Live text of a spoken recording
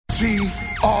The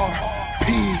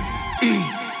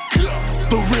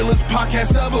realest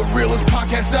podcast ever, realest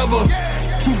podcast ever.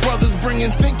 Two brothers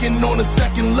bringing thinking on a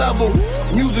second level.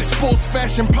 Music, sports,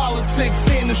 fashion, politics,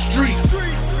 and the streets.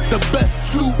 The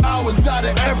best 2 hours out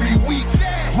of every week.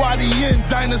 YDN,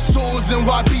 dinosaurs, and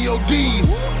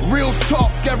YBODs. Real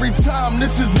talk every time,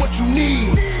 this is what you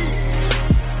need.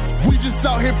 We just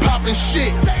out here popping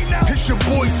shit. It's your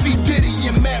boy C. Diddy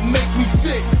and Matt makes me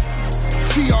sick.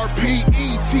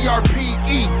 TRPE,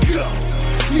 TRPE, go.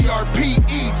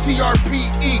 TRPE,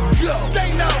 TRPE, go. They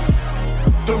know.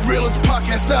 The realest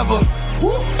podcast ever.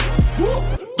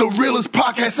 The realest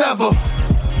podcast ever.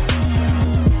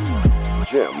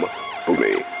 Jim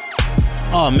Booney.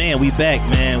 Oh man, we back,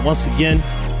 man. Once again,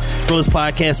 realest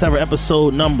podcast ever,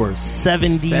 episode number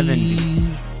 70.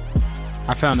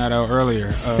 I found that out earlier.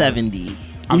 70.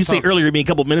 When you say earlier, you mean a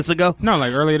couple minutes ago? No,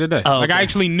 like earlier today. Oh, okay. Like I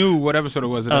actually knew what episode it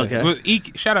was today. Okay.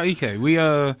 Shout out EK. We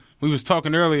was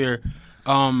talking earlier.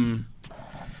 What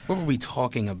were we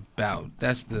talking about?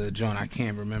 That's the joint I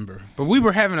can't remember. But we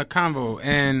were having a convo,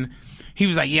 and he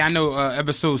was like, "Yeah, I know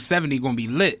episode 70 gonna be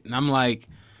lit," and I'm like,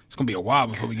 "It's gonna be a while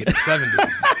before we get to 70."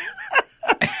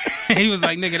 He was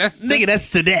like, nigga, that's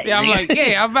today. Yeah, I'm like,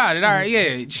 yeah, how about it? All right,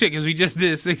 yeah, shit, because we just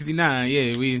did 69.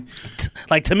 Yeah, we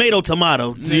like tomato.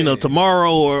 Yeah. You know,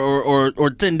 tomorrow or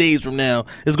 10 days from now,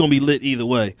 it's gonna be lit either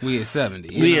way. We at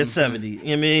 70. We at 70. You know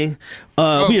what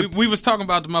I mean? We was talking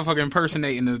about the motherfucker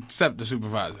impersonating the SEPTA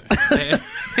supervisor.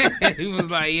 He was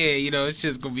like, yeah, you know, it's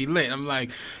just gonna be lit. I'm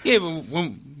like, yeah, but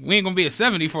we ain't gonna be at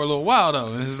 70 for a little while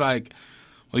though. And it's like,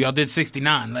 well, y'all did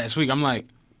 69 last week. I'm like,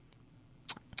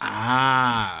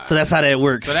 so that's how that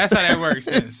works.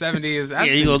 Then 70 is. Yeah,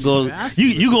 you gonna go.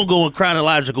 You gonna go in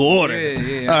chronological order.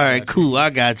 Yeah. All right, cool. I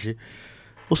got you.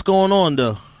 What's going on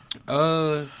though?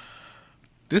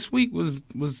 This week was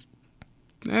it was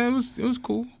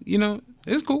cool. You know,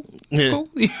 it's cool. It's cool.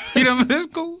 You know,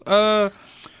 it's cool.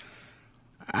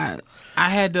 I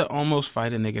had to almost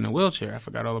fight a nigga in a wheelchair. I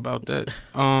forgot all about that.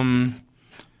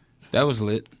 That was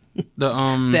lit.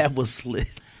 That was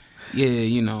lit. Yeah,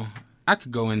 you know. I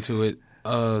could go into it.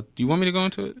 Do you want me to go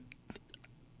into it?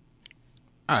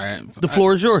 All right. The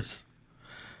floor is yours.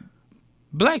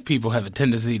 Black people have a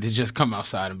tendency to just come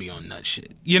outside and be on nut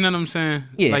shit. You know what I'm saying?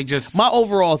 Yeah. Like just my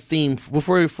overall theme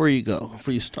before you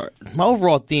start. My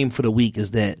overall theme for the week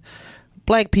is that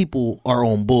black people are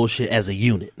on bullshit as a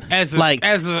unit, as a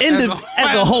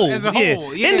whole.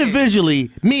 Yeah. Individually,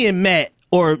 me and Matt,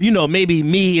 or you know maybe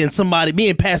me and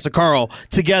Pastor Carl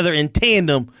together in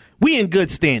tandem, we in good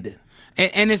standing.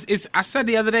 And it's I said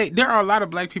the other day, there are a lot of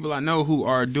black people I know who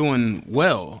are doing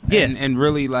well. Yeah. And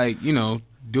really like, you know,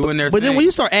 doing their thing. But then when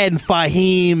you start adding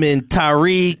Fahim and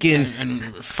Tariq and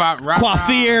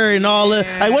Coiffure and all that,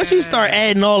 like once you start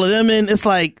adding all of them in, it's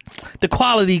like the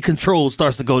quality control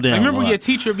starts to go down. I remember when your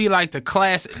teacher be like, the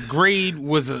class grade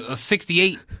was a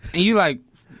 68, and you like,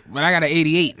 but I got an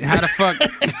 88. How the fuck?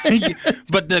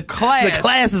 But the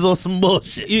class is on some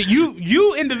bullshit.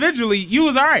 You individually, you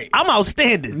was all right. I'm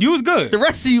outstanding. You was good. The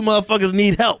rest of you motherfuckers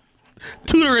need help.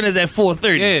 Tutoring is at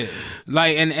 4:30. Yeah,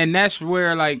 like and that's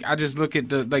where like I just look at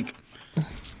the like.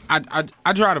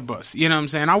 I drive the bus, you know what I'm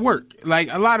saying? I work. Like,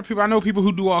 a lot of people, I know people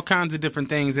who do all kinds of different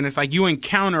things, and it's like you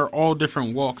encounter all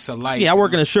different walks of life. Yeah, I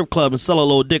work in a strip club and sell a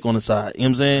little dick on the side, you know what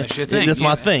I'm saying? That's your thing. That's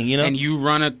my thing, you know? And you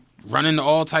run into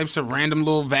all types of random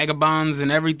little vagabonds and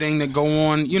everything that go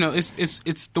on. You know,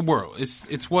 it's the world.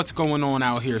 It's what's going on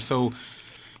out here, so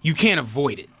you can't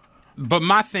avoid it. But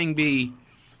my thing be,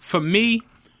 for me,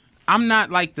 I'm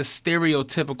not like the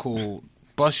stereotypical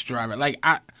bus driver. Like,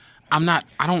 I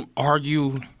don't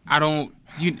argue. I don't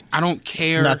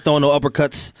care. Not throwing no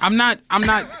uppercuts. I'm not.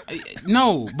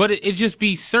 No, but it just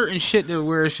be certain shit that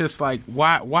where it's just like,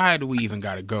 why do we even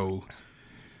gotta go?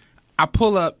 I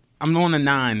pull up. I'm on the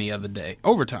 9 the other day,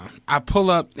 overtime. I pull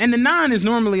up, and the 9 is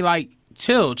normally like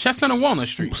chill, Chestnut and Walnut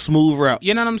Street, smooth route.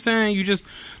 You know what I'm saying? You just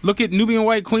look at Nubian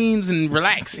White Queens and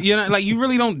relax. You know, like you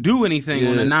really don't do anything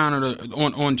on the 9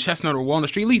 or on Chestnut or Walnut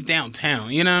Street, at least downtown.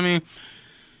 You know what I mean?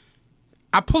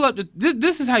 I pull up.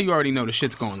 This is how you already know the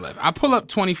shit's going left. I pull up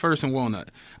 21st and Walnut.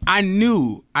 I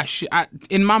knew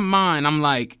in my mind, I'm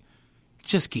like,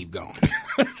 just keep going.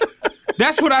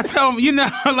 That's what I tell them. You know,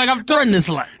 like I'm turning this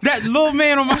light. That little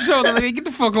man on my shoulder, like, get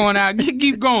the fuck on out.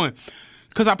 Keep going.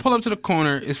 Because I pull up to the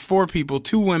corner. It's 4 people,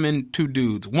 2 women, 2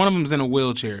 dudes. One of them's in a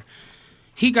wheelchair.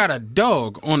 He got a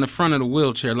dog on the front of the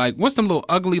wheelchair. Like, what's them little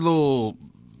ugly little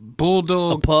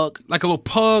bulldog? A pug. Like a little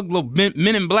pug, little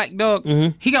men in black dog.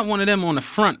 Mm-hmm. He got one of them on the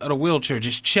front of the wheelchair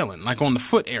just chilling, like on the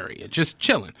foot area, just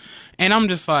chilling. And I'm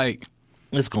just like,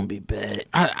 it's going to be bad.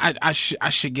 I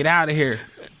should get out of here.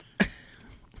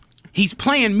 He's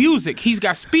playing music. He's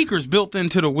got speakers built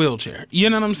into the wheelchair. You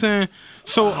know what I'm saying?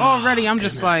 So already I'm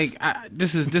just like,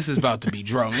 this is about to be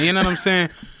drone. You know what I'm saying?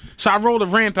 So I roll the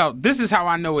ramp out. This is how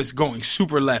I know it's going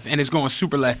super left, and it's going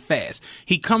super left fast.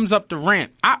 He comes up the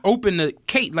ramp. I open the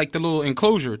gate, like the little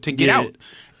enclosure, to get out.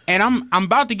 And I'm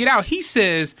about to get out. He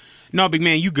says, "No, big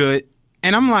man, you good."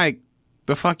 And I'm like,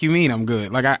 the fuck you mean I'm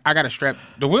good? Like, I got to strap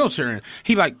the wheelchair in.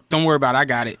 He like, don't worry about it, I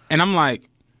got it. And I'm like,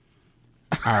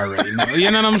 I already know. You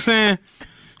know what I'm saying?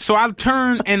 So I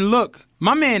turn and look.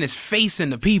 My man is facing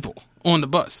the people on the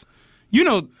bus. You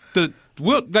know,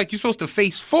 like you're supposed to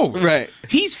face forward. Right.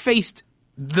 He's faced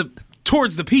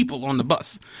towards the people on the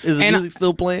bus. Is the music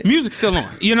still playing? Music's still on.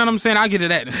 You know what I'm saying? I'll get to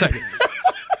that in a second.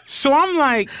 So I'm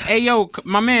like, hey, yo,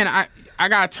 my man, I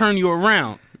got to turn you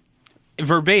around.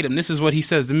 Verbatim, this is what he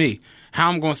says to me. How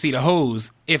I'm going to see the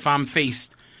hose if I'm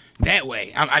faced that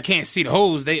way? I can't see the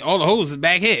hose. All the hose is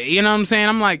back here. You know what I'm saying?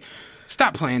 I'm like,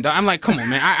 stop playing, dog. I'm like, come on,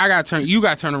 man. I got to turn. You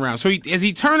got to turn around. So as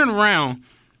he turning around,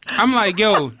 I'm like,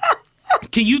 yo,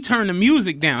 can you turn the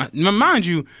music down? Now, mind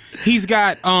you, he's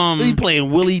got he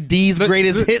playing Willie D's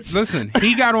greatest hits. Listen,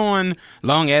 he got on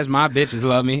 "Long As My Bitches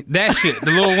Love Me." That shit,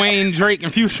 the Lil Wayne, Drake,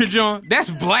 and Future John. That's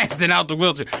blasting out the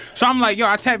wheelchair. So I'm like, yo,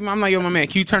 I tap him. I'm like, yo, my man,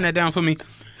 can you turn that down for me?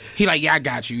 He like, yeah, I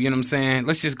got you. You know what I'm saying?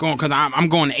 Let's just go on because I'm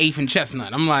going to 8th and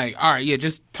Chestnut. I'm like, all right, yeah,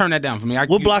 just turn that down for me.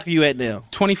 What block are you at now?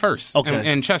 21st.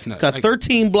 Okay, and Chestnut. Got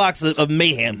 13 blocks of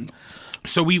mayhem.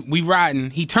 So we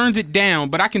riding. He turns it down,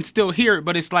 but I can still hear it,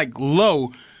 but it's like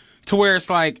low to where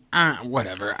it's like,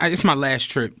 whatever. It's my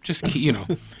last trip. Just, you know.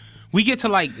 We get to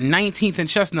like 19th and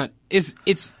Chestnut.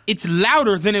 It's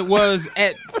louder than it was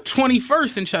at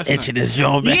 21st and Chestnut. Itching his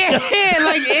jaw back. Yeah.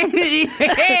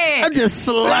 I'm just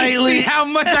slightly. See how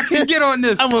much I can get on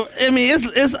this.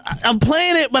 I'm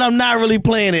playing it, but I'm not really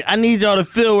playing it. I need y'all to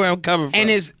feel where I'm coming from.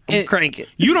 And I'm cranking.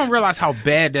 You don't realize how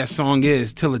bad that song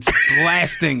is till it's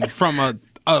blasting from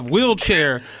a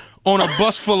wheelchair on a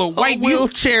bus full of white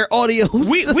wheelchair audio.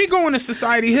 We going to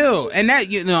Society Hill, and that,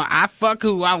 you know, I fuck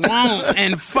who I want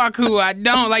and fuck who I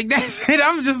don't. Like that shit.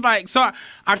 I'm just like, so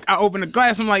I open the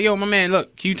glass. I'm like, yo, my man,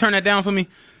 look, can you turn that down for me?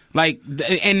 Like,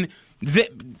 and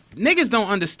niggas don't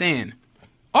understand.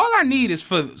 All I need is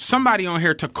for somebody on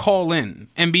here to call in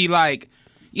and be like,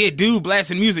 yeah, dude,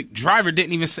 blasting music. Driver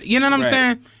didn't even say. You know what I'm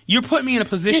saying? You're putting me in a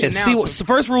position now. The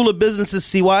first rule of business is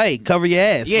CYA. Cover your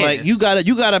ass. Yeah. Like you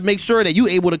gotta make sure that you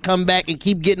able to come back and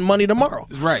keep getting money tomorrow.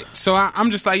 Right. So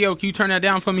I'm just like, yo, can you turn that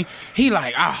down for me? He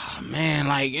like, oh man,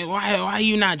 like why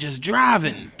you not just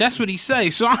driving? That's what he say.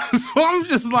 So I'm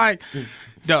just like,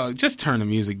 dog, just turn the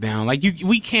music down. Like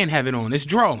we can't have it on. It's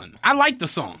drawing. I like the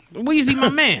song. Weezy, my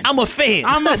man. I'm a fan.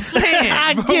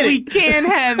 I get it. We can't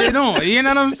have it on. You know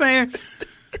what I'm saying?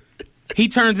 He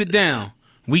turns it down.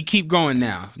 We keep going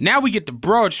now. Now we get to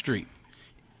Broad Street.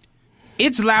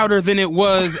 It's louder than it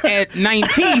was at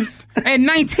 19th. And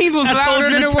 19th was louder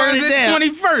than it was at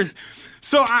 21st.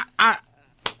 So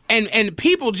and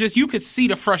people just, you could see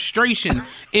the frustration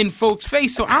in folks'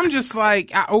 face. So I'm just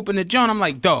like, I open the joint. I'm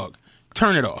like, dog,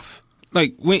 turn it off.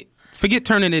 Like, wait, forget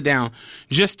turning it down.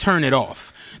 Just turn it off.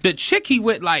 The chick he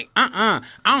with like, I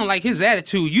don't like his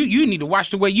attitude. You need to watch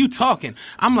the way you talking.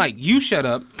 I'm like, you shut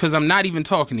up, because I'm not even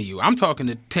talking to you. I'm talking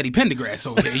to Teddy Pendergrass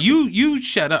over here. You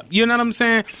shut up. You know what I'm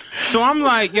saying? So I'm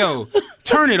like, yo,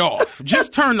 turn it off.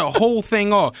 Just turn the whole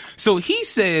thing off. So he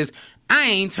says, I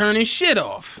ain't turning shit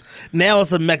off. Now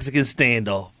it's a Mexican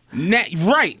standoff.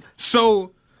 Right.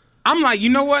 So I'm like,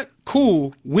 you know what?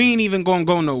 Cool. We ain't even gonna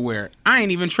go nowhere. I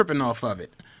ain't even tripping off of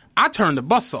it. I turn the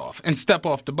bus off and step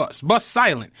off the bus. Bus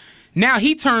silent. Now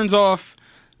he turns off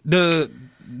the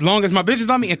Long As My Bitches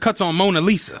Love Me and cuts on Mona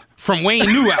Lisa from Wayne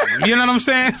New album. You know what I'm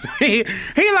saying? So he like,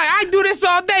 I do this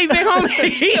all day, big homie.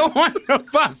 He on the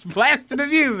bus blasting the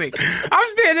music. I'm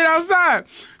standing outside.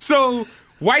 So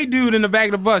white dude in the back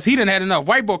of the bus, he done had enough.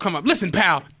 White boy come up. Listen,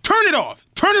 pal, turn it off.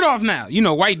 Turn it off now. You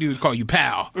know, white dudes call you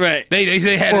pal. Right. They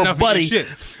had or enough buddy. of your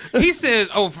shit. He says,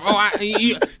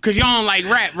 because y'all don't like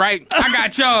rap, right? I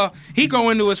got y'all. He go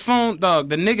into his phone, dog.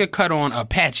 The nigga cut on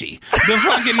Apache. The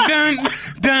fucking dun.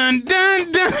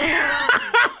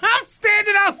 I'm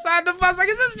standing outside the bus like,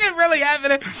 is this shit really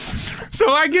happening? So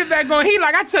I get back going. He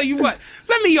like, I tell you what,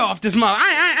 let me off this mother.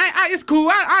 It's cool.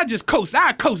 I just coast.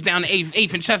 I coast down to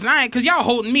 8th and Chestnut. Because y'all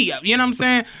holding me up. You know what I'm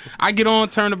saying? I get on,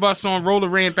 turn the bus on, roll the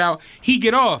ramp out. He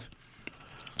get off.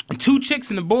 2 chicks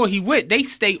and the boy he with, they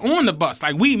stay on the bus.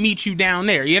 Like, we meet you down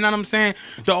there. You know what I'm saying?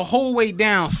 The whole way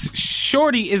down,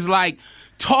 Shorty is like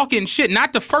talking shit.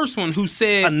 Not the first one who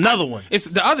said... Another one. It's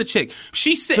the other chick.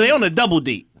 She said... So they on a double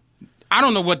date. I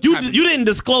don't know what... You didn't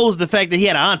disclose the fact that he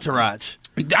had an entourage.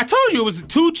 I told you it was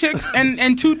 2 chicks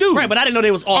and 2 dudes. Right, but I didn't know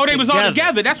they was all together. They was all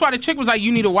together. That's why the chick was like,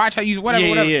 you need to watch how you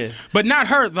whatever. Yeah. But not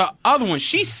her, the other one.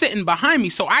 She's sitting behind me,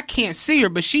 so I can't see her,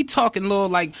 but she talking little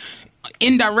like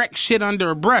indirect shit under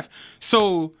her breath.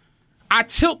 So I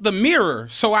tilt the mirror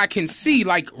so I can see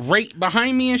like right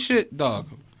behind me and shit. Dog.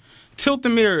 Tilt the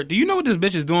mirror. Do you know what this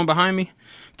bitch is doing behind me?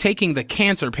 Taking the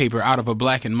cancer paper out of a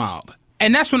Black and Mild.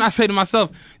 And that's when I say to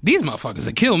myself, these motherfuckers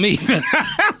will kill me.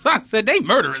 I said, they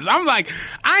murderers. I'm like,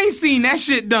 I ain't seen that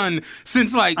shit done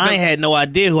since like... I ain't had no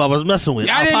idea who I was messing with.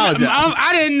 I apologize.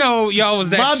 I didn't know y'all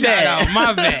was that shout out.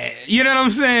 My bad. You know what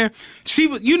I'm saying? She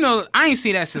was, I ain't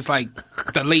seen that since like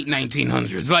the late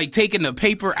 1900s. Like taking the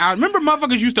paper out. Remember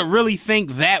motherfuckers used to really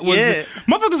think that was...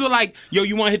 Motherfuckers were like, yo,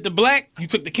 you want to hit the black? You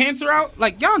took the cancer out?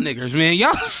 Like, y'all niggers, man.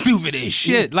 Y'all stupid as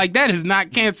shit. Like, that is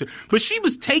not cancer. But she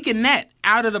was taking that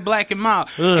out of the Black and Mild.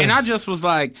 And I just was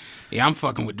like, yeah, I'm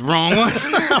fucking with the wrong ones.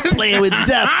 I'm playing with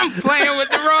death. I'm playing with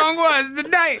the wrong ones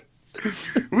tonight.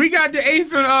 We got the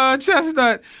 8th and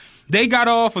Chestnut. They got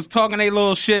off, was talking their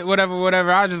little shit, whatever.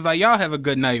 I was just like, y'all have a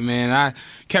good night, man. I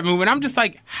kept moving. I'm just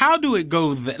like, how do it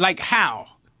go? Like, how?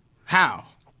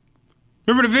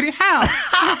 Remember the video?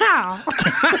 How?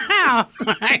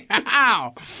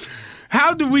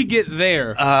 How do we get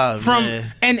there?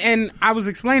 Man. And I was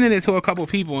explaining it to a couple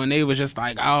people, and they was just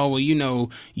like, oh, well,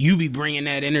 you be bringing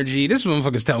that energy. This is what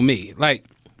motherfuckers tell me. Like,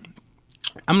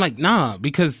 I'm like, nah,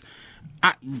 because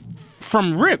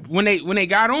from Rip, when they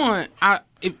got on,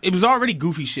 it was already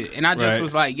goofy shit, and I just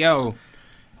was like, yo,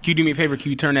 can you do me a favor? Can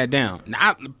you turn that down?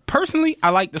 Now, personally, I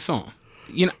like the song.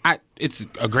 It's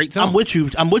a great song. I'm with you,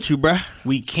 bruh.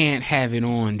 We can't have it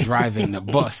on driving the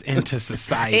bus into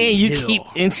Society and you Hill.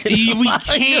 We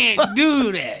can't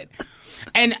do that.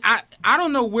 And I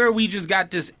don't know where we just got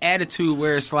this attitude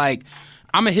where it's like,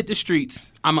 I'm going to hit the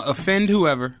streets, I'm going to offend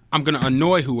whoever, I'm going to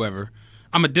annoy whoever,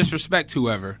 I'm going to disrespect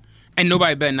whoever, and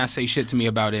nobody better not say shit to me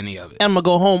about any of it. And I'm going to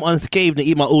go home unscathed and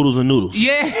eat my oodles and noodles.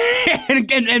 Yeah, and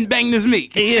bang this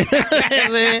meat. Yeah.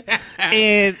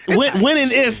 And when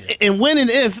and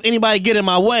if anybody get in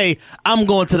my way, I'm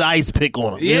going to the ice pick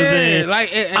on them. You know what I'm saying?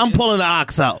 Like, I'm pulling the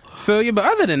ox out. So, yeah, but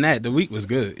other than that, the week was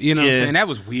good. You know what I'm saying? That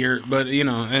was weird, but,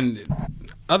 and...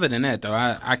 Other than that, though,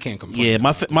 I can't complain. Yeah,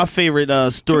 my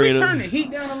favorite story. Can we turn the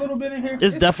heat down a little bit in here?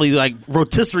 It's definitely like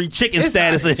rotisserie chicken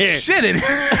status in here. Shit in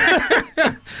here.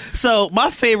 So my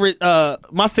favorite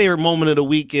moment of the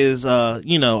week is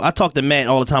I talk to Matt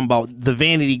all the time about the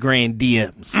Vanity Grand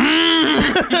DMs,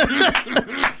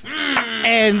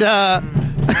 and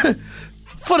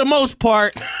for the most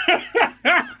part,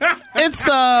 it's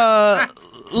a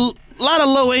lot of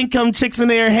low-income chicks in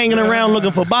there hanging around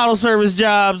looking for bottle service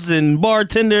jobs and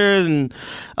bartenders and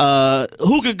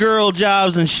hookah girl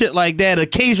jobs and shit like that,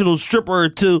 occasional stripper or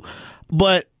two.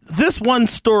 But this one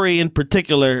story in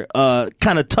particular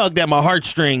kind of tugged at my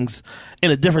heartstrings in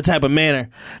a different type of manner.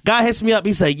 Guy hits me up.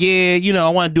 He said, I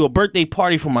want to do a birthday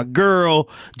party for my girl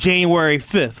January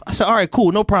 5th. I said, all right,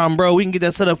 cool. No problem, bro. We can get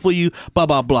that set up for you, blah,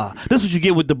 blah, blah. This is what you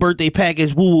get with the birthday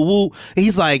package, woo, woo, woo. And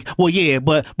he's like, well, yeah,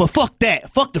 but fuck that.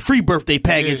 Fuck the free birthday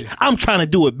package. Yeah. I'm trying to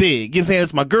do it big. You know what I'm saying?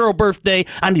 It's my girl birthday.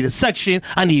 I need a section.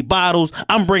 I need bottles.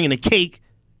 I'm bringing a cake.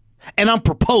 And I'm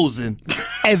proposing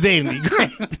at Vanity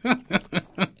Grand.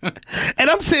 And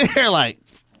I'm sitting here like,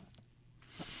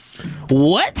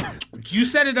 what? You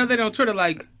said it the other day on Twitter,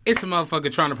 like, it's a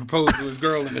motherfucker trying to propose to his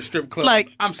girl in a strip club. Like,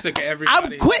 I'm sick of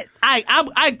everybody. I quit.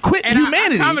 I quit and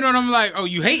humanity. I commented on him like, oh,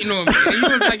 you hating on me. And he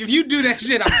was like, if you do that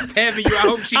shit, I'm stabbing you.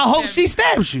 I hope she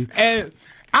stabs you. And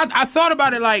I thought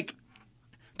about it like,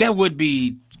 that would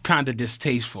be kind of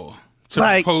distasteful to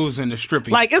propose in a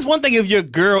strippy. Like, it's one thing if your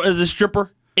girl is a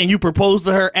stripper and you propose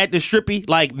to her at the strippy,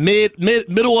 like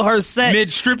middle of her set, mid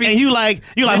strippy, and you like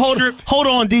hold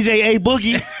on, DJ A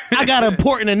Boogie, I got an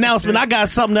important announcement. I got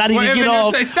something that I need to get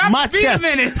off my chest.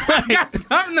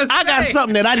 I got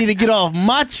something that I need to get off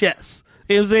my chest.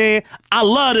 You know what I'm saying? I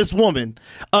love this woman.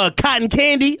 Cotton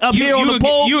Candy up here on the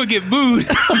pole. You would get booed.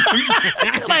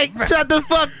 Like, shut the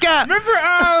fuck up. Remember,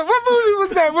 what movie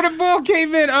was that when a boy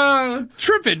came in,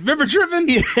 Trippin'? Remember Trippin'?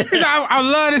 Yeah. I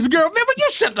love this girl. Man, but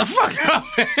you shut the fuck up.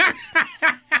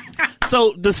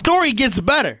 So the story gets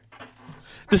better.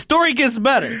 So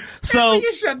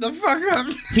you shut the fuck up.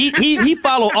 he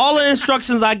followed all the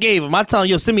instructions I gave him. I tell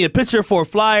him, send me a picture for a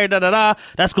flyer,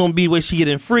 That's gonna be where she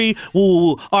getting free.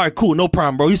 Woo. All right, cool, no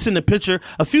problem, bro. You send the picture.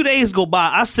 A few days go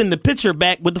by, I send the picture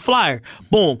back with the flyer.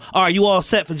 Boom. All right, you all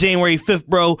set for January 5th,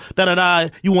 bro.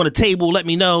 You want a table? Let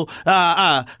me know.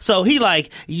 So he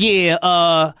like, yeah.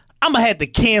 I'm gonna have to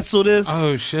cancel this.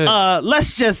 Oh shit.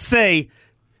 Let's just say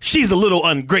she's a little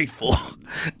ungrateful.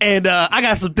 And I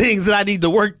got some things that I need to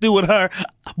work through with her.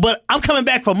 But I'm coming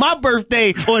back for my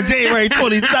birthday on January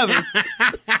 27th.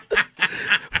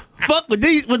 Fuck what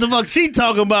the fuck she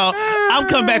talking about. I'm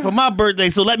coming back for my birthday,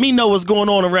 so let me know what's going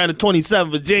on around the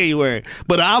 27th of January.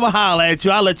 But I'ma holler at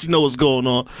you. I'll let you know what's going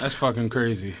on. That's fucking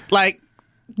crazy. Like,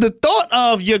 the thought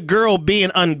of your girl being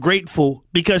ungrateful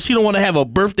because she don't want to have a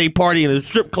birthday party in a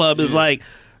strip club is like,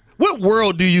 what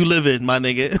world do you live in, my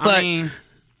nigga? I mean,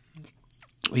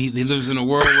 he lives in a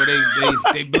world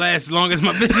where they blast as long as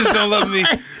my bitches don't love me.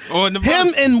 Or in the him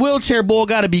and Wheelchair Boy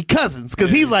got to be cousins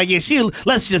because he's like,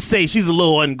 let's just say she's a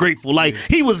little ungrateful. Like,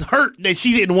 he was hurt that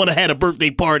she didn't want to have a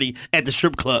birthday party at the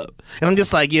strip club. And I'm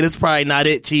just like, that's probably not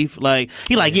it, Chief. Like,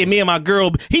 he like, me and my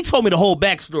girl, he told me the whole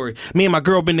backstory. Me and my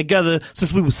girl been together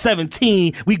since we was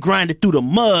 17. We grinded through the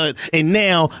mud. And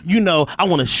now, I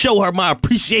want to show her my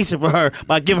appreciation for her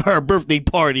by giving her a birthday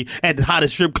party at the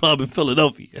hottest strip club in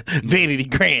Philadelphia, Vanity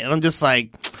Grand. And I'm just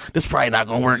like, this probably not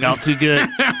gonna work out too good.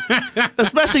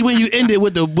 Especially when you end it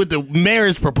with the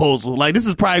marriage proposal. Like, this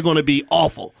is probably gonna be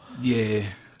awful. Yeah.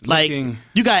 Like,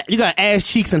 you got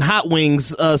ass cheeks and hot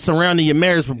wings surrounding your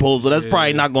marriage proposal. That's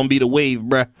probably not gonna be the wave,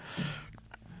 bruh.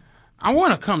 I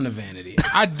want to come to Vanity.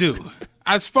 I do.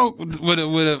 I spoke with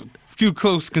a few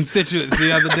close constituents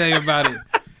the other day about it.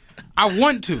 I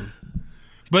want to,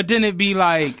 but then it'd be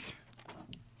like.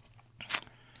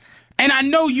 And I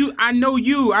know you. I know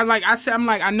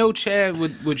Chad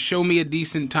would show me a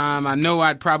decent time. I know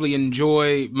I'd probably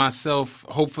enjoy myself,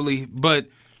 hopefully. But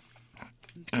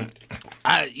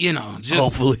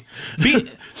hopefully.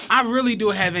 I really do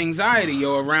have anxiety,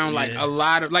 around like a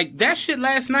lot of like that shit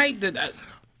last night.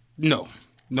 No,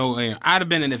 I'd have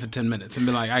been in it for 10 minutes and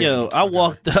be like, I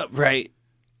walked up right.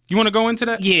 You want to go into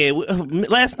that? Yeah,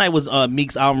 last night was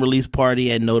Meek's album release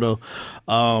party at Noto.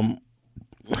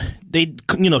 They,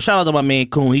 shout out to my man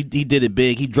Coon. He did it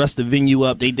big. He dressed the venue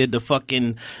up. They did the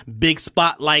fucking big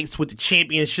spotlights with the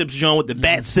championships joint with the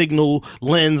bat signal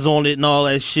lens on it and all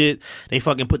that shit. They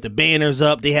fucking put the banners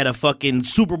up. They had a fucking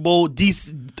Super Bowl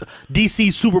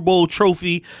DC Super Bowl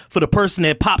trophy for the person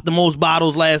that popped the most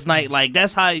bottles last night. Like,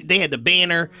 that's how they had the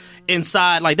banner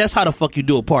inside. Like, that's how the fuck you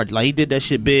do a party. Like, he did that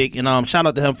shit big. And shout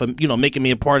out to him for making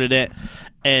me a part of that.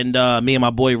 And me and my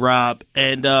boy Rob.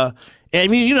 And I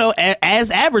mean,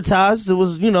 as advertised, it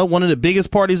was, one of the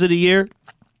biggest parties of the year.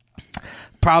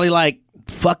 Probably like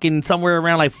fucking somewhere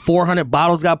around like 400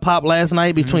 bottles got popped last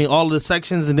night between all of the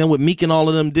sections. And then what Meek and all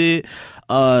of them did,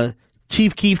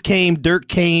 Chief Keef came, Dirk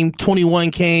came,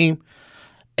 21 came.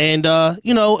 And, it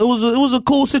was a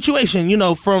cool situation,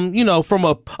 from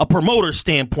a promoter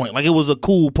standpoint. Like, it was a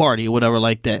cool party or whatever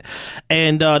like that.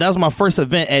 And that was my first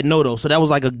event at Noto. So that was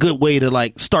like a good way to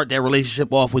like start that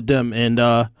relationship off with them. And,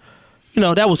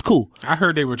 that was cool. I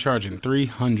heard they were charging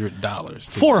 $300.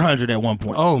 $400 at one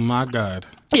point. Oh, my God.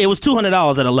 Yeah, it was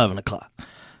 $200 at 11 o'clock.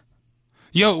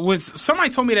 Yo, somebody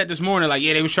told me that this morning, like,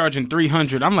 they was charging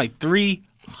 $300. I'm like, $300?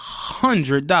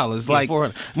 Like,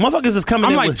 motherfuckers is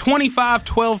coming in like, with 25,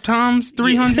 12 times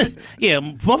 $300? Yeah,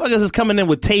 motherfuckers is coming in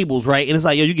with tables, right? And it's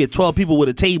like, you get 12 people with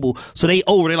a table, so they're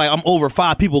like, I'm over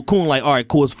 5 people. Cool, like, all right,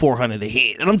 cool, it's $400 a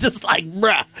head. And I'm just like,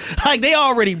 bruh, like, they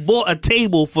already bought a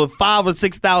table for $5,000 or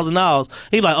 $6,000.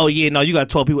 He's like, oh yeah, no, you got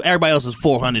 12 people. Everybody else is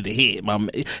 $400 a head.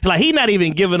 Like, he not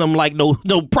even giving them like no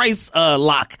price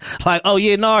lock. Like, oh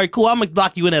yeah, no, all right, cool, I'm gonna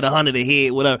lock you in at $100 a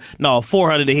head, whatever. No,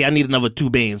 $400 a head. I need another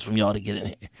 2 bands from y'all to get in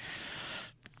here.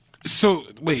 So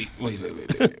wait.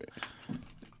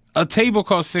 A table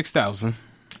costs $6,000,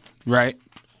 right?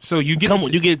 So you get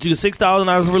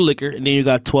 $6,000 for liquor, and then you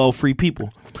got 12 free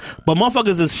people. But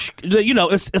motherfuckers is,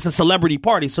 it's a celebrity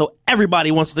party, so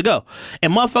everybody wants to go,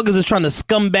 and motherfuckers is trying to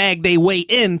scumbag their way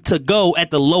in to go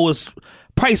at the lowest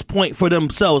price point for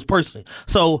themselves personally.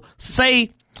 So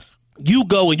say you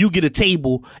go and you get a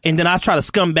table, and then I try to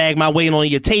scumbag my way in on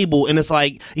your table, and it's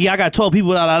like, yeah, I got 12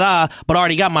 people, but I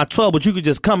already got my 12, but you could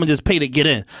just come and just pay to get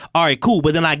in. All right, cool.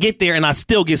 But then I get there and I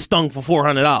still get stung for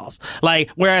 $400.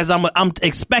 Like, whereas I'm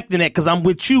expecting that because I'm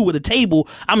with you with a table,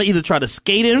 I'm gonna either try to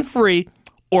skate in free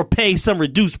or pay some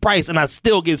reduced price, and I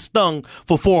still get stung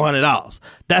for $400.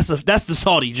 That's the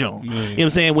Saudi joint. You know what I'm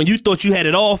saying? When you thought you had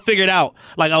it all figured out,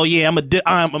 like, oh yeah,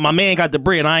 my man got the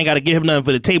bread, I ain't got to give him nothing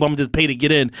for the table. I'm just pay to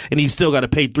get in, and you still got to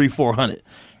pay $300-$400.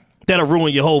 That'll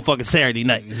ruin your whole fucking Saturday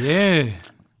night. Yeah.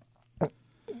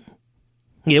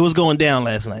 Yeah, it was going down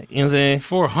last night. You know what I'm saying?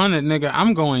 400, nigga.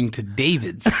 I'm going to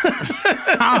David's.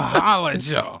 I'll holler at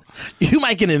y'all. You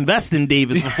might can invest in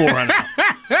David's for 400.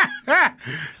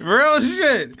 Real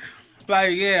shit.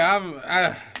 Like,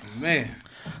 yeah, man.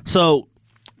 So,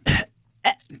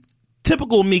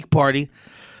 typical Meek party.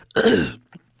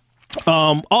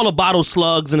 All the bottle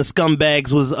slugs and the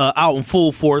scumbags was out in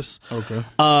full force. Okay.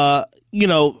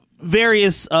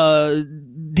 Various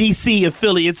DC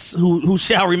affiliates who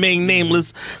shall remain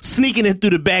nameless sneaking in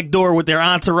through the back door with their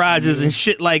entourages and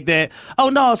shit like that. Oh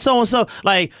no, so and so.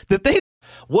 Like the thing.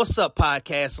 What's up,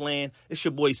 podcast land? It's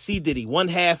your boy C. Diddy, one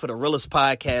half of the realest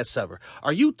podcast ever.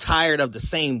 Are you tired of the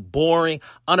same boring,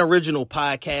 unoriginal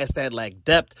podcast that lack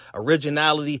depth,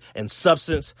 originality, and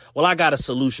substance? Well, I got a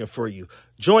solution for you.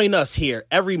 Join us here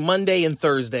every Monday and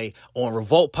Thursday on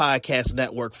Revolt Podcast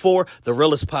Network for the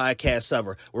realest podcast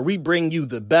ever, where we bring you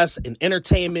the best in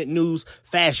entertainment news,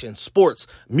 fashion, sports,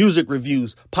 music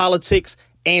reviews, politics,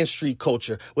 and street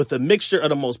culture with a mixture of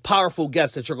the most powerful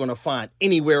guests that you're going to find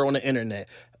anywhere on the internet.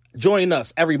 Join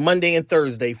us every Monday and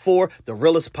Thursday for the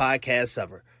realest podcast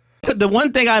ever. The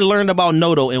one thing I learned about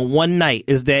Noto in one night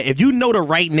is that if you know the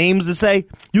right names to say,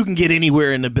 you can get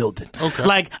anywhere in the building. Okay.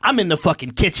 Like, I'm in the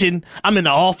fucking kitchen. I'm in the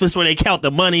office where they count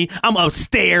the money. I'm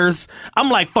upstairs.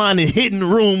 I'm like finding hidden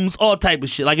rooms, all type of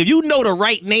shit. Like, if you know the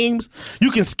right names,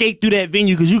 you can skate through that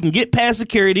venue because you can get past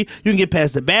security. You can get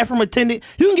past the bathroom attendant.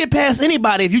 You can get past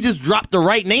anybody if you just drop the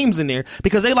right names in there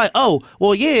because they like, oh,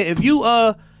 well, yeah, if you,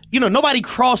 nobody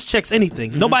cross-checks anything.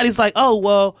 Mm-hmm. Nobody's like, oh,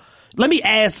 well, let me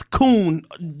ask Coon,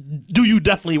 do you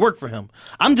definitely work for him?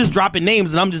 I'm just dropping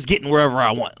names and I'm just getting wherever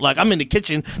I want. Like, I'm in the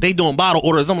kitchen, they doing bottle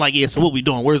orders. I'm like, yeah, so what we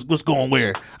doing? What's going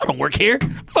where? I don't work here.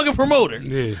 I'm a fucking promoter.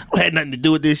 Yeah. I had nothing to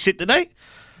do with this shit tonight.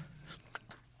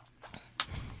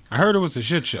 I heard it was a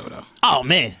shit show, though. Oh,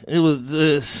 man. It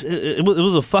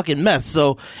was a fucking mess.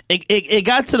 So it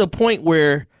got to the point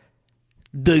where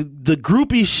the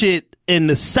groupie shit and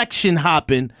the section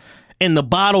hopping and the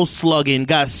bottle slugging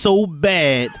got so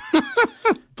bad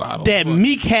that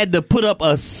Meek had to put up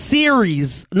a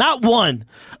series, not one,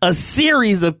 a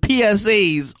series of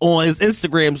PSAs on his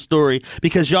Instagram story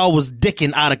because y'all was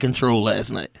dicking out of control last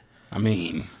night. I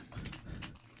mean,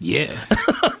 yeah.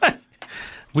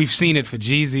 We've seen it for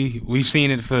Jeezy. We've seen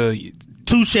it for 2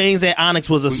 Chainz at Onyx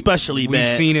was especially bad.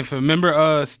 We've seen it for,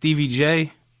 remember Stevie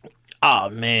J?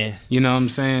 Oh, man. You know what I'm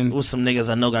saying? There was some niggas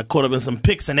I know got caught up in some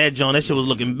pics in that joint. That shit was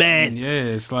looking bad. Yeah,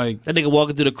 it's like... That nigga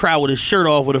walking through the crowd with his shirt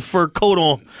off with a fur coat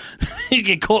on. He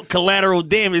get caught collateral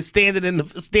damage standing in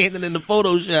the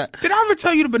photo shot. Did I ever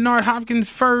tell you the Bernard Hopkins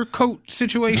fur coat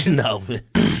situation? No, man.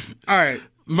 All right.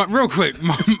 Real quick.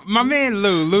 My man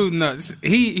Lou Nuts,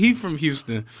 he from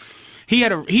Houston.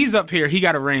 He's up here. He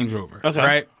got a Range Rover. Okay.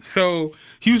 Right? So...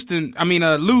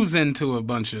 Lou's into a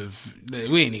bunch of...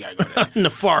 We ain't gotta go there.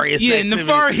 Nefarious activities. Yeah,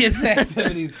 nefarious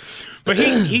activities. But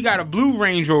he got a blue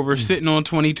Range Rover sitting on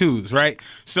 22s, right?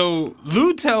 So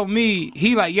Lou tell me,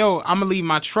 he like, yo, I'm gonna leave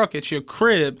my truck at your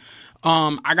crib.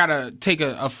 I gotta take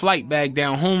a flight back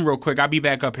down home real quick. I'll be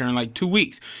back up here in like 2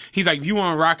 weeks. He's like, if you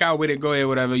want to rock out with it, go ahead,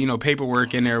 whatever.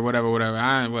 Paperwork in there, whatever.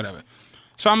 Whatever.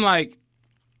 So I'm like,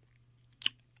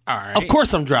 all right. Of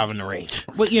course I'm driving the Range.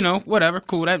 Well, whatever,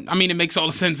 cool. It makes all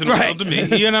the sense in the world to me.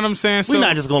 You know what I'm saying? We're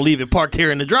not just going to leave it parked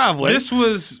here in the driveway. This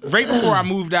was right before I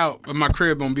moved out of my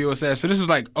crib on BOSS. So this was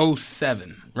like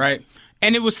 07, right?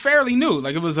 And it was fairly new.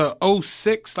 Like, it was a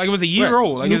 06. Like, it was a year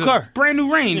old. Like, new car. A brand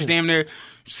new Range, damn near.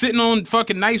 Sitting on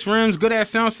fucking nice rims,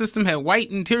 good-ass sound system, had white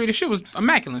interior. The shit was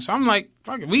immaculate. So I'm like,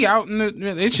 fuck it, we out, and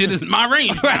this shit is my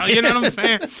Range now. You know what I'm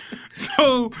saying?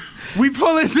 So we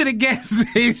pull into the gas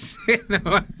station.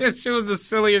 This shit was the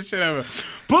silliest shit ever.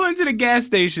 Pull into the gas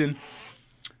station.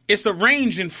 It's a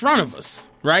Range in front of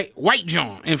us, right? White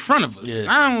John in front of us. Yeah.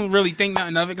 I don't really think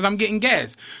nothing of it because I'm getting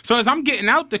gas. So as I'm getting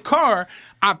out the car,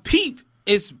 I peep.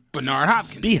 It's Bernard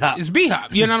Hopkins. It's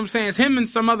B-Hop. You know what I'm saying? It's him and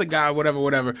some other guy,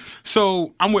 whatever.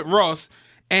 So I'm with Ross,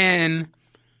 and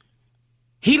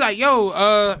he like,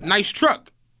 yo, nice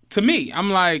truck to me.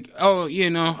 I'm like, oh,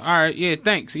 all right, yeah,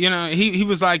 thanks. He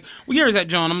was like, what year is that,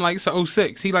 John? I'm like, it's a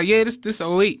 06. He like, yeah, this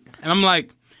 08. And I'm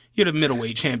like, you're the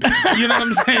middleweight champion. You know what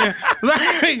I'm saying?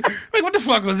 like, what the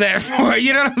fuck was that for?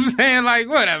 You know what I'm saying? Like,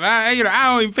 whatever. I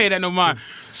don't even pay that no mind.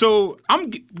 So I'm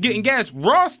getting gas.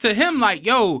 Ross to him like,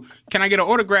 yo, can I get an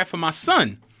autograph for my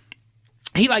son?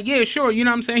 He like, yeah, sure. You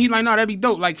know what I'm saying? He like, no, that'd be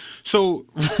dope. Like, so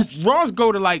Ross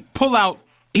go to like pull out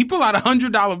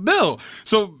 $100 bill.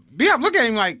 So yeah, look at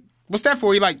him like, what's that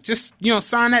for? He like, just,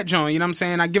 sign that joint. You know what I'm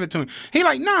saying? I give it to him. He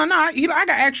like, nah. He like, I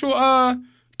got actual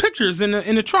pictures in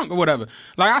the trunk or whatever.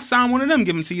 Like, I signed one of them,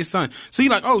 give them to your son. So he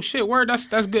like, oh shit, word, that's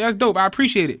good, that's dope, I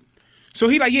appreciate it. So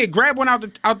he like, yeah, grab one out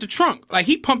the trunk. Like,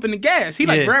 he pumping the gas. He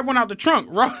like, grab one out the trunk.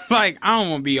 Like, I don't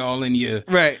want to be all in your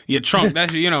trunk.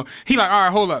 That's He like, all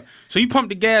right, hold up. So he pumped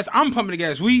the gas. I'm pumping the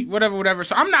gas. We whatever.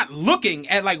 So I'm not looking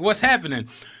at like what's happening.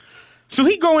 So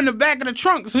he go in the back of the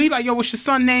trunk. So he like, yo, what's your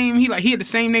son name? He like, he had the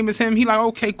same name as him. He like,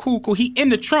 okay, cool. He in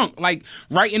the trunk, like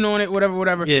writing on it,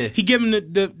 whatever. Yeah. He give him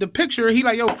the picture. He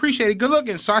like, yo, appreciate it. Good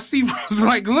looking. So I see Rose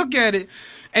like, look at it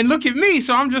and look at me.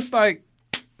 So I'm just like,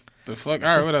 the fuck?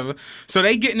 All right, whatever. So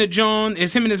they get in the John.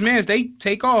 It's him and his mans. They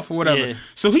take off or whatever. Yeah.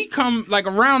 So he come like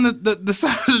around the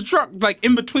side of the truck, like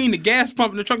in between the gas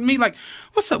pump and the truck. And me like,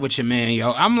 what's up with your man,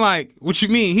 yo? I'm like, what you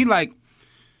mean? He like,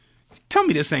 tell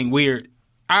me this ain't weird.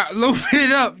 I loaded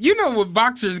it up. You know when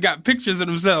boxers got pictures of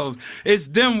themselves, it's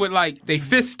them with like they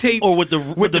fist taped or with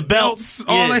the belts,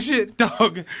 all that shit.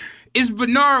 Dog, it's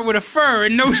Bernard with a fur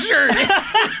and no shirt.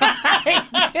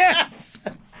 Yes,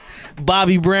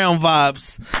 Bobby Brown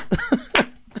vibes.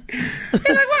 He's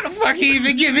like, what the fuck he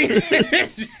even give me?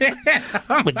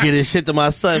 I'm gonna get this shit to my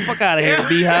son. Fuck out of here,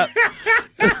 B-Hop.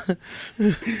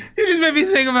 You just made me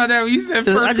think about that when you said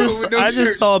fur coat with no shirt. I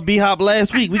just saw B-Hop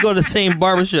last week. We go to the same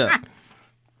barbershop.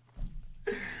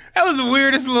 That was the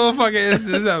weirdest little fucking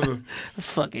instance ever.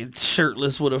 Fucking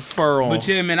shirtless with a fur on. But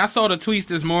yeah, man, I saw the tweets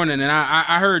this morning, and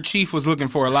I heard Chief was looking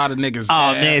for a lot of niggas.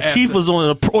 Oh man, Chief was on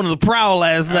the prowl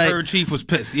last night. I heard Chief was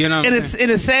pissed. You know, what I'm saying?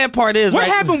 And the sad part is, what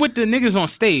happened with the niggas on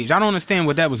stage? I don't understand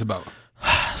what that was about.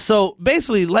 So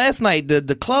basically, last night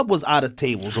the club was out of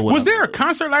tables. Or whatever. Was there a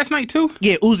concert last night too?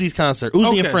 Yeah, Uzi's concert,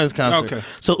 Uzi and Friends concert. Okay.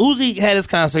 So Uzi had his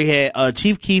concert. He had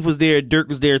Chief Keef was there, Dirk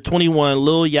was there, 21,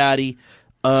 Lil Yachty.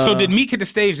 So did Meek hit the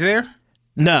stage there?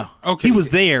 No, okay. He was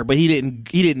there, but he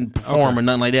didn't perform or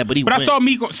nothing like that. But I saw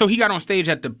Meek, so he got on stage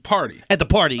at the party. At the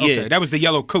party, yeah. Okay, that was the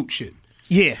yellow coat shit.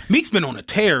 Yeah, Meek's been on a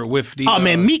tear with the. Oh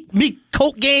man, Meek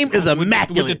coat game is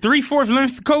immaculate. With the 3/4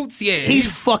 length coats, yeah,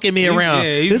 he's fucking me around.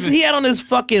 He had on his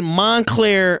fucking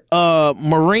Montclair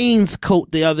Marines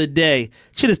coat the other day.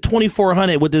 Shit is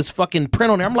 2,400 with this fucking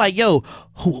print on there. I'm like, yo,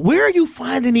 where are you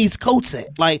finding these coats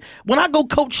at? Like, when I go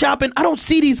coat shopping, I don't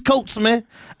see these coats, man.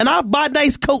 And I buy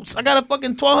nice coats. I got a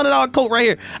fucking $1,200 coat right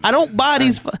here. I don't buy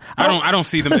these. I don't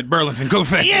see them at Burlington Coat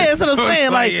Factory. Yeah, that's what I'm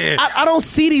saying. Like, I don't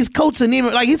see these coats in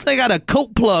even like he's got a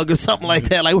coat plug or something like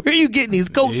that. Like, where are you getting these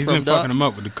coats he's from? Been fucking them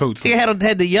up with the coats. He had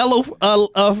the yellow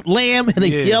lamb and a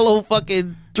yellow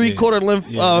fucking 3/4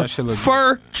 length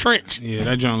fur trench. Yeah,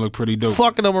 that joint looked pretty dope.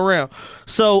 Fucking them around.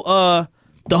 So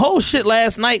the whole shit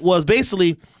last night was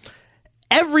basically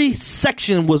every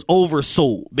section was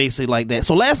oversold, basically like that.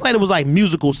 So last night it was like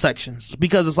musical sections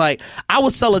because it's like I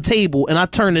would sell a table and I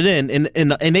turned it in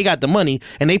and they got the money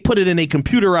and they put it in a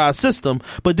computerized system,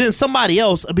 but then somebody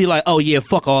else would be like, oh yeah,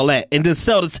 fuck all that, and then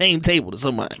sell the same table to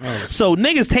somebody. Oh. So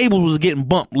niggas' tables was getting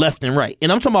bumped left and right.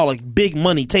 And I'm talking about like big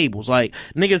money tables, like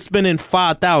niggas spending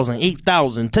 $5,000,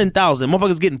 $8,000, $10,000,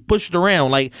 motherfuckers getting pushed around.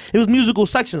 Like it was musical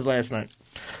sections last night.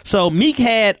 So Meek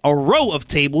had a row of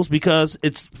tables because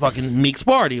it's fucking Meek's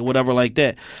party or whatever like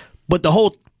that. But the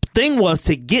whole thing was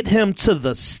to get him to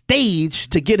the stage,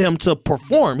 to get him to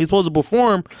perform. He's supposed to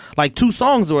perform like 2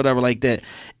 songs or whatever like that.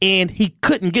 And he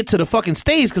couldn't get to the fucking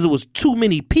stage because it was too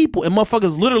many people and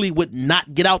motherfuckers literally would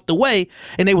not get out the way.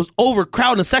 And they was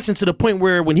overcrowding the section to the point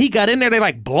where when he got in there, they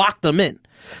like blocked him in.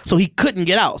 So he couldn't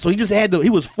get out. So he just he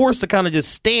was forced to kind of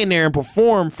just stand there and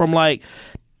perform from like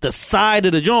the side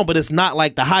of the joint, but it's not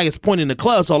like the highest point in the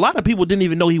club. So a lot of people didn't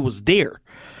even know he was there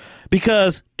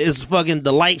because it's fucking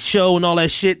the light show and all that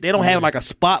shit. They don't have like a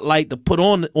spotlight to put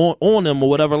on them or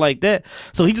whatever like that.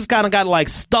 So he just kind of got like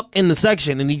stuck in the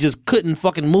section and he just couldn't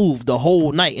fucking move the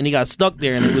whole night. And he got stuck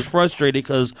there and he was frustrated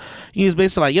because he was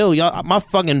basically like, yo, y'all, my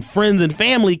fucking friends and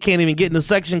family can't even get in the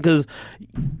section because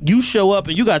you show up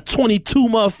and you got 22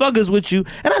 motherfuckers with you.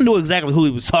 And I knew exactly who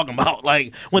he was talking about.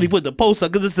 Like when he put the post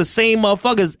up, because it's the same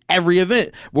motherfuckers every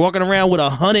event walking around with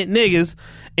 100 niggas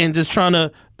and just trying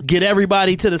to get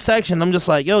everybody to the section. I'm just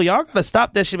like, yo, y'all gotta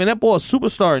stop that shit, man. That boy a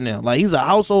superstar now. Like, he's a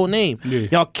household name. Yeah.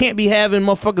 Y'all can't be having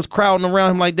motherfuckers crowding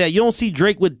around him like that. You don't see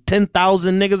Drake with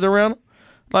 10,000 niggas around him.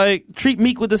 Like, treat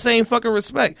Meek with the same fucking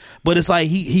respect. But it's like,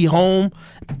 he home.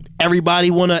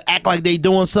 Everybody wanna act like they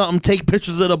doing something, take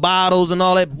pictures of the bottles and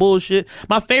all that bullshit.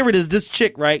 My favorite is this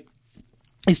chick, right?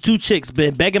 These 2 chicks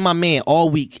been begging my man all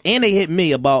week. And they hit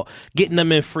me about getting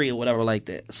them in free or whatever like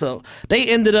that. So, they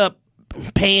ended up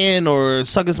paying or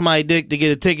sucking somebody's dick to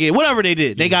get a ticket, whatever they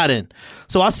did, they got in.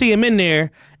 So I see him in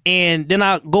there, and then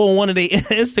I go on one of their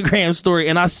Instagram story,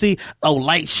 and I see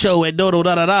light show at da da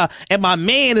da da, and my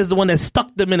man is the one that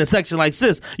stuck them in a section. Like,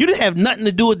 sis, you didn't have nothing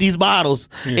to do with these bottles,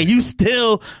 and you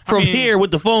still from here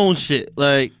with the phone shit.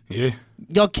 Like,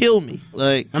 y'all kill me.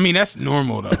 Like, I mean, that's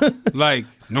normal though. Like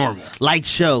normal light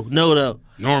show, no though,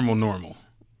 normal.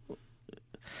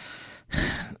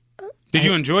 Did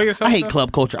you enjoy yourself? I hate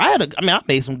club culture. I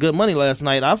made some good money last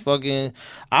night. I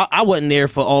wasn't there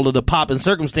for all of the pop and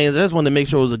circumstances. I just wanted to make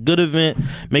sure it was a good event.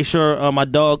 Make sure my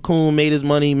dog Coon made his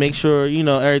money. Make sure,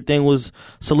 everything was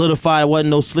solidified. Wasn't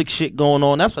no slick shit going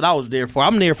on. That's what I was there for.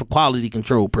 I'm there for quality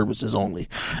control purposes only.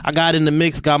 I got in the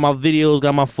mix, got my videos,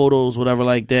 got my photos, whatever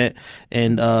like that.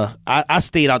 And I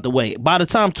stayed out the way. By the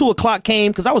time 2 o'clock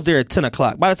came, because I was there at 10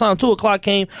 o'clock. By the time 2 o'clock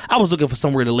came, I was looking for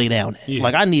somewhere to lay down at. Yeah.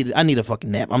 Like, I need a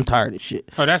fucking nap. I'm tired of shit.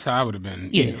 Oh, that's how I would have been.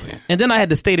 Yeah. Easily. And then I had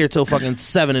to stay there till fucking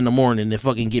 7 in the morning to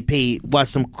fucking get paid,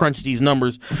 watch them crunch these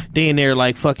numbers. They in there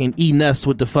like fucking E-Ness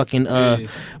with the fucking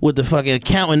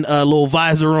accountant little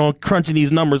visor on, crunching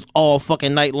these numbers all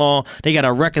fucking night long. They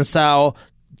gotta reconcile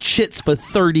shits for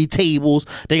 30 tables.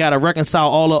 They gotta reconcile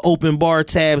all the open bar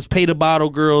tabs, pay the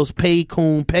bottle girls, pay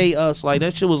Coon, pay us. Like,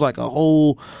 that shit was like a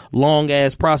whole long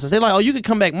ass process. They're like, oh, you can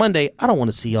come back Monday. I don't want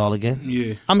to see y'all again.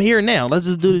 Yeah, I'm here now. Let's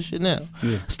just do this shit now.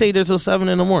 Yeah. Stay there till 7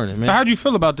 in the morning, man. So how'd you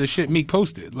feel about this shit Meek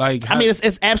posted? Like,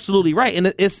 it's absolutely right,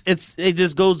 and it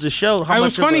just goes to show how much.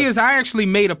 What's funny is I actually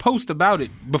made a post about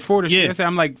it before the shit.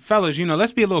 I'm like, fellas,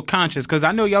 let's be a little conscious, because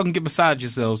I know y'all can get beside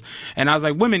yourselves. And I was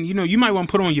like, women, you might want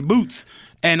to put on your boots.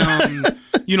 And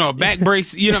a back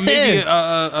brace, maybe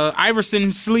a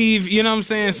Iverson sleeve, you know what I'm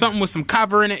saying? Something with some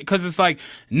copper in it, because it's like,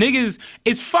 niggas,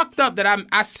 it's fucked up that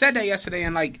I said that yesterday,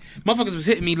 and like, motherfuckers was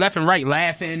hitting me left and right,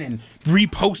 laughing and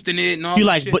reposting it and all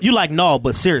that shit. But you like, no,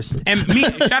 but seriously. And me,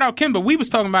 shout out Kimber, we was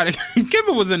talking about it.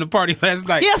 Kimber was in the party last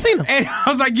night. Yeah, I seen him. And I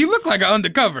was like, you look like an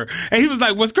undercover. And he was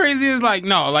like, what's crazy is like,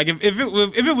 no, like, if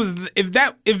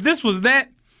this was that,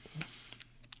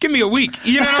 give me a week.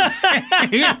 You know what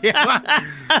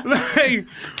I'm saying?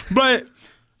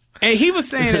 And he was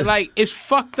saying that, like, it's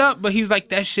fucked up, but he was like,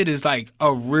 that shit is like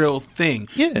a real thing.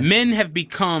 Yeah. Men have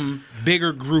become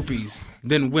bigger groupies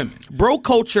than women. Bro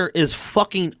culture is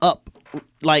fucking up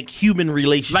like human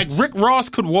relations. Like, Rick Ross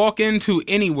could walk into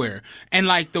anywhere, and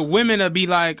like the women would be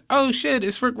like, oh shit,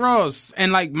 it's Rick Ross,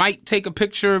 and like might take a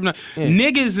picture of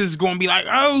niggas is gonna be like,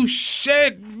 oh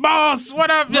shit, boss,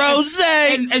 what up, Rose,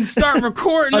 and start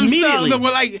recording immediately.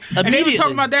 Themselves. Like, and they was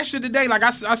talking about that shit today. Like, I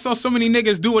saw so many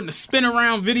niggas doing the spin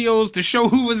around videos to show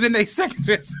who was in their section.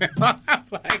 Like,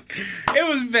 it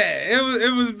was bad.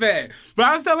 It was bad. But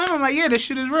I was telling him, I'm like, yeah, this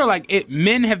shit is real. Like,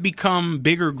 men have become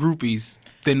bigger groupies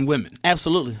than women.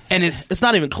 Absolutely. And it's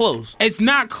not even close. It's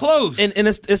not close. And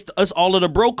it's all of the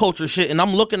bro culture shit. And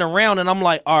I'm looking around and I'm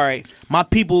like, all right, my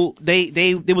people,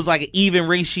 it was like an even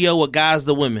ratio of guys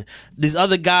to women. These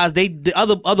other guys, the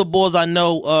other boys I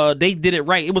know, they did it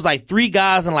right. It was like 3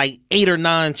 guys and like 8 or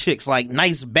 9 chicks, like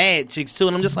nice bad chicks too.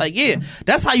 And I'm just like, yeah,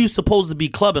 that's how you supposed to be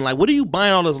clubbing. Like, what are you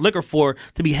buying all this liquor for,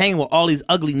 to be hanging with all these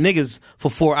ugly niggas for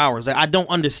 4 hours? Like, I don't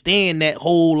understand that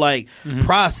whole like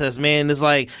process, man. It's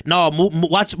like, no,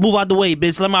 move out the way,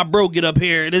 bitch. Let my bro get up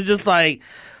here. And it's just like,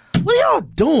 what are y'all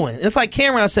doing? It's like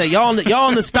Cameron said, y'all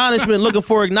in astonishment looking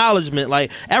for acknowledgement.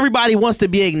 Like, everybody wants to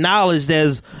be acknowledged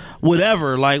as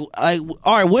whatever. Like, all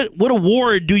right, what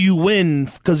award do you win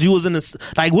because you was in this?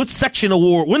 Like, what section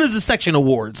award? When is the section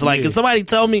awards? Like, can somebody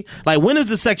tell me? Like, when is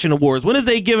the section awards? When is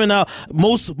they giving out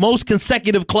most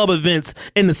consecutive club events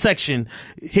in the section?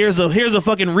 Here's a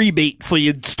fucking rebate for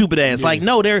your stupid ass. Yeah. Like,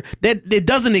 no, it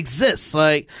doesn't exist.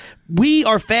 Like, we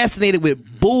are fascinated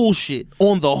with bullshit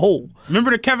on the whole. Remember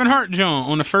the Kevin Hart joint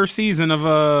on the first season of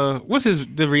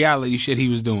the reality shit he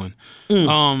was doing?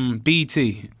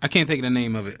 BT. I can't think of the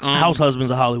name of it. House Husbands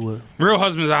of Hollywood. Real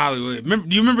Husbands of Hollywood.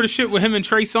 Do you remember the shit with him and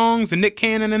Trey Songz and Nick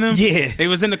Cannon and them? Yeah. They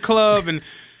was in the club and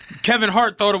Kevin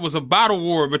Hart thought it was a bottle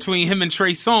war between him and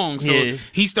Trey Songz. So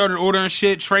he started ordering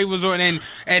shit. Trey was ordering,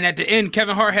 and at the end,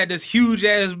 Kevin Hart had this huge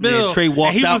ass bill. Yeah, Trey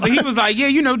walked out. He was like, yeah,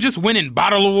 just winning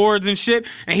bottle awards and shit.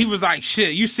 And he was like,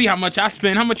 shit, you see how much I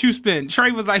spend? How much you spend?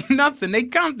 Trey was like, nothing. They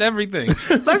comped everything.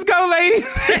 Let's go,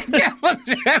 ladies. Kevin was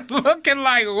just looking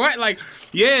like, what? Like,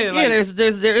 yeah. Like, yeah,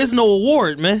 there is no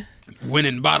award, man.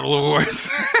 Winning bottle awards.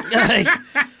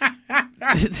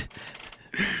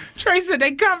 Trey said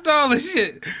they comped all the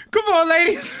shit. Come on,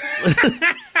 ladies.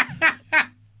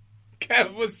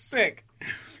 Kev was sick.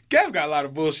 Kev got a lot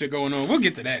of bullshit going on. We'll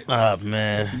get to that. Oh,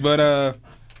 man. But,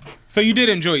 so you did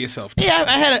enjoy yourself. Yeah,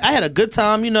 I had a good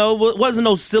time, wasn't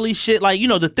no silly shit. Like,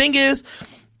 the thing is,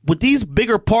 with these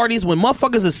bigger parties, when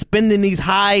motherfuckers are spending these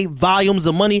high volumes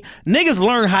of money, niggas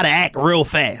learn how to act real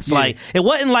fast. Yeah. Like, it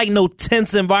wasn't like no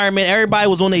tense environment. Everybody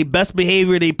was on their best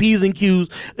behavior, their P's and Q's.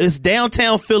 It's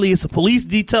downtown Philly. It's a police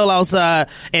detail outside,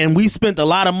 and we spent a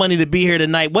lot of money to be here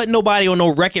tonight. Wasn't nobody on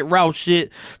no Wreck-It Ralph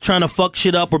shit trying to fuck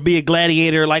shit up or be a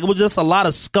gladiator. Like, it was just a lot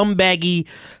of scumbaggy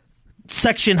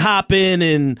section hopping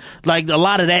and like a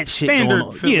lot of that shit standard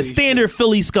going on. Standard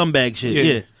Philly scumbag shit.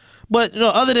 Yeah. But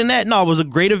other than that, no, it was a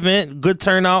great event, good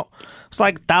turnout. It's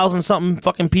like 1,000-something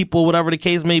fucking people, whatever the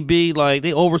case may be. Like,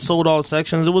 they oversold all the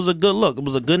sections. It was a good look. It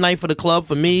was a good night for the club,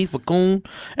 for me, for Coon.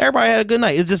 Everybody had a good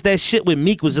night. It's just that shit with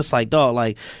Meek was just like, dog,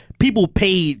 like, people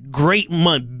paid great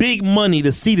money, big money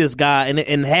to see this guy,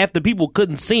 and half the people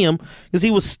couldn't see him because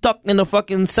he was stuck in the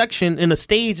fucking section, and the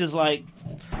stage is like...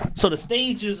 So the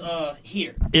stage is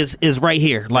here, is right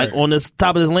here, like on this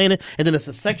top of this landing, and then it's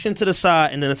a section to the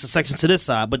side, and then it's a section to this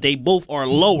side, but they both are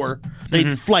lower, they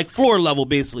like floor level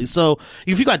basically. So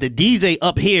if you got the DJ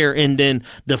up here, and then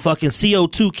the fucking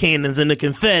CO2 cannons and the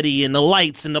confetti and the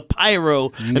lights and the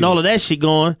pyro and all of that shit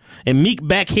going, and Meek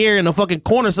back here in the fucking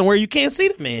corner somewhere, you can't see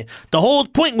the man. The whole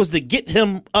point was to get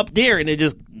him up there, and it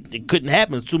couldn't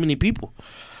happen. There's too many people.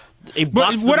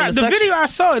 But the video I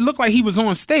saw, it looked like he was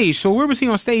on stage. So where was he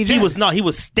on stage? He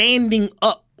was standing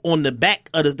up on the back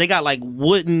of the. They got like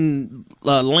wooden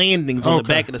landings on the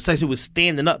back of the section. He was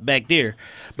standing up back there,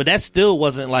 but that still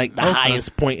wasn't like the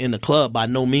highest point in the club by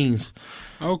no means.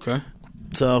 Okay.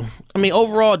 So I mean,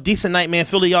 overall, decent night, man.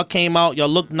 Philly, y'all came out. Y'all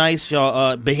looked nice.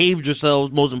 Y'all behaved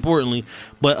yourselves, most importantly.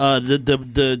 But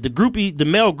the groupie, the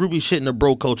male groupie shit in the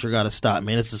bro culture got to stop,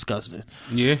 man. It's disgusting.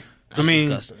 Yeah, it's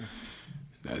disgusting.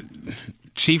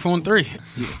 Chief on 3.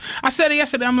 I said it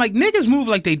yesterday. I'm like, niggas move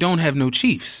like they don't have no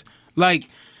chiefs. Like,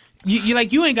 you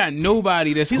ain't got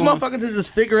nobody that's these motherfuckers is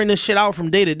just figuring this shit out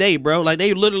from day to day, bro. Like,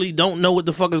 they literally don't know what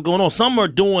the fuck is going on. Some are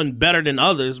doing better than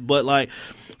others, but like,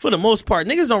 for the most part,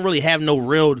 niggas don't really have no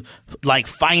real like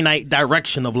finite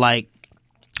direction of like,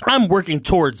 I'm working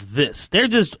towards this. They're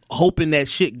just hoping that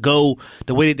shit go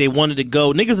the way that they wanted to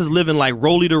go. Niggas is living like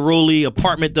rolly to rolly,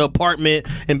 apartment to apartment,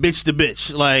 and bitch to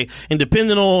bitch. Like, and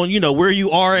depending on, where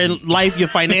you are in life, your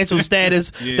financial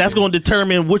status, that's going to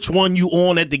determine which one you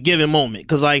on at the given moment.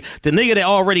 Cause like, the nigga that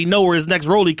already know where his next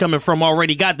rolly coming from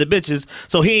already got the bitches.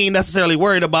 So he ain't necessarily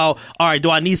worried about, all right, do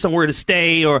I need somewhere to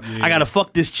stay, or I gotta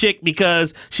fuck this chick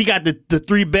because she got the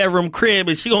 3-bedroom crib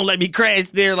and she gonna let me crash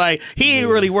there. Like, he ain't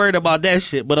really worried about that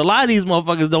shit. But a lot of these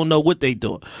motherfuckers don't know what they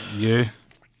doing. Yeah.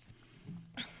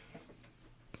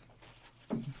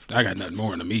 I got nothing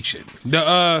more than Meek shit.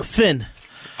 The Finn.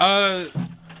 I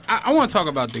want to talk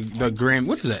about the Grammy.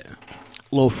 What is that?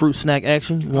 Little fruit snack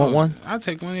action. You want one? I'll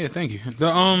take one. Yeah, thank you.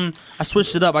 I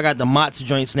switched it up. I got the Mott's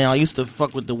joints now. I used to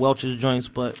fuck with the Welch's joints,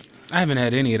 but I haven't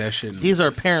had any of that shit. These are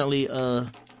apparently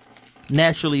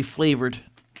naturally flavored.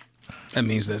 That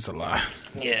means that's a lie.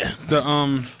 Yeah. They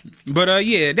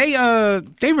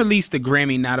released the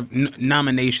Grammy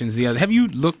nominations the other. Have you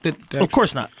looked at that? Of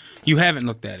course not. You haven't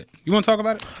looked at it. You want to talk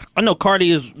about it? I know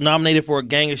Cardi is nominated for a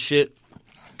gang of shit.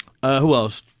 Who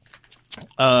else?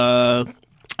 I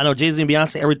know Jay-Z and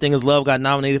Beyonce, Everything Is Love, got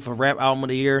nominated for Rap Album of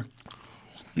the Year.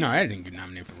 No, I didn't get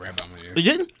nominated for Rap Album of the Year. You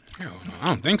didn't? Hell no, I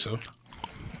don't think so.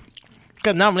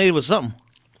 Got nominated with something.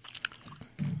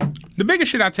 The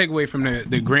biggest shit I take away from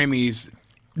the Grammys,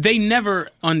 they never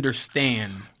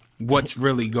understand what's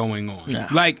really going on. Nah.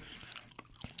 Like,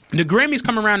 the Grammys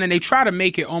come around and they try to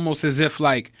make it almost as if,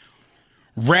 like,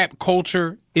 rap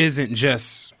culture isn't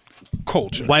just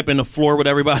culture. Wiping the floor with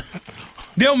everybody.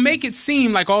 They'll make it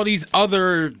seem like all these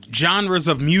other genres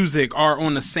of music are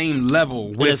on the same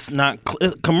level. It's not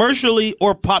commercially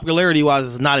or popularity wise.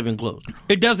 It's not even close.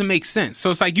 It doesn't make sense.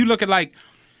 So it's like you look at like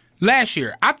last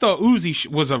year. I thought Uzi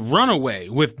was a runaway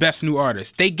with Best New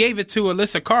Artist. They gave it to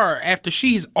Alyssa Carr after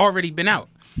she's already been out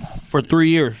for 3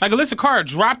 years. Like Alyssa Carr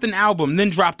dropped an album, then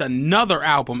dropped another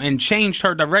album, and changed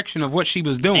her direction of what she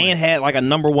was doing, and had like a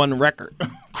 #1 record.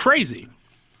 Crazy.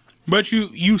 But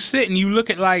you sit and you look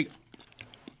at like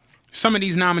some of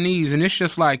these nominees, and it's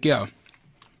just like, yo,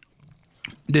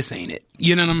 this ain't it.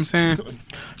 You know what I'm saying?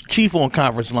 Chief on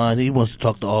conference line, he wants to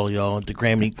talk to all of y'all at the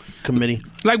Grammy committee.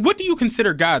 Like, what do you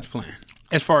consider God's plan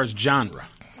as far as genre?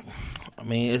 I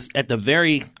mean, it's at the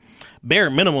very bare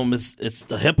minimum, it's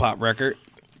the hip hop record.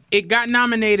 It got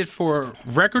nominated for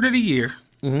Record of the Year,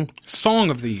 Song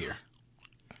of the Year.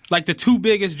 Like the two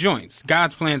biggest joints.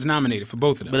 God's Plan's nominated for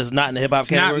both of them. But it's not in the hip hop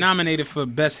category? It's not nominated for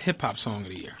Best Hip Hop Song of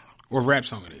the Year or Rap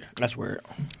Song of the Year. That's weird.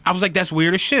 I was like, that's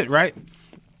weird as shit, right?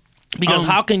 Because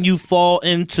how can you fall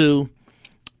into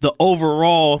the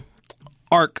overall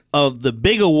arc of the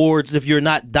big awards if you're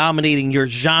not dominating your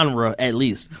genre at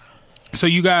least? So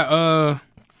you got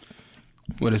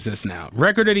what is this now?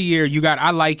 Record of the Year. You got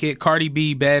I Like It, Cardi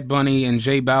B, Bad Bunny, and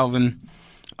J Balvin.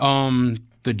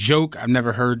 The Joke. I've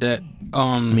never heard that.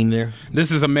 Me neither.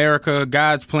 This Is America,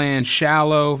 God's Plan,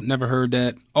 Shallow. Never heard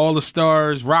that. All the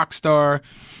Stars, Rockstar,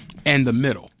 and The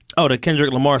Middle. Oh, the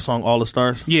Kendrick Lamar song, All the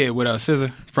Stars? Yeah, with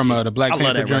SZA from the Black Panther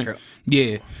love that joint. record.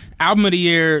 Yeah. Album of the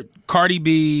Year, Cardi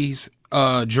B's,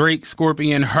 Drake,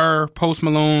 Scorpion, Her, Post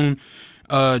Malone,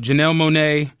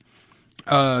 Janelle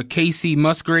Monáe, Casey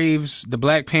Musgraves, the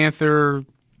Black Panther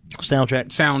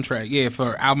soundtrack, yeah,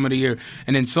 for album of the year.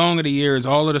 And then song of the year is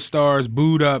All of the Stars,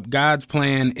 Booed Up, God's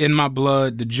Plan, In My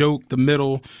Blood, The Joke, The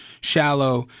Middle,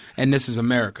 Shallow, and This Is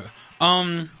America.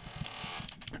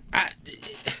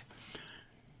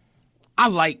 I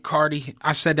like Cardi.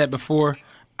 I've said that before.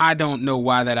 I don't know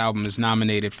why that album is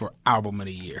nominated for Album of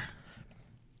the Year.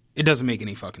 It doesn't make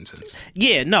any fucking sense.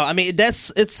 Yeah, no, I mean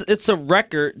it's a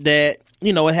record that,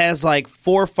 you know, it has like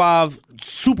 4 or 5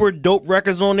 super dope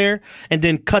records on there, and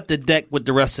then cut the deck with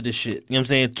the rest of the shit. You know what I'm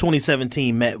saying?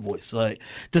 2017 Matt voice. Like,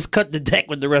 just cut the deck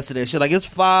with the rest of that shit. Like, it's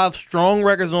 5 strong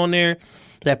records on there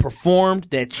that performed,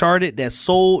 that charted, that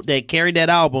sold, that carried that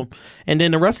album, and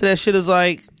then the rest of that shit is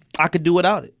like, I could do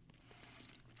without it.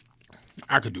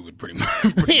 I could do it pretty much.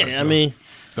 Yeah, I mean,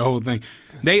 the whole thing.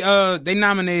 They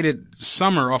nominated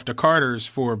Summer off the Carters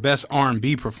for Best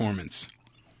R&B Performance.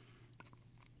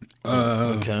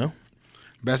 Okay.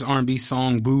 Best R&B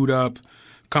Song, Booed Up,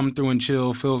 Come Through and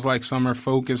Chill, Feels Like Summer,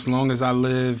 Focus, Long As I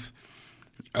Live.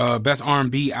 Best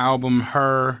R&B Album,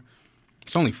 Her.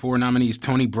 It's only 4 nominees.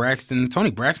 Tony Braxton.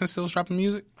 Tony Braxton still dropping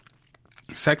music?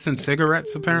 Sex and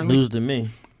Cigarettes, apparently. News to me.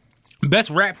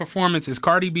 Best Rap Performance is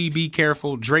Cardi B, Be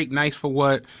Careful, Drake, Nice for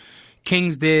What,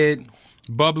 King's Dead,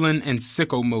 Bubbling, and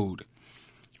Sicko Mode.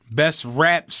 Best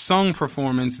Rap Song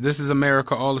Performance, This Is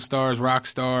America, All the Stars,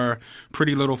 Rockstar,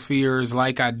 Pretty Little Fears,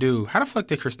 Like I Do. How the fuck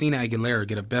did Christina Aguilera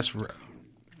get a Best Rap?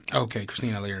 Okay,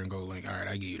 Christina Aguilera and Gold Link. All right,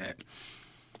 I give you that.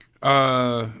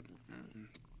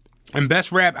 And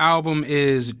Best Rap Album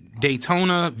is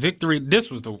Daytona, Victory. This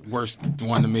was the worst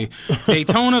one to me.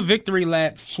 Daytona, Victory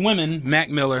Lap, Swimming, Mac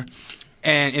Miller,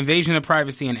 and Invasion of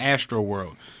Privacy and Astro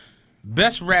World.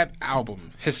 Best Rap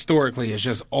Album, historically, has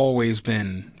just always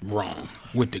been wrong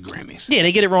with the Grammys. Yeah,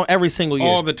 they get it wrong every single year.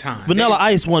 All the time. Vanilla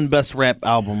Ice won Best Rap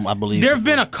Album, I believe. There have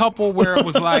been a couple where it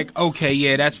was like, okay,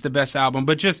 yeah, that's the best album.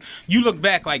 But just, you look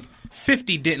back, like,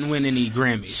 50 didn't win any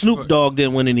Grammys. Snoop Dogg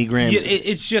didn't win any Grammys. Yeah,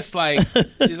 it's just like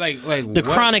The what?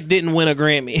 Chronic didn't win a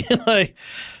Grammy. Like,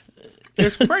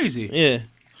 it's crazy. Yeah.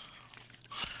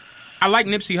 I like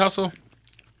Nipsey Hussle.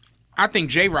 I think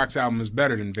J-Rock's album is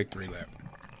better than Victory Lap.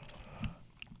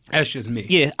 That's just me.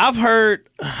 Yeah, I've heard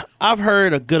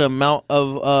a good amount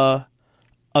of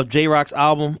J-Rock's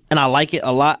album, and I like it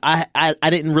a lot. I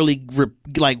didn't really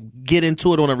get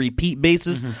into it on a repeat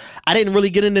basis. Mm-hmm. I didn't really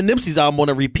get into Nipsey's album on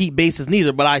a repeat basis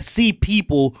neither, but I see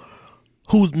people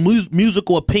whose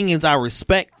musical opinions I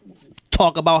respect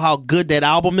talk about how good that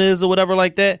album is or whatever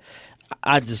like that.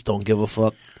 I just don't give a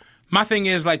fuck. My thing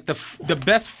is, like, the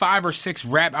best 5 or 6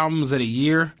 rap albums of the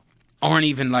year aren't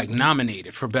even, like,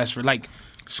 nominated for best. Like,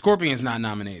 Scorpion's not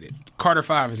nominated. Carter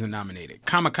 5 isn't nominated.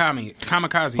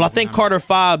 Kamikaze. Well, I think Carter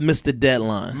 5 missed the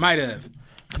deadline. Might have.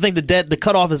 I think the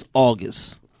cutoff is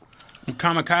August.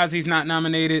 Kamikaze's not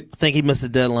nominated. I think he missed the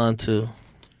deadline too.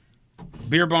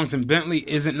 Beer Bongs and Bentley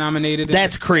isn't nominated.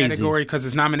 That's crazy. Category because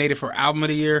it's nominated for Album of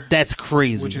the Year. That's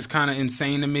crazy. Which is kind of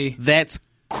insane to me. That's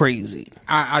crazy.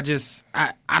 I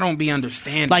don't be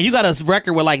understanding. Like, you got a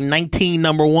record with like 19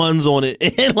 number ones on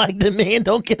it, and like the man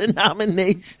don't get a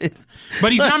nomination.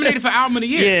 But he's nominated for Album of the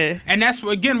Year. Yeah. And that's,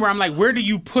 again, where I'm like, where do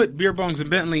you put Beer Bongs and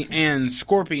Bentley and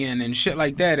Scorpion and shit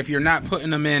like that if you're not putting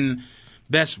them in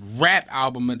Best Rap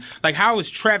Album? And, like, how is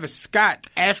Travis Scott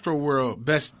Astroworld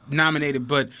best nominated,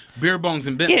 but Beer Bongs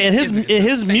and Bentley? Yeah, and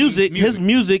his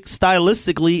music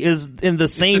stylistically is in the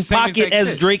same pocket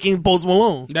as Drake and Post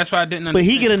Malone. That's why I didn't understand.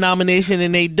 But he get a nomination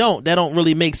and they don't. That don't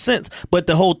really make sense. But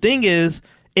the whole thing is,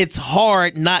 it's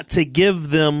hard not to give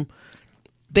them.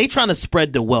 They trying to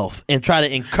spread the wealth and try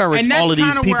to encourage all of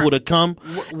these people to come.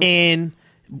 And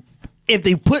if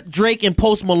they put Drake and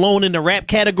Post Malone in the rap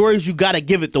categories, you got to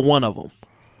give it to one of them.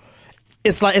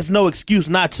 It's like, it's no excuse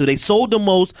not to. They sold the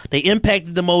most, they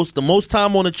impacted the most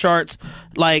time on the charts,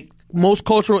 like most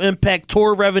cultural impact,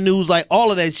 tour revenues, like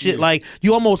all of that shit. Yeah. Like,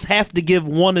 you almost have to give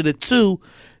one of the two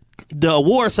the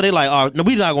award. So they like, oh, no,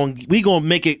 we gonna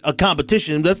make it a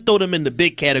competition. Let's throw them in the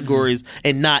big categories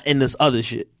and not in this other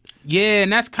shit. Yeah,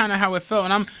 and that's kind of how it felt.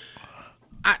 And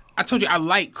I told you I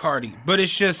like Cardi, but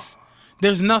it's just,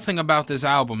 there's nothing about this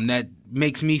album that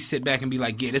makes me sit back and be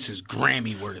like, yeah, this is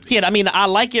Grammy worthy. Yeah, I mean, I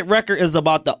Like It record is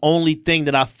about the only thing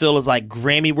that I feel is like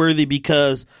Grammy worthy,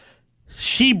 because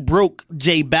she broke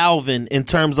J Balvin in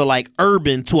terms of like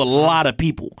urban to a lot of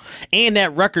people. And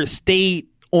that record stayed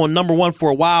on number one for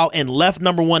a while and left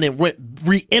number one and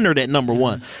re-entered at number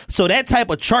one. So that type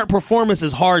of chart performance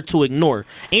is hard to ignore.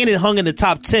 And it hung in the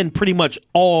top 10 pretty much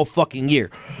all fucking year.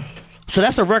 So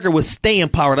that's a record with staying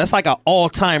power. That's like an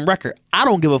all-time record. I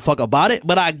don't give a fuck about it,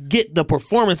 but I get the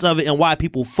performance of it and why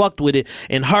people fucked with it.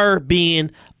 And her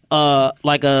being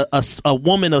like a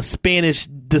woman of Spanish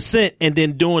descent and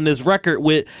then doing this record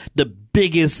with the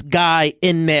biggest guy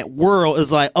in that world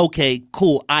is like, okay,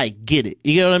 cool, I get it.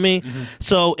 You know what I mean? Mm-hmm.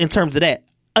 So in terms of that,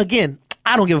 again,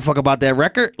 I don't give a fuck about that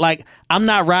record. Like, I'm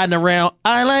not riding around,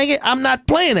 I like it, I'm not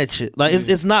playing that shit. Like,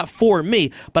 it's not for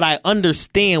me, but I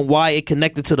understand why it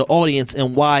connected to the audience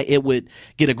and why it would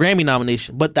get a Grammy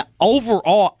nomination. But the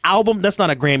overall album, that's not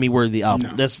a Grammy-worthy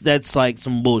album. No. That's like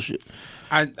some bullshit.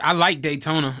 I like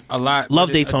Daytona a lot.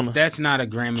 Love Daytona. That's not a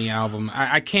Grammy album.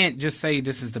 I can't just say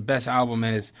this is the best album,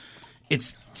 and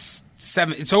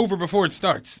it's over before it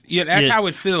starts. Yeah, that's how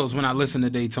it feels when I listen to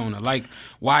Daytona. Like,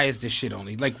 why is this shit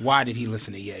only? Like, why did he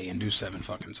listen to Ye and do 7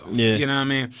 fucking songs? Yeah. You know what I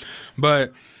mean?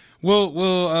 But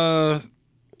we'll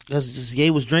that's just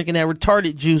Ye was drinking that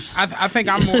retarded juice. I think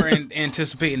I'm more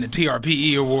anticipating the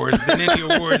TRPE awards than any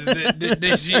awards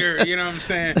this year. You know what I'm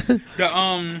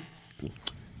saying?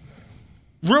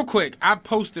 Real quick, I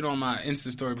posted on my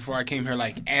Insta story before I came here,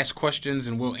 like, ask questions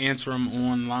and we'll answer them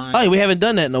online. Oh, we haven't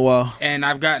done that in a while. And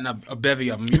I've gotten a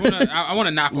bevy of them. I want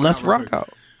to knock one Let's out. Let's rock out.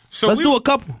 So let's do a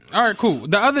couple. All right, cool.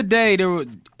 The other day,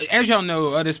 as y'all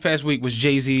know, this past week was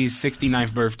Jay-Z's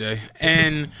 69th birthday.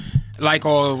 And like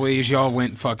always, y'all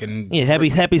went fucking... Yeah,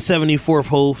 happy 74th,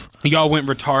 Hove. Y'all went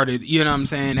retarded, you know what I'm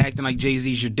saying? Acting like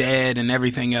Jay-Z's your dad and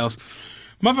everything else.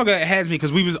 Motherfucker has me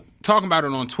because we was talking about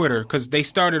it on Twitter because they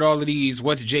started all of these,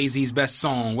 what's Jay-Z's best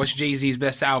song? What's Jay-Z's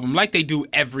best album? Like they do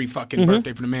every fucking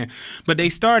birthday for the man. But they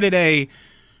started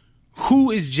who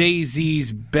is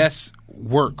Jay-Z's best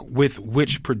work with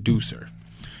which producer?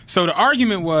 So the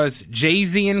argument was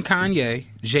Jay-Z and Kanye,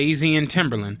 Jay-Z and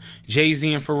Timberland,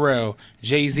 Jay-Z and Pharrell,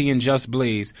 Jay-Z and Just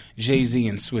Blaze, Jay-Z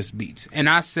and Swiss Beats. And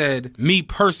I said, me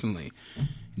personally,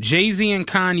 Jay-Z and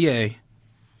Kanye,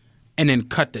 and then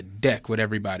cut the deck with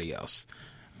everybody else.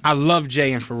 I love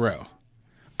Jay and Pharrell.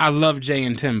 I love Jay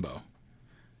and Timbo.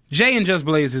 Jay and Just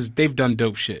Blaze, they've done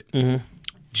dope shit. Mm-hmm.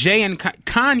 Jay and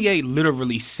Kanye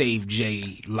literally saved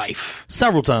Jay life.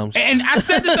 Several times. And I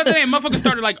said this other day, and motherfuckers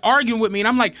started like arguing with me, and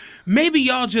I'm like, maybe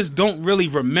y'all just don't really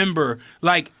remember,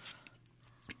 like,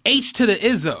 H to the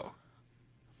Izzo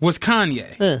was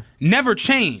Kanye. Never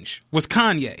Change was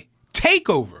Kanye.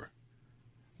 Takeover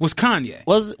was Kanye.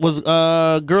 Was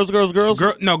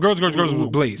Girls? No, Girls was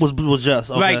Blaze. Was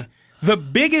Just. Okay. Like, the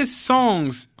biggest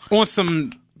songs on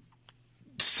some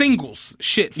singles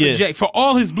shit for Jay, for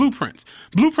all his blueprints.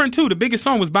 Blueprint 2, the biggest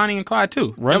song was Bonnie and Clyde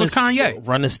 2. That was Kanye.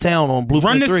 Run This Town on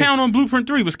Blueprint 3. Run This Town on Blueprint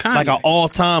 3 was Kanye. Like an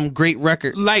all-time great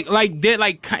record. And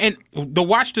the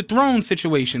Watch the Throne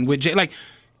situation with Jay, like,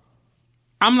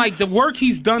 I'm like, the work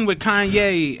he's done with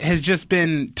Kanye has just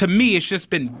been, to me, it's just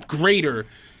been greater.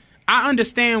 I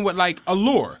understand what, like,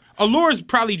 Allure is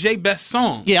probably Jay's best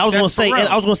song. Yeah, I was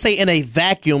gonna say in a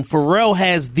vacuum, Pharrell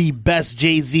has the best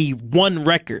Jay-Z one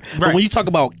record. Right. But when you talk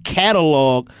about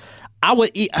catalog,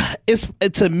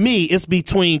 to me it's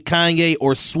between Kanye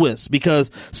or Swiss,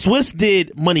 because Swiss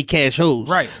did Money Cash Hoes.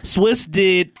 Right. Swiss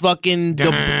did fucking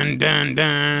dun, dun, dun,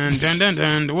 dun, dun,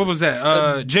 dun. What was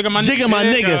that? Jigga My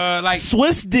Nigga. Like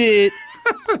Swiss did.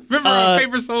 Remember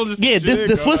Favorite Soldiers? Yeah,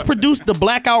 the Swiss produced the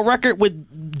Blackout record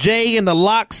with Jay and the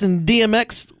Lox and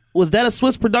DMX. Was that a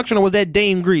Swiss production or was that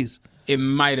Dame Grease? It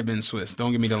might have been Swiss.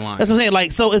 Don't give me the line. That's what I'm saying.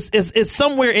 Like, so it's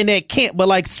somewhere in that camp, but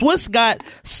like Swiss got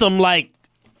some like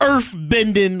earth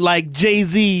bending like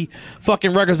Jay-Z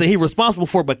fucking records that he responsible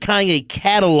for, but Kanye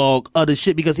catalog other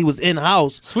shit because he was in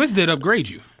house. Swiss did upgrade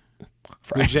you.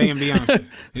 With Jay and Beyonce.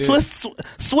 Yeah.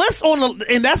 Swiss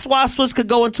and that's why Swiss could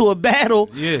go into a battle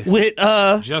with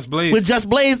Just Blaze. With Just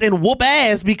Blaze and whoop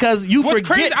ass, because What's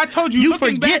crazy, I told you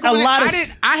forget a lot of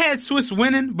I had Swiss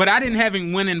winning, but I didn't have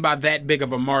him winning by that big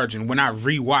of a margin. When I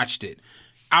rewatched it,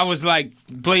 I was like,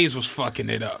 Blaze was fucking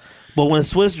it up. But when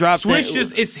Swiss dropped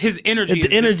it's his energy.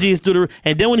 The energy is through the,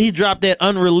 and then when he dropped that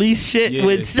unreleased shit,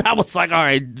 which I was like, all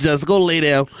right, just go lay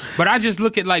down. But I just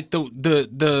look at like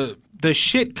the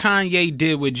shit Kanye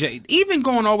did with Jay, even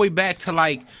going all the way back to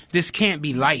like This Can't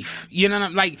Be Life. You know what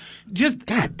I'm like? Just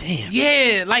goddamn.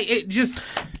 Yeah, like it just.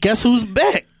 Guess who's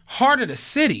back? Heart of the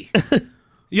City.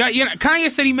 Yeah,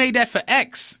 Kanye said he made that for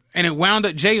X, and it wound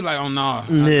up. Jay like, oh no.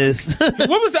 Yes.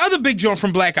 What was the other big joint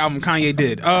from Black Album Kanye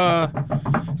did?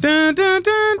 Dun, dun,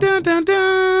 dun, dun, dun,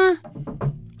 dun.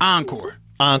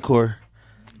 Encore.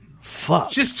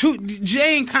 Fuck. Just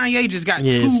Jay and Kanye just got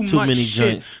too much many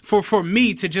shit for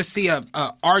me to just see a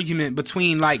argument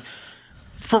between, like,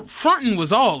 frontin'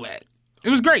 was all that. It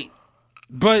was great,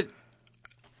 but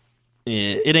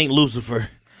yeah, it ain't Lucifer.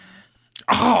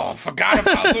 Oh, forgot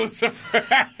about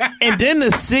Lucifer. And then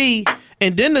to see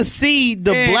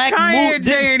the black movie,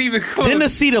 then to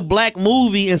see the black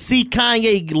movie and see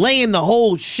Kanye laying the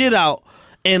whole shit out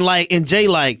And Jay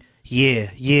like,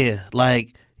 yeah,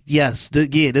 like, yes,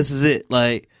 this is it.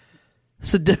 Like,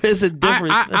 it's a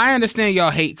different. I understand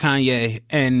y'all hate Kanye,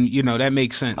 and that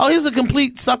makes sense. Oh, he's a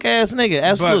complete suck ass nigga.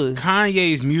 Absolutely. But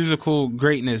Kanye's musical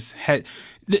greatness had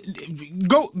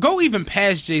go even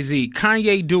past Jay-Z.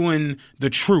 Kanye doing The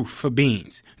Truth for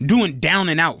Beans, doing Down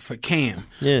and Out for Cam.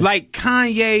 Yeah. Like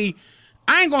Kanye,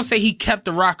 I ain't gonna say he kept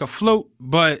the rock afloat,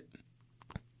 but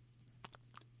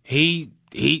he.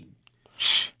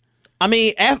 I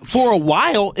mean, for a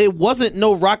while, it wasn't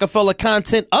no Rockefeller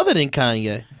content other than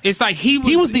Kanye. It's like he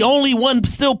was the only one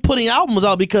still putting albums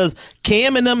out because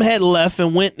Cam and them had left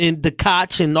and went into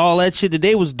Koch and all that shit that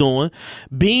they was doing.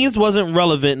 Beans wasn't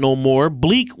relevant no more.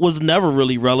 Bleak was never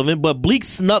really relevant, but Bleak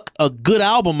snuck a good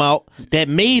album out. That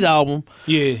Made album.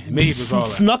 Yeah, Made was all that.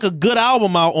 Snuck a good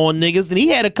album out on niggas, and he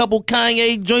had a couple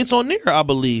Kanye joints on there, I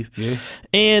believe. Yeah.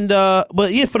 And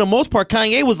but yeah, for the most part,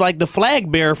 Kanye was like the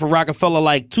flag bearer for Rockefeller,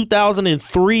 like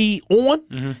 2003 on.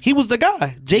 Mm-hmm. He was the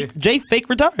guy. Jay fake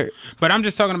retired. But I'm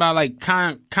just talking about like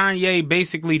Kanye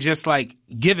basically just like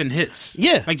giving hits.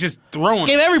 Yeah. Like just throwing.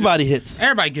 Gave everybody hits.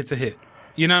 Everybody gets a hit.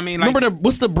 You know what I mean? Like, remember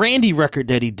what's the Brandy record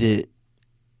that he did?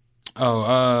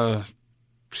 Oh,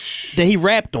 that he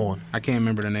rapped on. I can't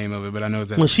remember the name of it, but I know it's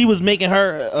that. When she was making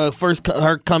her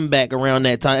her comeback around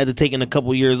that time after taking a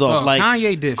couple years off. Like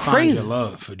Kanye did crazy. Find Your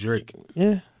Love for Drake.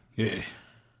 Yeah.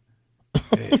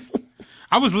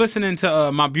 I was listening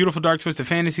to My Beautiful Dark Twisted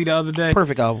Fantasy the other day.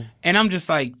 Perfect album. And I'm just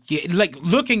like, like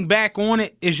looking back on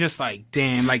it, it's just like,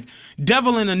 damn, like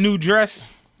Devil in a New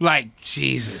Dress, like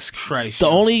Jesus Christ. The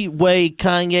only way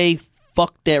Kanye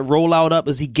fucked that rollout up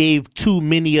is he gave too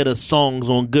many of the songs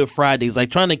on Good Fridays. Like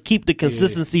trying to keep the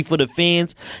consistency for the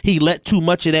fans, he let too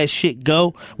much of that shit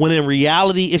go. When in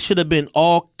reality, it should have been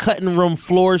all cutting room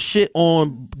floor shit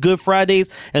on Good Fridays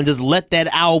and just let that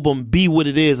album be what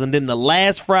it is. And then the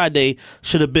last Friday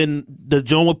should have been the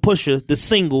joint with Pusha, the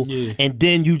single, and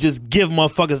then you just give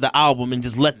motherfuckers the album and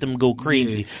just let them go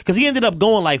crazy. Because he ended up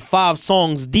going like 5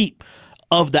 songs deep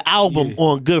of the album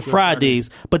on Good Fridays.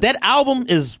 But that album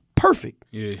is perfect.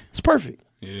 Yeah. It's perfect.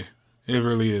 Yeah. It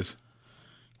really is.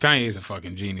 Kanye's a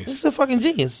fucking genius. He's a fucking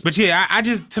genius. But yeah, I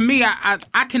just, to me,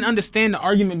 I can understand the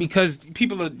argument because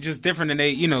people are just different and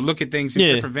they, look at things from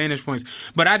different vantage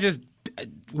points. But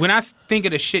when I think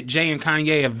of the shit Jay and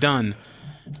Kanye have done,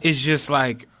 it's just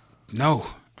like, no.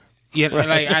 Yeah,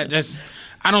 right. Like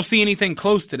I don't see anything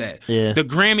close to that. Yeah. The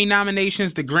Grammy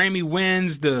nominations, the Grammy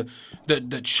wins, the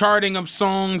charting of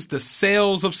songs, the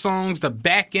sales of songs, the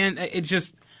back end, it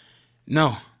just,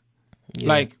 no. Yeah.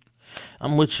 Like,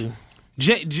 I'm with you.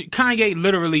 Kanye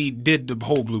literally did the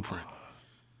whole blueprint.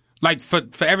 Like, for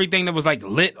everything that was, like,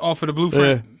 lit off of the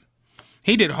blueprint. Yeah.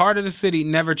 He did Heart of the City,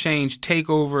 Never Change,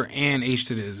 Takeover, and H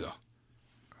to the Izzo.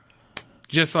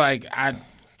 Just like, I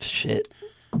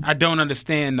don't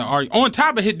understand the argument. On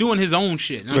top of doing his own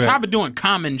shit. On top of doing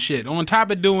Common shit. On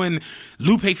top of doing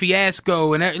Lupe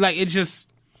Fiasco. And, like, it just,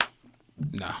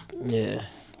 no. Yeah.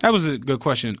 That was a good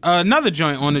question. Another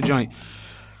joint on the joint.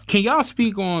 Can y'all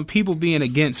speak on people being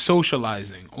against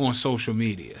socializing on social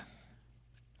media?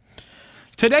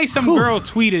 Today, some girl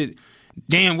tweeted,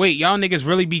 damn, wait, y'all niggas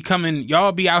really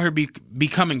y'all be out here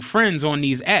becoming friends on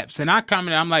these apps. And I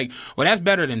commented, I'm like, well, that's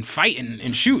better than fighting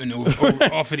and shooting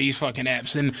off of these fucking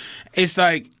apps. And it's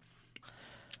like,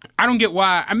 I don't get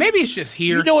why. Maybe it's just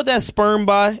here. You know what that's spurned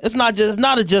by? It's not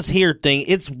a just here thing.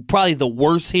 It's probably the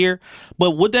worst here.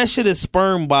 But what that shit is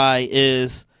spurned by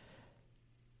is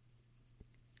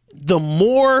the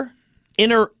more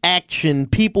interaction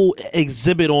people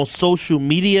exhibit on social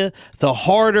media, the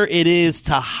harder it is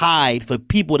to hide for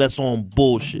people that's on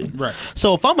bullshit. Right.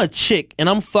 So if I'm a chick and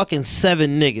I'm fucking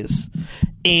 7 niggas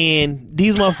and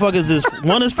these motherfuckers is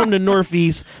one is from the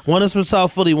Northeast, one is from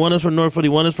South Philly, one is from North Philly,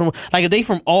 one is from like if they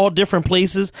from all different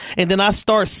places, and then I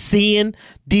start seeing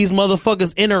these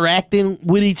motherfuckers interacting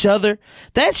with each other,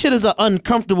 that shit is an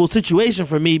uncomfortable situation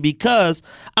for me because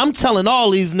I'm telling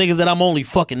all these niggas that I'm only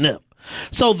fucking them.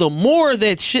 So the more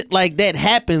that shit like that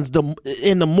happens,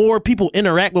 the more people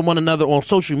interact with one another on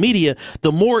social media,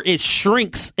 the more it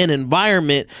shrinks an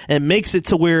environment and makes it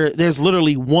to where there's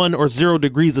literally 1 or 0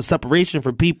 degrees of separation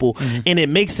for people. Mm-hmm. And it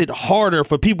makes it harder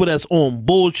for people that's on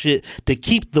bullshit to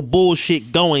keep the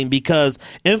bullshit going because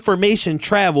information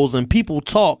travels and people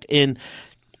talk, and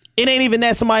it ain't even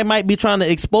that somebody might be trying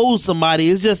to expose somebody.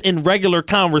 It's just in regular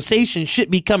conversation, shit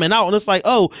be coming out, and it's like,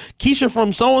 oh, Keisha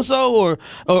from so and so, or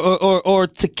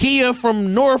Takia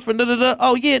from North, and da da da.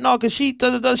 Oh yeah, no, because she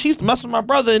used to mess with my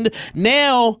brother, and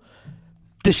now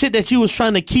the shit that you was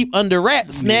trying to keep under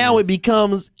wraps, now it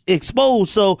becomes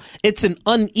exposed. So it's an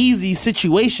uneasy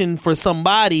situation for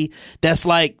somebody that's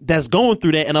going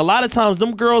through that. And a lot of times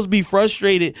them girls be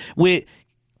frustrated with,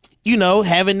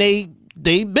 having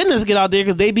they business get out there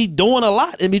because they be doing a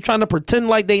lot and be trying to pretend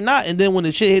like they not. And then when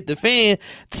the shit hit the fan,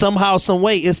 somehow, some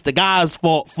way, it's the guy's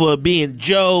fault for being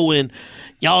Joe and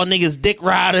y'all niggas dick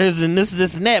riders and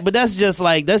this and that. But that's just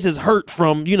hurt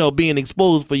from, being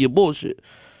exposed for your bullshit.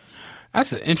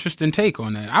 That's an interesting take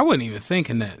on that. I wasn't even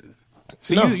thinking that.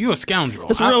 See, no. you a scoundrel.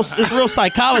 It's real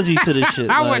psychology to this shit.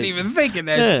 I wasn't even thinking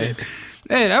that shit.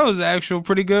 Hey, that was an actual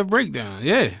pretty good breakdown.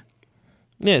 Yeah.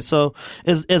 Yeah, so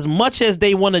as much as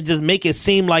they want to just make it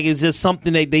seem like it's just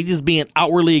something that they just being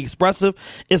outwardly expressive,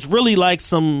 it's really like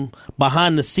some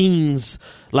behind the scenes,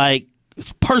 like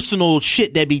personal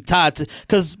shit that be tied to,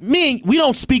 because we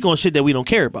don't speak on shit that we don't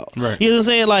care about. Right. You know what I'm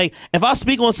saying? Like if I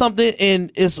speak on something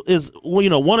and it's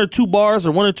one or two bars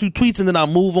or one or two tweets and then I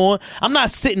move on, I'm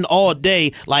not sitting all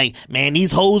day like, man,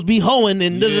 these hoes be hoeing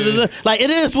and like it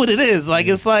is what it is. Like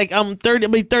it's like I'll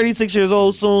be 36 years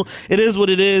old soon. It is what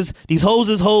it is. These hoes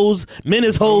is hoes, men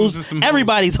is hoes,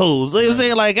 everybody's hoes. You know what I'm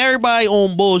saying? Like everybody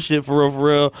on bullshit for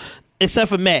real. Except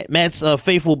for Matt. Matt's a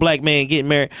faithful black man getting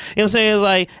married. You know what I'm saying? It's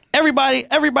like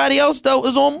everybody else though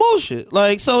is on bullshit.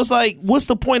 Like, so it's like, what's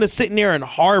the point of sitting there and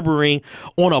harboring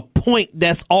on a point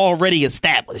that's already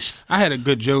established? I had a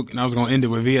good joke and I was gonna end it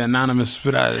with via anonymous,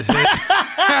 but I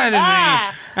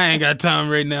ain't got time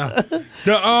right now.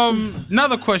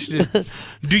 Another question.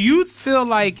 Do you feel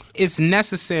like it's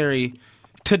necessary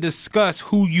to discuss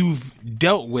who you've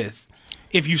dealt with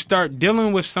if you start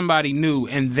dealing with somebody new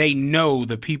and they know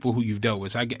the people who you've dealt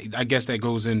with? I guess that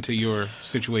goes into your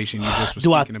situation you just was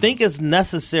Do speaking I think it's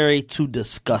necessary to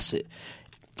discuss it?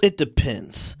 It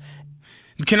depends.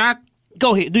 Can I?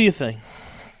 Go ahead. Do your thing.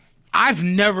 I've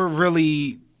never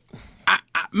really...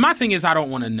 my thing is I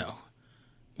don't want to know.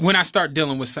 When I start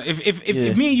dealing with something,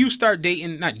 if me and you start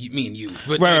dating, not me and you,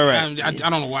 but right. I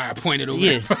don't know why I pointed over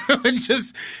there. It's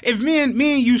just if me and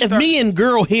you start, if me and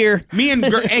girl here, me and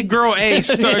girl A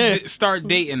start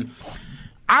dating,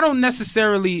 I don't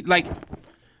necessarily like.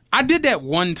 I did that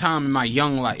one time in my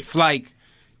young life, like.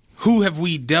 Who have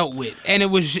we dealt with? And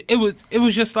it was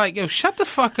just like, yo, shut the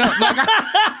fuck up.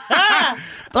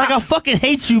 Like, I fucking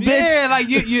hate you, bitch. Yeah, like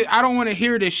you I don't want to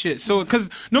hear this shit. So,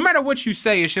 because no matter what you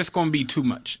say, it's just gonna be too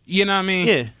much. You know what I mean?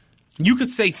 Yeah. You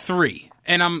could say 3.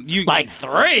 And like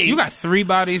 3. You got 3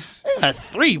 bodies. You got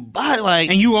 3 bodies, like,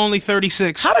 and you only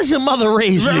 36. How does your mother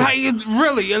raise you? Like,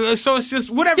 really? So it's just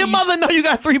whatever. Your mother know you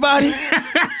got 3 bodies.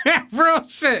 Real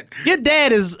shit. Your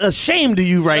dad is ashamed of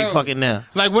you fucking now.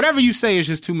 Like whatever you say is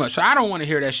just too much. So I don't want to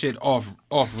hear that shit off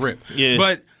rip. Yeah.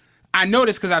 But I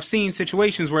noticed because I've seen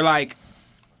situations where like,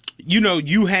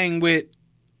 you hang with.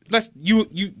 Me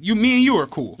and you are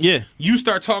cool. Yeah. You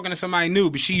start talking to somebody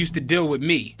new, but she used to deal with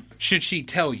me. Should she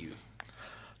tell you?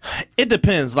 It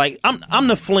depends. Like I'm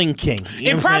the fling king.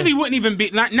 It probably wouldn't even be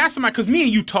not somebody because me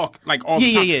and you talk like all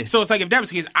the time. Yeah. So it's like if that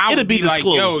was the case, I would be like,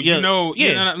 yo,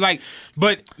 like,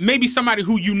 but maybe somebody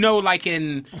who like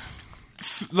in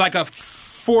like a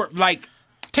like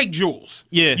take Jules.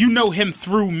 Yeah, him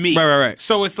through me. Right.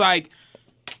 So it's like.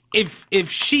 If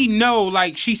she know,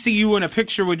 like, she see you in a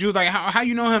picture with Jules, like, how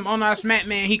you know him? Oh, no, it's Matt,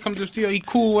 man. He comes to the studio. He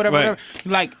cool, whatever.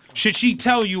 Like, should she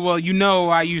tell you, well,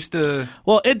 I used to...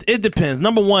 Well, it depends.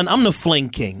 Number one, I'm the fling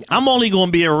king. I'm only going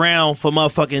to be around for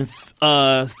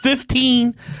motherfucking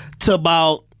 15 to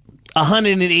about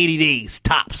 180 days,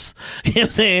 tops. You know what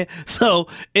I'm saying? So,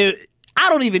 I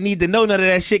don't even need to know none of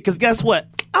that shit, because guess what?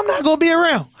 I'm not going to be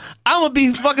around. I'm going to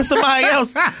be fucking somebody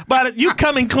else. But you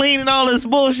coming clean and all this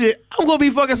bullshit, I'm going to be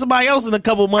fucking somebody else in a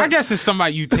couple months. I guess it's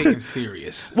somebody you taking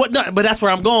serious. No, but that's where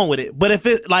I'm going with it. But if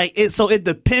it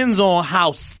depends on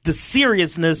how the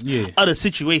seriousness of the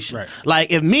situation. Right.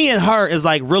 Like if me and her is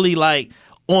like really like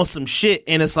on some shit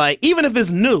and it's like, even if it's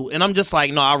new and I'm just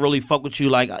like, no, I really fuck with you.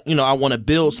 Like, I want to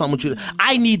build something with you.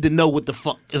 I need to know what the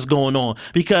fuck is going on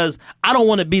because I don't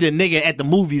want to be the nigga at the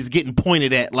movies getting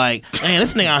pointed at like, man,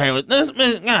 this nigga out here with this,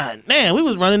 man, God damn, we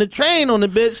was running the train on the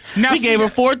bitch. We gave her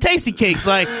 4 tasty cakes.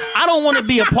 Like, I don't want to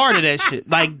be a part of that shit.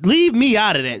 Like, leave me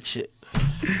out of that shit.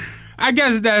 I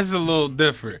guess that's a little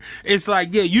different. It's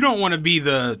like, yeah, you don't want to be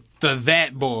the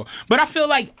that boy. But I feel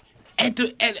like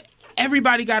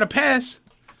everybody got a pass.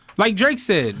 Like Drake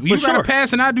said, you got a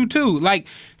pass and I do too. Like,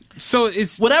 so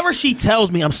it's whatever she tells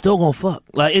me, I'm still gonna fuck.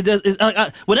 Like it does.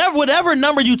 Whatever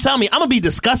number you tell me, I'm gonna be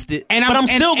disgusted. But I'm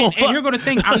still gonna fuck. And you're gonna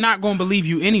think I'm not gonna believe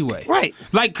you anyway, right?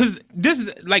 Like, cause this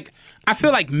is like I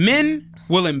feel like men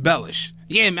will embellish.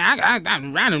 Yeah, man,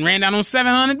 I ran down on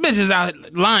 700 bitches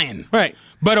out lying, right?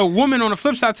 But a woman on the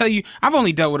flip side, I tell you, I've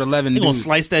only dealt with 11 dudes. You gonna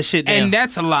slice that shit down. And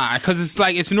that's a lie, because it's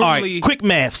like, it's normally... All right, quick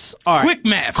maths. All right. Quick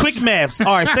maths.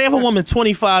 All right, say if a woman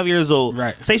 25 years old,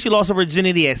 right. Say she lost her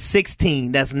virginity at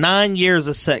 16, that's 9 years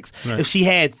of sex. Right. If she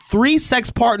had 3 sex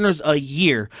partners a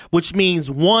year, which means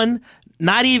one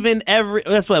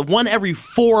every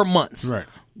 4 months. Right.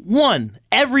 One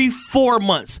every 4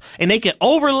 months. And they can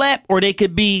overlap or they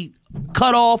could be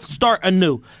cut off, start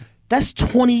anew. That's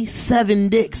 27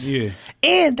 dicks. Yeah.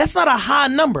 And that's not a high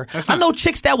number. I know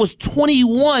chicks that was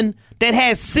 21 that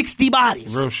had 60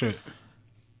 bodies. Real shit.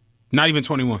 Not even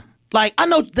 21. Like, I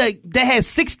know that had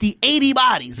 60, 80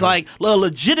 bodies. Yeah. Like,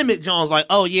 legitimate Jones, like,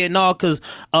 oh, yeah, no, because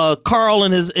Carl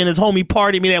and his homie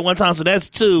partied me that one time, so that's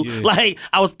 2. Yeah. Like,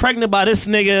 I was pregnant by this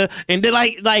nigga, and then,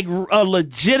 like a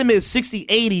legitimate 60,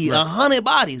 80, right. 100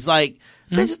 bodies. Like,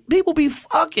 people be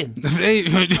fucking.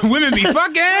 Women be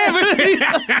fucking.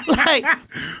 Like,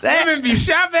 women be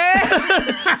shopping.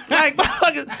 Like,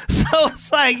 so it's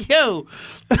like, yo.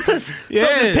 Yeah.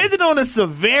 So depending on the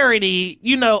severity,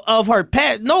 of her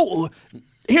past. No,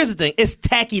 here's the thing. It's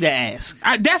tacky to ask.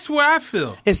 That's what I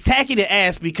feel. It's tacky to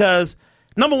ask because,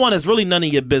 number one, it's really none of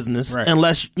your business, right.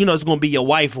 Unless, it's going to be your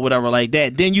wife or whatever like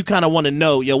that. Then you kind of want to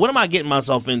know, what am I getting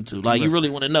myself into? Like, you really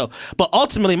want to know. But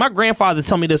ultimately, my grandfather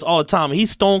tell me this all the time.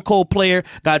 He's stone cold player,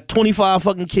 got 25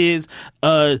 fucking kids,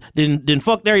 then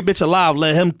fucked every bitch alive,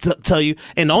 let him tell you.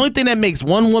 And the only thing that makes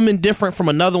one woman different from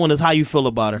another one is how you feel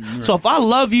about her. Right. So if I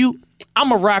love you, I'm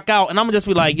gonna rock out and I'm gonna just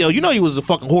be like, yo, you was a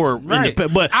fucking whore, right.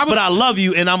 but I love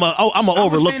you and I'm gonna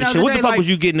overlook the shit. What the fuck was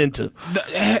you getting into?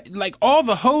 Like all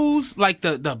the hoes, like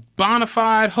the bona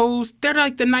fide hoes, they're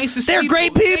like the nicest. They're people.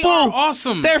 Great people. They are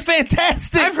awesome. They're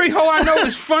fantastic. Every hoe I know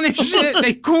is fun as shit.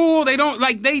 They cool. They don't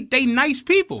like they nice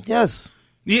people. Yes.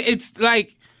 Yeah, it's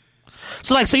like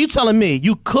so you telling me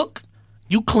you cook,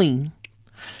 you clean,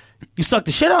 you suck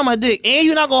the shit out of my dick, and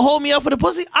you're not gonna hold me up for the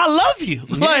pussy? I love you.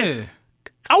 Yeah. Like,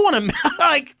 I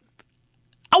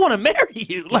want to marry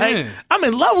you. Like, yeah. I'm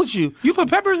in love with you. You put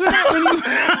peppers in it when you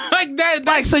like that.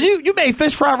 Like, so you made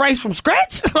fish fried rice from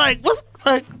scratch?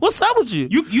 What's up with you?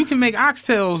 You can make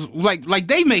oxtails like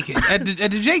they make it at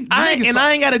the Jake. I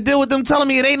ain't got to deal with them telling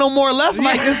me it ain't no more left.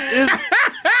 Like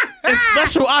it's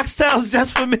special oxtails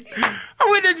just for me. I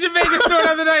went to Jamaican store the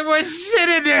other night. What shit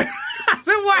in there? I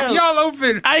said, why y'all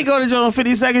open? I ain't going to John on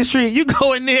 52nd Street. You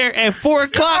go in there at 4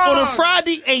 o'clock on a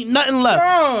Friday, ain't nothing left.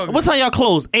 Dog. What time y'all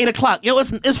close? 8 o'clock. Yo,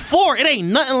 it's 4. It ain't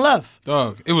nothing left.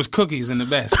 Dog, it was cookies in the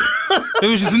basket. There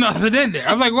was just nothing in there.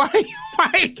 I'm like, why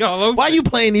y'all open? Why you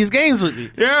playing these games with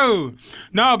me? Yo,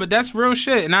 no, but that's real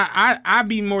shit. And I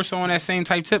be more so on that same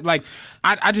type tip. Like,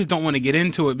 I just don't want to get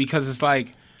into it because it's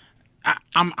like,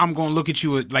 I'm going to look at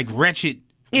you like wretched.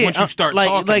 Yeah, once you start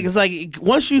talking. It's like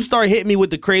once you start hitting me with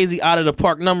the crazy out of the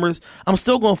park numbers, I'm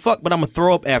still gonna fuck, but I'm gonna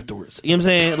throw up afterwards. You know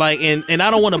what I'm saying? Like, and I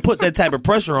don't want to put that type of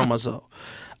pressure on myself.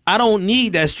 I don't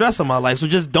need that stress in my life, so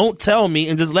just don't tell me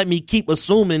and just let me keep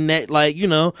assuming that, like,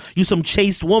 you some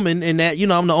chaste woman and that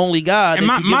I'm the only guy. And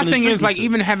my thing is, like,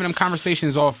 even having them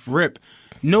conversations off rip,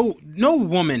 no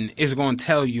woman is gonna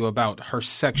tell you about her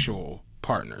sexual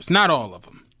partners. Not all of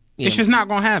them. Yeah. It's just not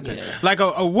gonna happen. Yeah. Like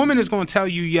a woman is gonna tell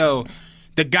you, yo,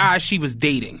 the guy she was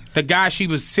dating, the guy she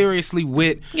was seriously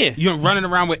with, running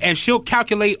around with, and she'll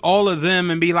calculate all of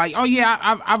them and be like, "Oh yeah,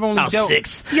 I've only dealt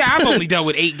 6. Yeah, I've only dealt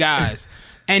with 8 guys,"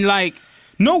 and like.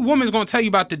 No woman's gonna tell you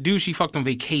about the dude she fucked on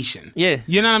vacation. Yeah.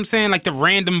 You know what I'm saying? Like the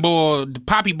random boy, the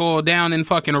poppy boy down in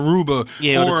fucking Aruba.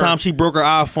 Yeah, or the time she broke her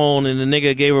iPhone and the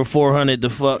nigga gave her $400 to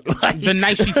fuck. The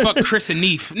night she fucked Chris and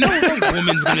Neef. No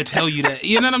woman's gonna tell you that.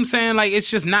 You know what I'm saying? Like, it's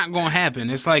just not gonna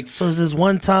happen. It's like. So it's this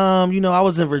one time, I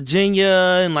was in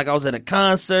Virginia and like I was at a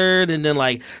concert and then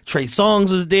like Trey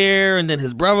Songz was there and then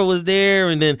his brother was there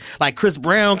and then like Chris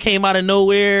Brown came out of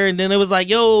nowhere and then it was like,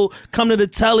 yo, come to the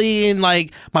telly and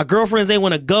like my girlfriends ain't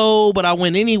want to go, but I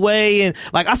went anyway, and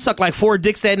like I sucked like 4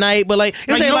 dicks that night. But like,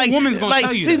 woman's gonna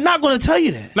tell you she's that. Not gonna tell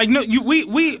you that. Like, no,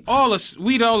 we'd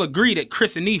all agree that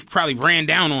Chris and Neef probably ran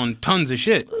down on tons of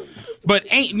shit, but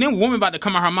ain't no woman about to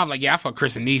come out her mouth like, yeah, I fucked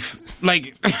Chris and Neef.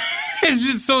 Like, it's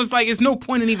just so it's like it's no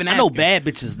point in even asking. I know bad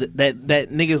bitches that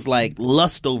niggas like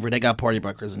lust over that got partied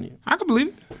by Chris and Neef. I can believe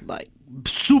it. Like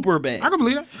super bad. I can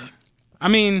believe it. I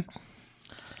mean.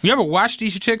 You ever watch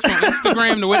these chicks on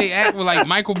Instagram, the way they act with like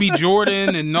Michael B.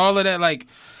 Jordan and all of that? Like,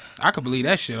 I could believe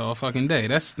that shit all fucking day.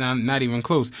 That's not even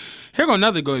close. Here go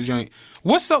another good joint.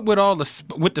 What's up with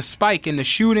with the spike in the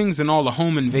shootings and all the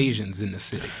home invasions in the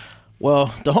city?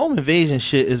 Well, the home invasion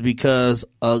shit is because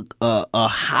a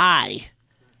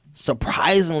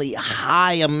surprisingly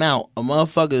high amount of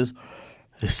motherfuckers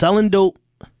is selling dope,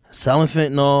 selling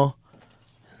fentanyl,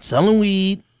 selling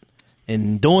weed,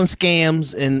 and doing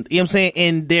scams, and you know what I'm saying,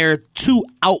 and they're too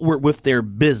outward with their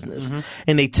business,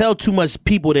 and they tell too much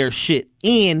people their shit,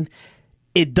 and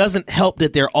it doesn't help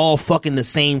that they're all fucking the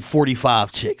same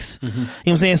 45 chicks. You know what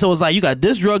I'm saying? So it's like, you got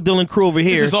this drug dealing crew over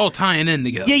here. This is all tying in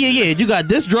together. Yeah. You got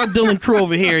this drug dealing crew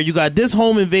over here. You got this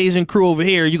home invasion crew over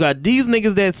here. You got these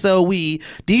niggas that sell weed,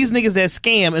 these niggas that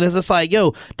scam. And it's just like,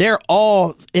 yo, they're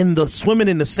all swimming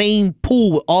in the same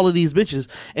pool with all of these bitches.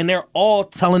 And they're all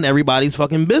telling everybody's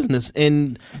fucking business.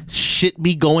 And shit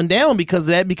be going down because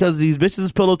of that, because these bitches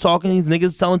is pillow talking, these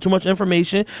niggas telling too much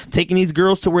information, taking these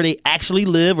girls to where they actually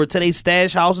live or to they stash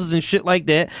houses and shit like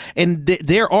that, and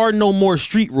there are no more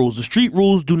street rules. The street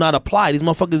rules do not apply. These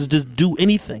motherfuckers just do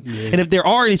anything, and if there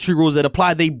are any street rules that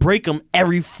apply, they break them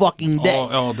every fucking day,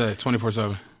 all day,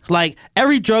 24/7. Like,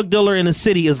 every drug dealer in the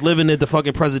city is living at the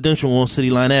fucking Presidential on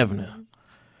City Line Avenue.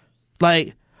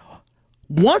 Like,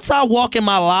 once I walk in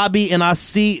my lobby and I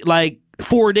see like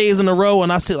 4 days in a row,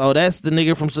 and I say, oh, that's the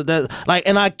nigga from that, like,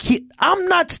 and I'm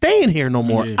not staying here no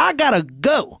more. I gotta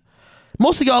go.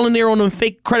 Most of y'all in there on them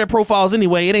fake credit profiles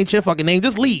anyway. It ain't your fucking name.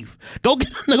 Just leave. Go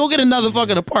get another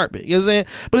fucking apartment. You know what I'm saying?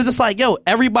 But it's just like, yo,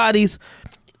 everybody's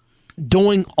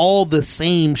doing all the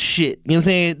same shit. You know what I'm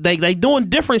saying? They doing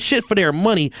different shit for their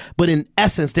money, but in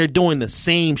essence, they're doing the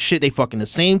same shit. They fucking the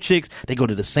same chicks. They go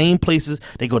to the same places.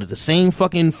 They go to the same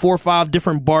fucking 4 or 5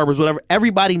 different barbers, whatever.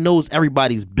 Everybody knows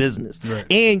everybody's business. Right.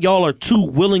 And y'all are too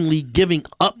willingly giving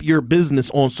up your business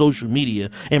on social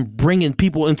media and bringing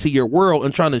people into your world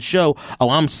and trying to show, oh,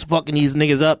 I'm fucking these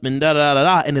niggas up and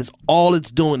da-da-da-da-da. And all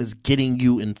it's doing is getting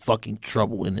you in fucking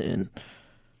trouble in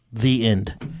the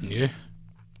end. Yeah.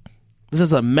 This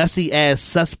is a messy ass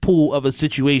cesspool of a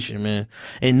situation, man.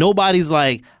 And nobody's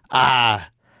like,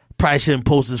 probably shouldn't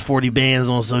post his 40 bands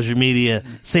on social media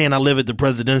saying I live at the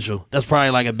Presidential. That's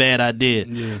probably like a bad idea.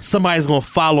 Yeah. Somebody's gonna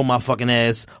follow my fucking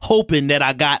ass, hoping that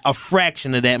I got a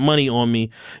fraction of that money on me. You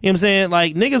know what I'm saying?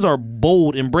 Like, niggas are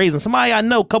bold and brazen. Somebody I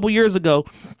know a couple years ago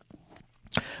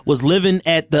was living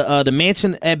at the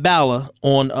mansion at Bala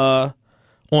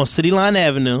on City Line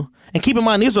Avenue. And keep in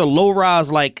mind, these are low-rise,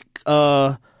 like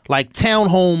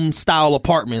townhome style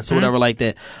apartments or whatever like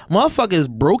that. Motherfuckers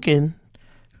broken,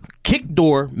 kicked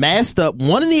door, masked up,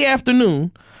 1 in the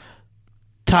afternoon,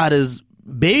 tied his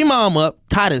baby mom up,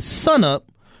 tied his son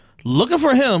up, looking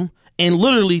for him, and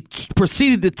literally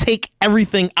proceeded to take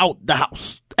everything out the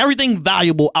house. Everything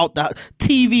valuable out the house.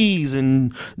 TVs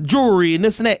and jewelry and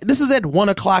this and that. This is at 1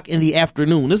 o'clock in the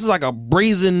afternoon. This is like a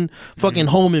brazen fucking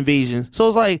home invasion. So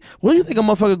it's like, what do you think a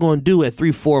motherfucker gonna do at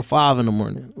 3, 4, 5 in the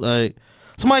morning? Like,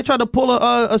 somebody tried to pull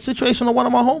a situation on one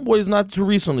of my homeboys not too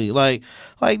recently. Like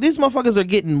these motherfuckers are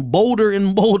getting bolder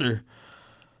and bolder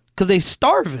because they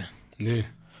starving. Yeah.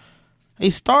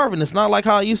 They starving. It's not like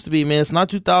how it used to be, man. It's not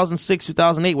 2006,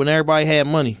 2008 when everybody had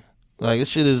money. Like, this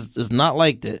shit is not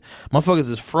like that. Motherfuckers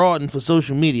is frauding for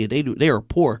social media. They are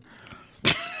poor.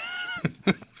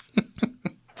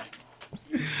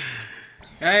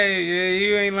 Hey, yeah,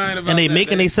 you ain't lying about that. And they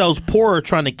making themselves poorer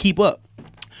trying to keep up.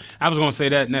 I was gonna say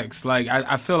that next. Like,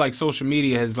 I feel like social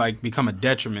media has like become a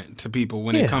detriment to people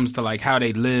when it comes to like how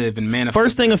they live and manifest.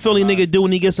 First thing a Philly nigga do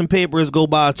when he gets some paper is go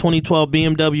buy a 2012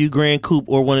 BMW Grand Coupe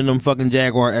or one of them fucking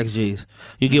Jaguar XJs.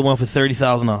 You get one for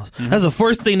 $30,000. That's the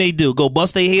first thing they do. Go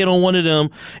bust their head on one of them,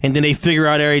 and then they figure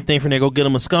out everything from there. Go get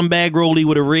them a scumbag rollie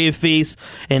with a red face,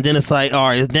 and then it's like, all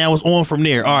right, now it's on from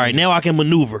there. All right, now I can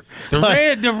maneuver.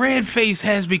 The red face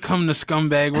has become the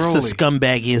scumbag rollie. It's the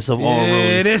scumbaggiest of all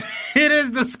rollies. It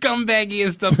is the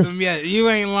scumbaggiest stuff to them yet. You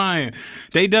ain't lying.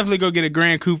 They definitely go get a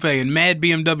Grand Coupe and mad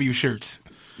BMW shirts.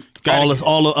 All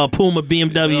the Puma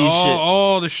BMW shit.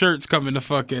 All the shirts coming to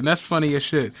fucking. That's funny as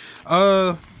shit.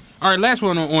 All right, last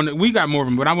one on. We got more of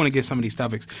them, but I want to get some of these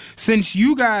topics. Since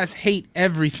you guys hate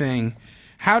everything,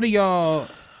 how do y'all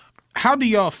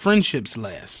friendships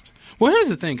last? Well, here's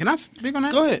the thing. Can I speak on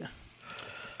that? Go ahead.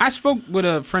 I spoke with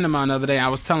a friend of mine the other day. I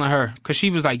was telling her because she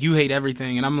was like, "You hate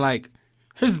everything," and I'm like,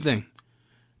 "Here's the thing.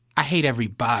 I hate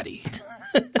everybody.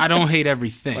 I don't hate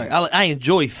everything. Like, I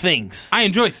enjoy things. I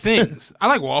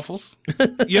like waffles.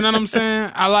 You know what I'm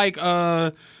saying? I like,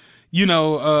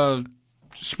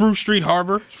 Spruce Street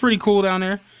Harbor. It's pretty cool down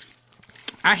there.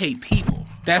 I hate people.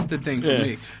 That's the thing for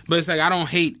me. But it's like I don't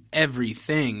hate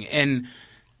everything. And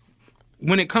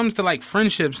when it comes to like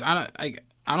friendships, I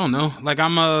don't know. Like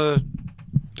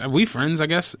we friends, I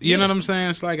guess. You know what I'm saying?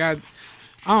 It's like I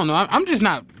don't know. I'm just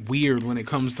not weird when it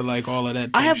comes to like all of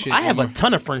that type shit. I have a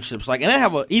ton of friendships, like, and I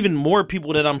have even more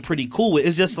people that I'm pretty cool with.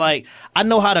 It's just like I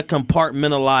know how to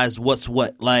compartmentalize what's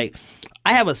what. Like,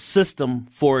 I have a system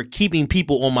for keeping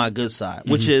people on my good side,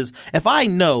 which is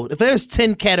if there's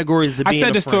 10 categories to being a friend. I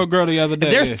said this to a girl the other day.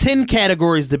 If there's 10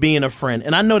 categories to being a friend,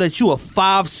 and I know that you a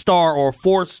 5-star or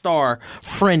 4-star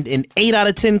friend in 8 out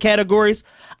of 10 categories,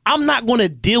 I'm not going to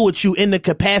deal with you in the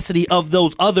capacity of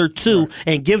those other 2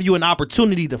 and give you an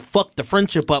opportunity to fuck the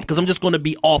friendship up because I'm just going to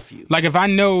be off you. Like if I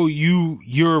know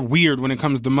you're weird when it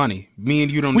comes to money, me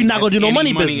and you don't. We're not going to do no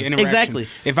money business. Exactly.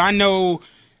 If I know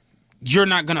you're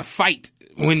not going to fight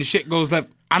when shit goes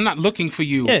left, I'm not looking for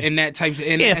you in that type of...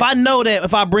 if I know that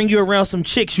if I bring you around some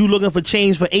chicks, you looking for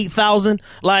change for $8,000,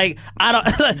 like, I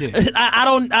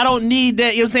don't need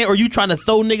that, you know what I'm saying? Or you trying to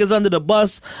throw niggas under the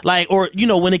bus, like, or, you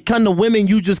know, when it come to women,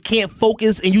 you just can't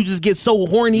focus and you just get so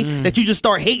horny that you just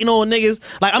start hating on niggas.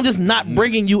 Like, I'm just not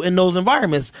bringing you in those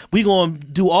environments. We gonna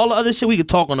do all the other shit. We could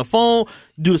talk on the phone,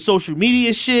 do the social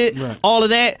media shit, all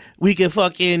of that. We can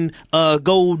fucking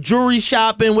go jewelry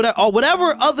shopping,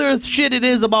 whatever other shit it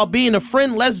is about being a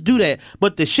friend. Let's do that.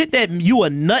 But the shit that you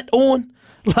a nut on,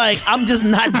 like, I'm just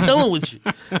not dealing with you.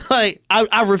 Like,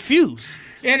 I refuse.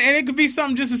 And it could be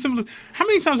something just as simple as, how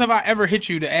many times have I ever hit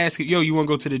you to ask, yo, you want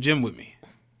to go to the gym with me?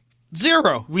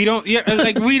 0. We don't. Yeah,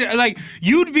 like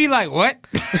you'd be like, what?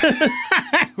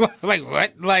 Like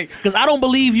what? Like, because I don't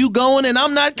believe you going and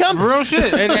I'm not coming. Real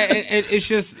shit. And it's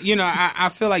just, you know, I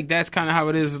feel like that's kind of how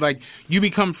it is. Like, you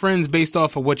become friends based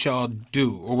off of what y'all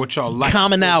do or what y'all like.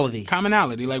 Commonality,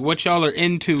 like what y'all are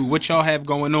into, what y'all have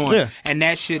going on, and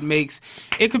that shit makes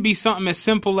it could be something as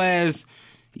simple as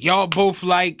y'all both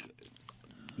like,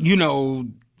 you know,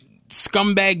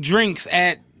 scumbag drinks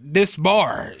at this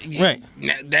bar, right?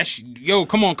 That's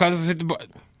come on, cuz, let's hit the bar,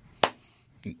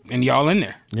 and y'all in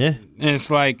there, and it's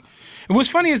like, and what's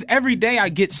funny is every day I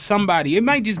get somebody. It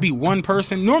might just be one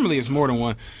person. Normally it's more than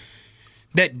one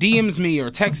that DMs me or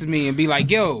texts me and be like,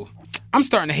 "Yo, I'm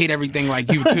starting to hate everything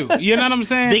like you too." You know what I'm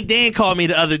saying? Big Dan called me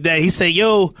the other day. He said,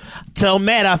 "Yo, tell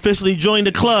Matt I officially joined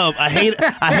the club. I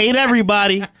hate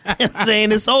everybody." I'm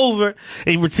saying it's over.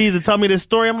 He proceeds to tell me this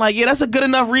story. I'm like, yeah, that's a good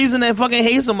enough reason to fucking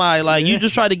hate somebody. Like, you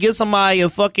just try to give somebody a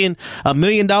fucking $1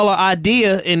 million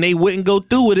idea and they wouldn't go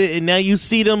through with it, and now you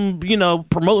see them, you know,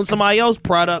 promoting somebody else's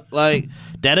product. Like,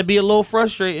 that'd be a little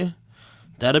frustrating.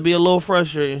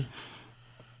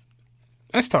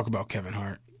 Let's talk about Kevin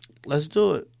Hart. Let's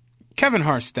do it. Kevin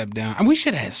Hart stepped down, and we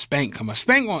should have had Spank come up.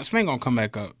 Spank gonna come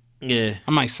back up. Yeah,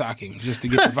 I might sock him just to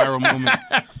get the viral moment.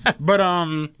 But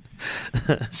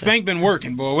Spank been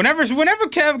working, boy. Whenever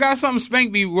Kev got something,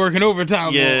 Spank be working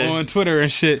overtime on Twitter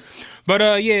and shit. But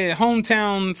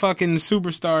hometown fucking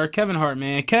superstar Kevin Hart,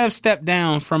 man. Kev stepped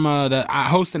down from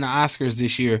hosting the Oscars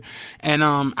this year, and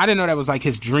I didn't know that was like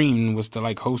his dream was to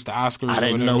like host the Oscars. I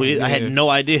didn't know it. I had no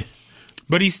idea.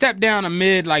 But he stepped down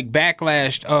amid like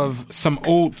backlash of some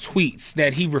old tweets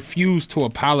that he refused to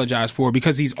apologize for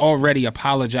because he's already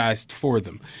apologized for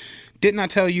them. Didn't I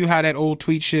tell you how that old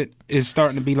tweet shit is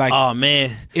starting to be like? Oh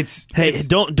man,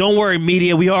 don't worry,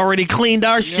 media. We already cleaned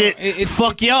our shit.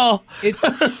 Fuck y'all.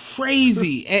 It's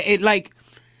crazy. It like,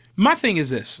 my thing is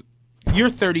this: you're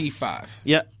 35.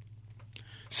 Yep.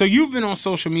 So you've been on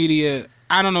social media.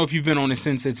 I don't know if you've been on it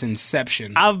since its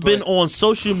inception. I've been on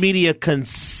social media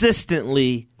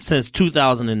consistently since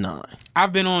 2009.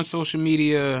 I've been on social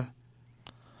media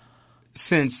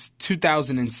since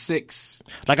 2006.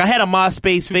 Like, I had a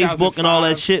MySpace, Facebook, and all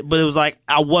that shit, but it was like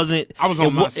I was on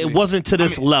MySpace. It wasn't to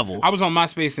this level. I was on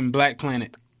MySpace and Black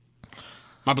Planet.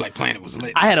 My Black Planet was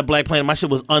lit. I had a Black Planet. My shit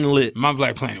was unlit. My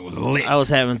Black Planet was lit. I was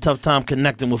having a tough time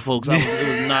connecting with folks. It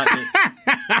was not lit.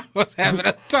 I was having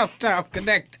a tough time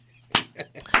connecting.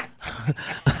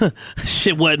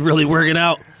 Shit wasn't really working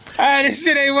out. This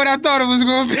shit ain't what I thought it was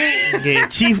going to be. Yeah,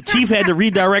 Chief had to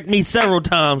redirect me several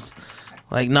times.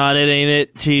 Like, nah, that ain't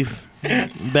it, Chief.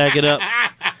 Back it up.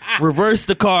 Reverse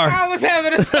the car. I was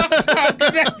having a tough time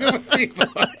connecting with people.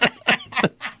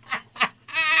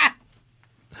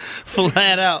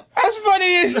 Flat out. That's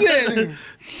funny as shit.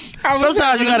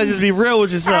 Sometimes you gotta just be real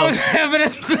with yourself. I was having a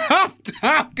tough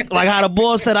time. Like how the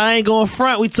boy said, I ain't going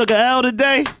front. We took an L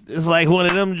today. It's like one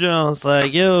of them Jones.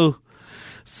 Like, yo,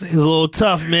 it's a little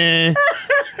tough, man.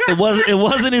 It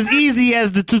wasn't as easy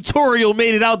as the tutorial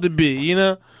made it out to be, you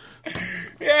know?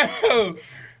 Yo,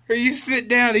 you sit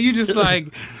down and you just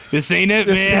like, this ain't it,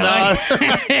 man.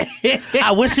 Like,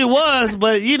 I wish it was,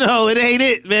 but you know, it ain't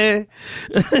it, man.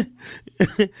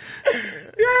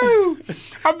 Yo,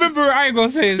 I remember, I ain't gonna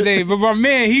say his name, but my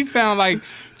man, he found like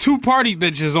 2 party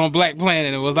bitches on Black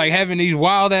Planet and was like having these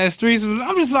wild ass threesomes.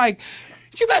 I'm just like,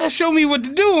 you gotta show me what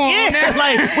to do on that.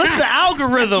 Like, what's the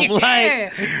algorithm?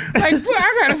 Like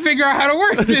I gotta figure out how to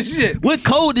work this shit. What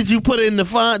code did you put in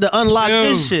to unlock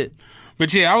this shit?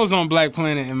 But yeah, I was on Black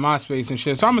Planet and MySpace and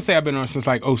shit. So I'm gonna say I've been on since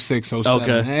like 06, 07.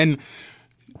 Okay. And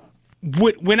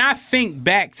when I think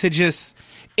back to just,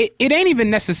 it ain't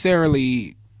even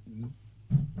necessarily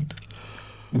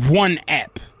one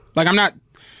app. Like I'm not,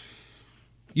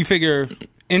 you figure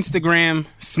Instagram,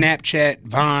 Snapchat,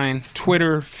 Vine,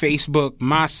 Twitter, Facebook,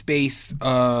 MySpace,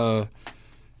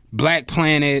 Black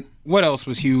Planet. What else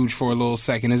was huge for a little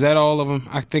second? Is that all of them?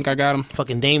 I think I got them.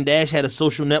 Fucking Dame Dash had a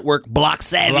social network. Block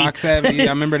Savvy. Yeah, I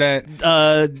remember that.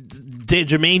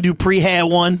 Jermaine Dupri had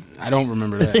one. I don't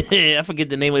remember that. Yeah, I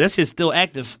forget the name of it. That shit's still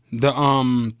active.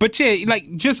 But yeah,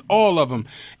 like just all of them.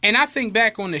 And I think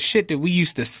back on the shit that we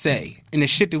used to say and the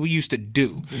shit that we used to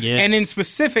do. Yeah. And in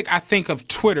specific, I think of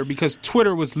Twitter because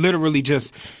Twitter was literally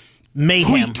just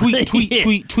mayhem. Tweet.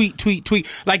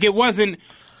 Like it wasn't.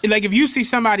 Like, if you see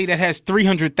somebody that has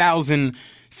 300,000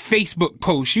 Facebook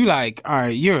posts, you like, all right,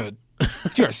 you're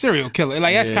a serial killer.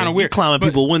 Like, that's kind of weird. Climbing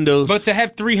people's windows. But to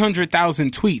have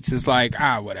 300,000 tweets is like,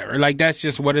 whatever. Like, that's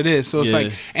just what it is. So it's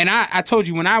like, and I told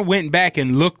you, when I went back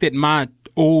and looked at my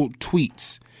old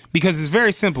tweets, because it's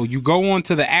very simple. You go on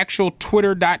to the actual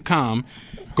twitter.com,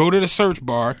 go to the search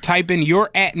bar, type in your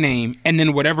 @name, and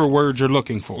then whatever word you're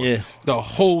looking for. Yeah. The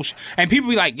whole and people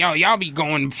be like, yo, y'all be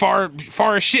going far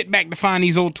as shit back to find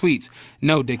these old tweets.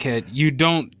 No, dickhead. You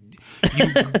don't.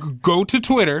 You go to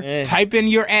Twitter, type in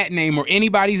your @name or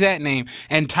anybody's @name,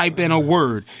 and type in a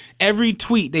word. Every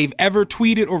tweet they've ever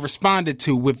tweeted or responded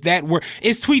to with that word.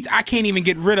 It's tweets I can't even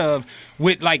get rid of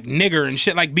with like nigger and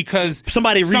shit, like because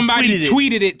somebody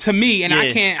tweeted it to me and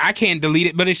I can't delete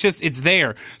it, but it's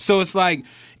there. So it's like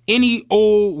any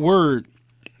old word,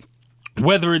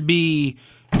 whether it be,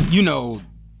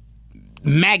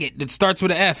 maggot that starts with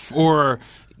an F or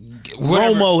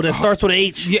whatever. Romo that starts with an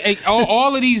H. Yeah,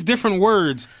 all of these different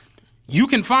words, you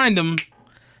can find them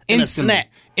instantly.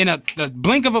 In a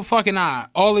blink of a fucking eye.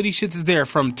 All of these shits is there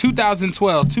from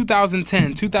 2012,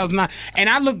 2010, 2009. And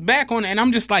I look back on it and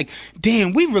I'm just like,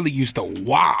 damn, we really used to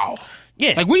wow.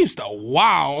 Yeah. Like, we used to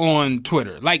wow on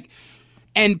Twitter. Like,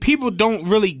 and people don't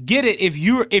really get it. If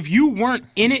you weren't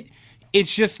in it,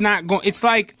 it's just not going. It's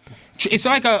like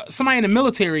somebody in the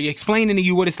military explaining to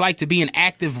you what it's like to be an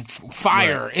active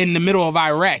fire in the middle of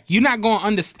Iraq. You're not going to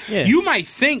understand. Yeah. You might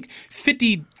think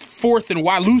 54th and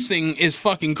Waloosing is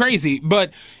fucking crazy,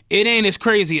 but it ain't as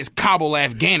crazy as Kabul,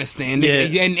 Afghanistan.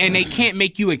 Yeah. And they can't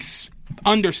make you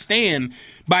understand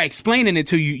by explaining it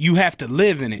to you. You have to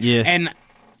live in it. Yeah. And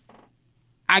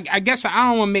I guess I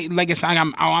don't want to make, like it's like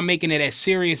I'm making it as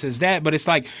serious as that, but it's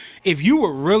like if you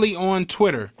were really on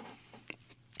Twitter.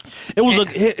 It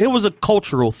was a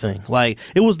cultural thing. Like,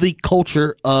 it was the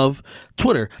culture of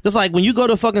Twitter. Just like when you go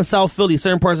to fucking South Philly,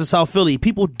 certain parts of South Philly,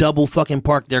 people double fucking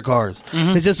park their cars.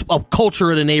 Mm-hmm. It's just a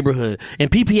culture of the neighborhood. And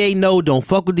PPA don't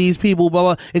fuck with these people,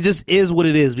 blah, blah. It just is what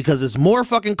it is because there's more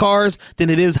fucking cars than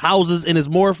it is houses and there's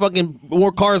more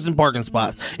cars than parking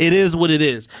spots. It is what it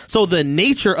is. So the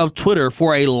nature of Twitter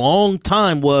for a long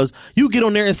time was you get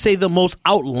on there and say the most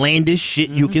outlandish shit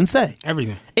you can say.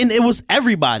 Everything. And it was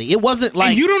everybody. It wasn't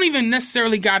like... And you don't even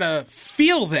necessarily gotta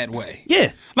feel that way.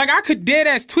 Yeah. Like, I could dead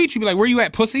ass tweet you, be like, where you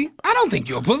at, pussy? I don't think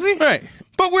you're a pussy. Right.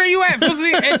 But where you at,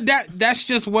 pussy? And that's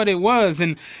just what it was.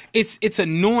 And it's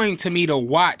annoying to me to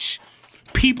watch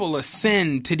people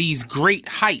ascend to these great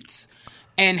heights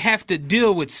and have to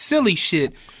deal with silly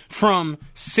shit from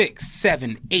 6,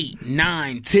 7, 8,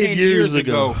 9, 10 years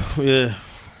ago. Yeah.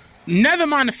 Never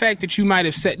mind the fact that you might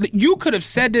have said, you could have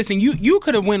said this and you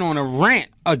could have went on a rant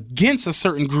against a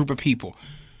certain group of people.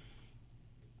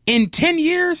 In 10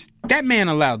 years, that man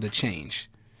allowed to change.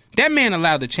 That man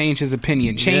allowed to change his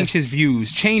opinion, change his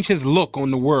views, change his look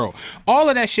on the world. All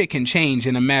of that shit can change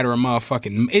in a matter of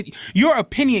motherfucking... your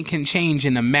opinion can change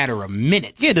in a matter of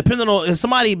minutes. Yeah, depending on... If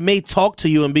somebody may talk to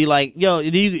you and be like, yo,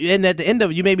 and at the end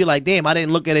of it, you may be like, damn, I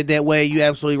didn't look at it that way. You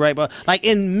absolutely right. But like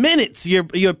in minutes, your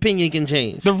opinion can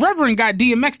change. The Reverend got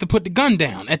DMX to put the gun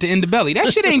down at the end of Belly.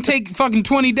 That shit ain't take fucking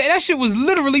 20 days. That shit was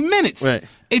literally minutes. Right.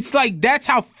 It's like, that's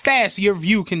how fast your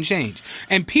view can change.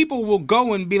 And people will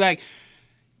go and be like...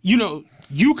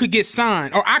 you could get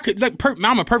signed, or I could,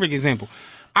 I'm a perfect example.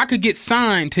 I could get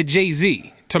signed to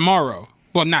Jay-Z tomorrow.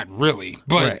 Well, not really,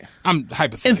 but I'm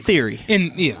hypothetical. In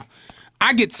theory.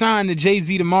 I get signed to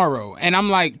Jay-Z tomorrow, and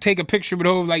I'm like, take a picture with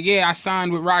Hov, like, yeah, I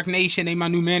signed with Rock Nation, they my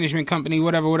new management company,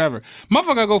 whatever.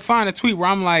 Motherfucker go find a tweet where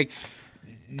I'm like,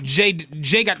 Jay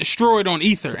got destroyed on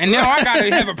Ether, and now I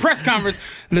gotta have a press conference.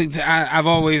 Look, I've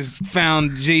always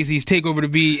found Jay-Z's takeover to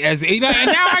be as, and now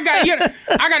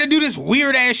I gotta do this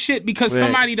weird ass shit because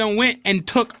somebody done went and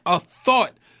took a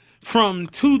thought from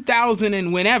 2000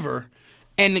 and whenever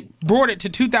and brought it to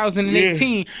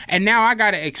 2018, and now I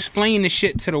gotta explain the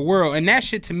shit to the world, and that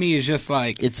shit to me is just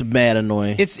like it's mad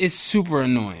annoying. It's super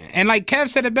annoying, and like Kev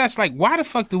said it best, like why the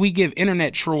fuck do we give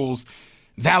internet trolls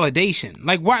validation?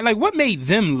 Like why? Like what made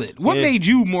them lit? What made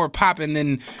you more popping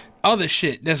than other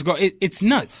shit that's it's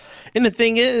nuts. And the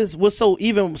thing is, what's so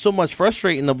much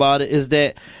frustrating about it is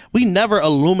that we never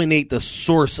illuminate the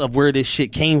source of where this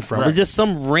shit came from. Right. It's just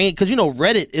some because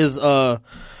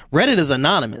Reddit is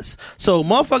anonymous, so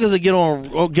motherfuckers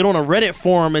will get on a Reddit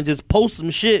forum and just post some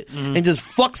shit and just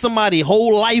fuck somebody's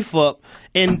whole life up,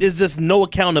 and there's just no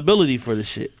accountability for the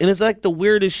shit. And it's like the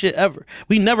weirdest shit ever.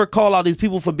 We never call out these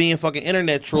people for being fucking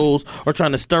internet trolls or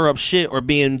trying to stir up shit or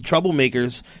being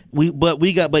troublemakers.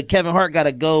 But Kevin Hart got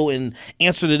to go and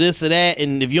answer to this or that,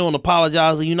 and if you don't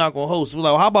apologize, then you're not gonna host. We're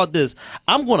like, well, how about this?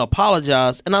 I'm gonna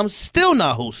apologize, and I'm still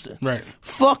not hosting. Right?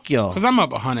 Fuck y'all. Because I'm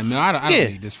up 100 mil. I don't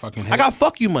need this fucking hit. I got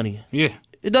fuck you money. Yeah.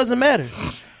 It doesn't matter.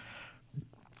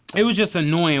 It was just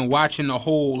annoying watching the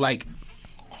whole, like,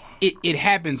 it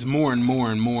happens more and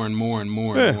more and more and more and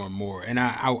more and more and more. And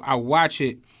I watch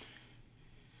it.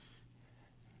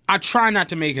 I try not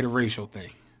to make it a racial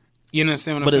thing. You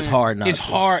understand what I'm saying? But it's hard not to.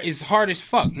 It's hard as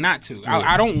fuck not to. Yeah.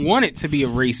 I don't want it to be a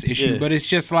race issue, but it's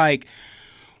just like,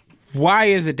 why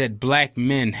is it that black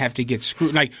men have to get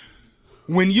screwed? Like,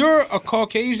 when you're a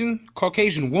Caucasian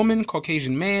woman,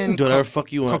 Caucasian man, do whatever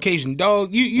fuck you want, Caucasian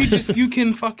dog, you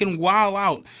can fucking wild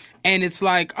out, and it's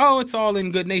like, oh, it's all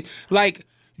in good nature. Like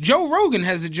Joe Rogan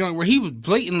has a joint where he was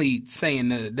blatantly saying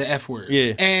the F word,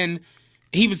 and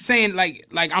he was saying like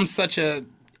I'm such a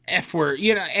F word,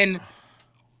 and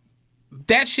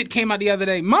that shit came out the other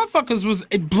day. Motherfuckers was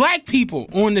black people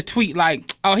on the tweet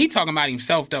like, oh, he talking about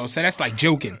himself though, so that's like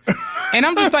joking, and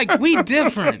I'm just like, we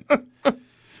different.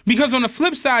 Because on the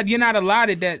flip side, you're not allowed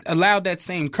that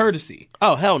same courtesy.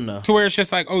 Oh, hell no. To where it's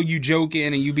just like, oh, you joking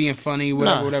and you being funny,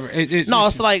 whatever.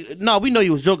 It's like, we know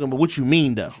you was joking, but what you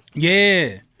mean though?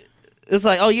 Yeah. It's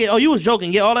like, you was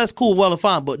joking. Yeah, all that's cool, well and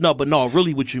fine, but no,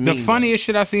 really what you mean. The funniest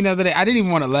shit I seen the other day, I didn't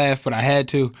even want to laugh, but I had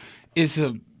to.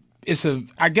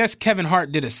 I guess Kevin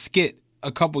Hart did a skit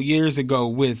a couple years ago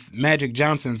with Magic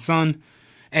Johnson's son.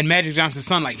 And Magic Johnson's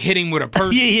son, like, hit him with a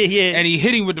purse. Yeah. And he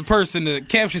hit him with the purse, and the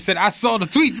caption said, I saw the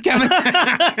tweets, Kevin.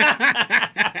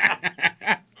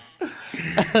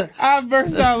 I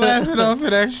burst out laughing off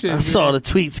of that shit. I saw the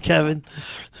tweets, Kevin.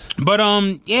 But,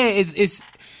 it's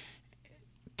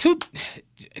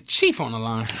Chief on the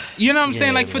line. You know what I'm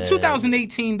saying? Like, for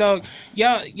 2018, dog,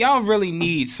 y'all really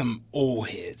need some old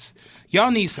heads.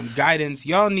 Y'all need some guidance.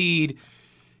 Y'all need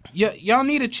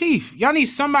a chief. Y'all need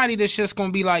somebody that's just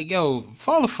gonna be like, yo,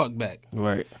 fall the fuck back.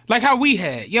 Right. Like how we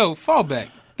had, yo, fall back.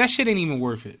 That shit ain't even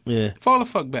worth it. Yeah. Fall the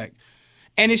fuck back.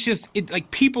 And it's just,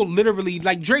 like people literally,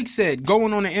 like Drake said,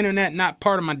 going on the internet, not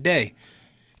part of my day.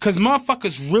 Cause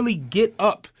motherfuckers really get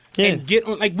up and get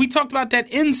on. Like we talked about that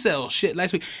incel shit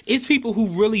last week. It's people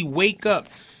who really wake up.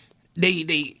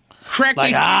 They crack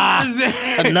like,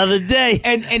 another day.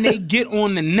 And they get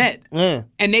on the net. Yeah.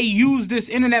 And they use this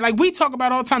internet. Like we talk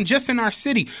about all the time, just in our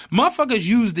city. Motherfuckers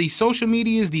use these social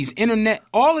medias, these internet,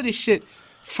 all of this shit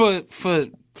for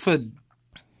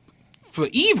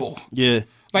evil. Yeah.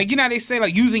 Like, you know how they say,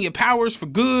 like, using your powers for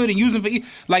good and using for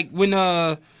like when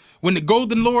the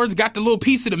Golden Lords got the little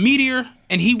piece of the meteor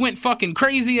and he went fucking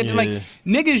crazy. And like,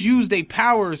 niggas use their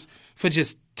powers for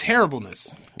just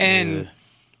terribleness. And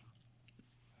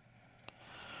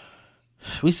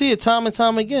we see it time and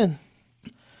time again.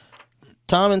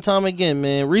 Time and time again,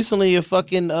 man. Recently, a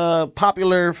fucking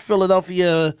popular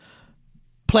Philadelphia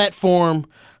platform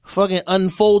fucking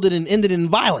unfolded and ended in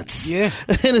violence. Yeah.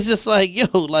 And it's just like, yo,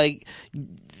 like,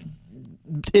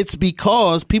 it's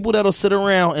because people that'll sit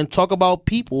around and talk about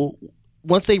people,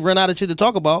 once they run out of shit to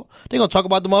talk about, they're going to talk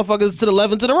about the motherfuckers to the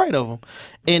left and to the right of them.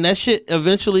 And that shit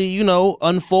eventually,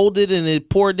 unfolded and it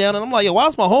poured down. And I'm like, yo, why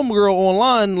is my homegirl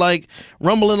online, like,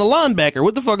 rumbling a linebacker?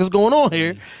 What the fuck is going on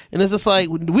here? And it's just like,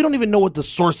 we don't even know what the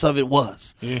source of it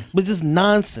was. Yeah. But just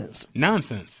nonsense.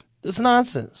 It's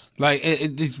nonsense. Like,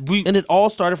 and it all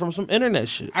started from some internet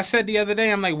shit. I said the other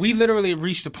day, I'm like, we literally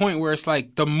reached a point where it's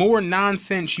like, the more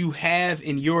nonsense you have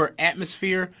in your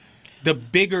atmosphere, the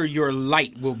bigger your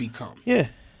light will become. Yeah.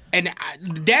 And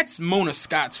that's Mona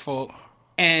Scott's fault.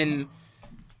 And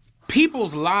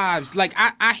people's lives, like,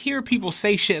 I hear people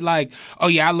say shit like, oh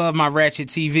yeah, I love my Ratchet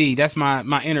TV. That's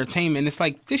my entertainment. It's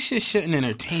like, this shit shouldn't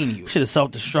entertain you. Shit is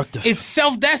self-destructive.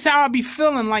 That's how I be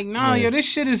feeling. Like, nah, yo, this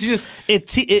shit is just...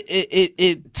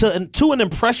 To an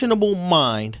impressionable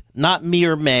mind, not me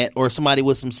or Matt or somebody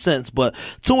with some sense, but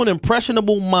to an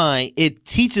impressionable mind, it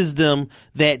teaches them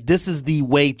that this is the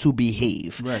way to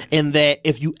behave. Right. And that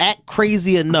if you act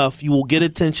crazy enough, you will get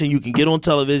attention, you can get on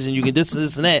television, you can this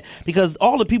and that. Because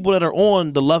all the people that are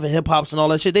on the Love and Hip Hops and all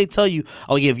that shit, they tell you,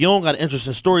 oh yeah, if you don't got an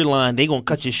interesting storyline, they gonna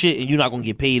cut your shit and you're not gonna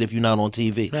get paid if you're not on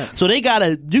TV. Right. So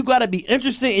you gotta be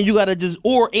interesting and you gotta just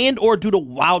or do the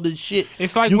wildest shit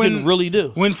it's like you when, can really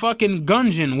do. When fucking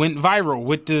Gungeon went viral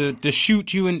with the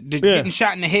shoot you and getting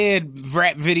shot in the head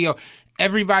rap video.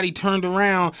 Everybody turned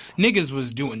around. Niggas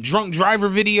was doing drunk driver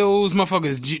videos.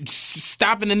 Motherfuckers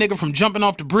stopping the nigga from jumping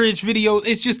off the bridge videos.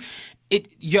 It's just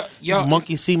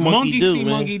monkey see, monkey do, man.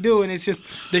 Monkey do, and it's just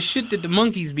the shit that the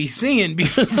monkeys be seeing be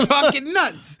fucking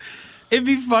nuts. It'd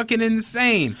be fucking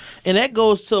insane. And that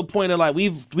goes to a point of like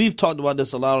we've talked about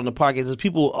this a lot on the podcast, is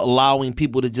people allowing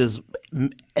people to just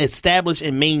establish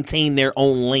and maintain their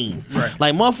own lane. Right.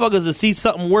 Like motherfuckers to see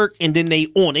something work and then they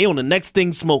on the next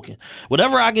thing smoking.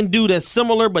 Whatever I can do that's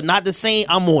similar but not the same,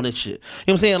 I'm on it shit. You know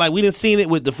what I'm saying? Like we done seen it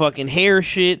with the fucking hair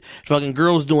shit, fucking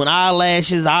girls doing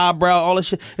eyelashes, eyebrow, all that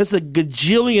shit. It's a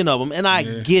gajillion of them and I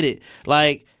get it.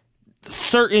 Like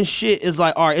certain shit is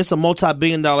like, all right, it's a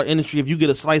multi-billion-dollar industry. If you get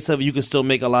a slice of it, you can still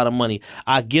make a lot of money.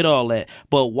 I get all that.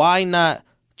 But why not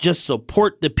just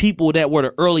support the people that were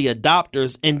the early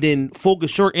adopters and then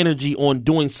focus your energy on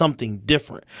doing something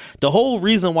different? The whole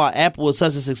reason why Apple is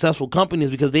such a successful company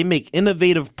is because they make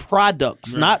innovative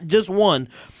products, not just one,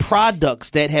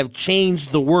 products that have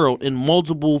changed the world in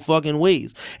multiple fucking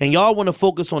ways. And y'all want to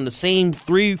focus on the same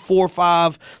 3, 4,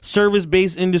 5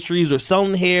 service-based industries or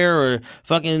selling hair or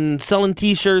fucking selling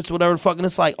t-shirts, whatever the fucking.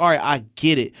 It's like, all right, I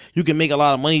get it. You can make a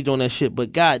lot of money doing that shit,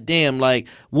 but goddamn, like,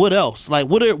 what else? Like,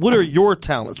 what are your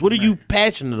talents? What are you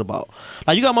passionate about?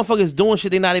 Like, you got motherfuckers doing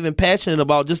shit they're not even passionate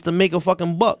about just to make a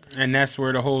fucking buck. And that's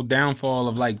where the whole downfall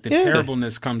of, like, the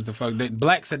terribleness comes to fuck.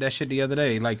 Black said that shit the other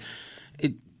day. Like,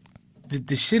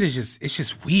 the shit is just, it's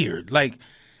just weird. Like,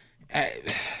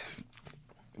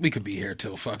 we could be here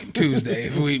till fucking Tuesday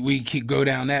if we keep go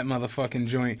down that motherfucking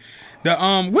joint.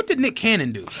 What did Nick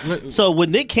Cannon do? So what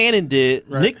Nick Cannon did,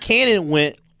 Nick Cannon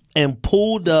went and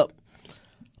pulled up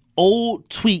old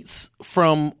tweets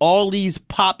from all these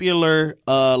popular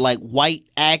like white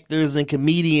actors and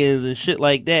comedians and shit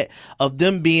like that of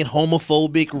them being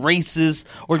homophobic, racist,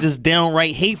 or just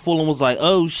downright hateful, and was like,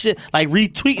 oh shit, like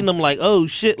retweeting them like, oh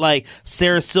shit, like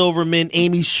Sarah Silverman,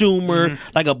 Amy Schumer,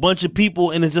 like a bunch of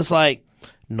people, and it's just like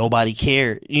nobody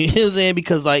cared. You know what I'm saying?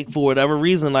 Because like for whatever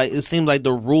reason, like it seems like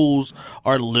the rules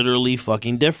are literally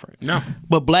fucking different. No.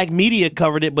 But black media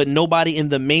covered it, but nobody in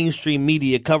the mainstream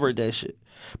media covered that shit.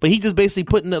 But he just basically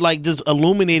putting it, like, just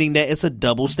illuminating that it's a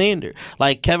double standard.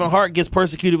 Like, Kevin Hart gets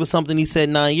persecuted for something he said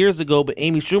 9 years ago, but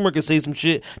Amy Schumer could say some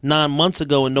shit 9 months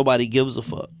ago and nobody gives a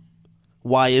fuck.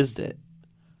 Why is that?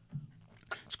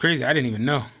 It's crazy. I didn't even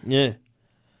know. Yeah.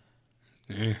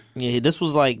 Yeah, this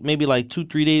was like maybe like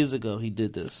 2-3 days ago he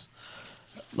did this.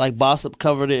 Like, Bossip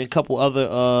covered it, a couple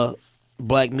other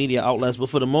black media outlets, but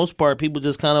for the most part, people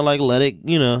just kind of like let it,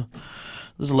 you know,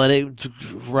 just let it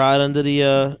ride under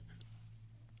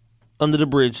the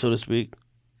bridge, so to speak.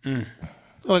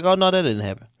 Like, oh no, that didn't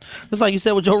happen. It's like you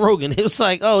said with Joe Rogan. It was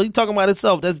like, oh, he's talking about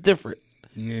himself. That's different.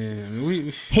 Yeah,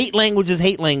 hate language is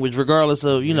hate language, regardless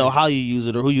of know how you use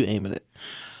it or who you aim it at.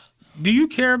 Do you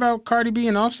care about Cardi B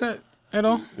and Offset at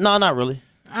all? No, not really.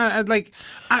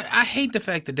 I hate the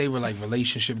fact that they were like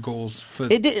relationship goals for.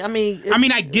 It did. I mean,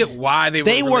 I get why they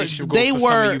were relationship goals for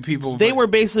some of you people. They were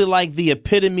basically like the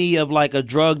epitome of like a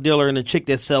drug dealer and a chick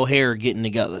that sell hair getting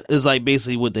together. It's like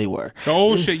basically what they were. The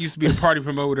old shit used to be the party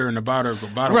promoter and the bottle.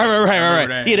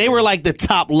 Right. Yeah, they were like the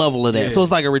top level of that. Yeah. So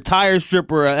it's like a retired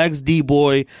stripper, an ex-D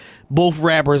boy, both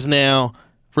rappers now.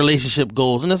 Relationship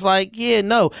goals, and it's like, yeah,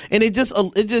 no, and it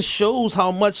just shows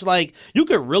how much like you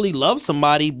could really love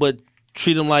somebody but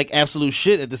treat them like absolute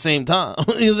shit at the same time. You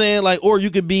know what I'm saying? Like, or you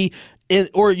could be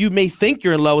or you may think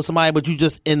you're in love with somebody, but you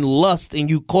just in lust and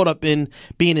you caught up in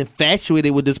being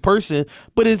infatuated with this person,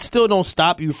 but it still don't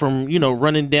stop you from,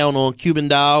 running down on Cuban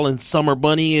Doll and Summer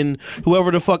Bunny and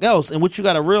whoever the fuck else. And what you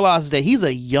got to realize is that he's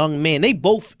a young man. They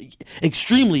both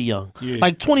extremely young,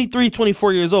 like 23,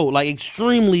 24 years old, like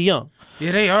extremely young.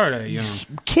 Yeah, they are that young.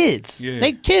 Kids. Yeah.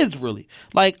 They kids, really.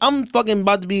 Like, I'm fucking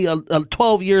about to be a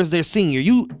 12 years their senior.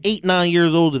 You 8, 9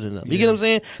 years older than them. You get what I'm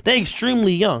saying? They're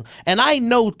extremely young. And I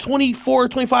know 24,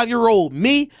 25-year-old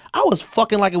me, I was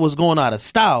fucking like it was going out of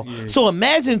style. Yeah. So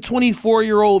imagine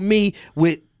 24-year-old me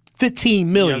with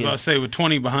 15 million. Yeah, I was about to say with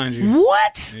 20 behind you.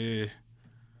 What? Yeah.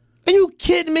 Are you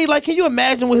kidding me? Like, can you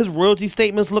imagine what his royalty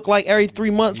statements look like every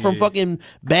 3 months from fucking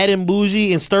Bad and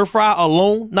Bougie and Stir Fry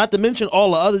alone? Not to mention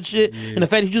all the other shit. Yeah. And the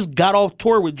fact he just got off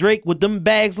tour with Drake, what them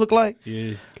bags look like.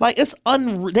 Yeah. Like, it's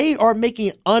they are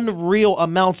making unreal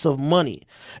amounts of money.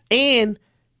 And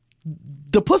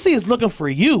the pussy is looking for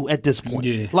you at this point.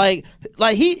 Yeah. Like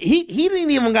he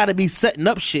didn't even got to be setting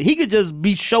up shit. He could just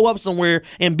show up somewhere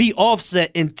and be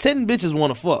Offset and 10 bitches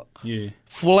want to fuck. Yeah.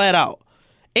 Flat out.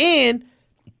 And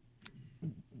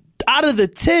out of the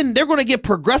 10, they're going to get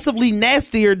progressively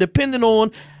nastier depending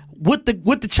on what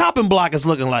the chopping block is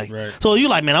looking like. Right. So you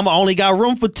like, man, I'm only got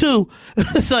room for 2.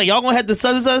 So y'all going to have to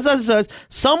such.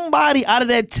 Somebody out of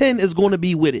that 10 is going to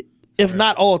be with it. If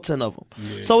not all 10 of them.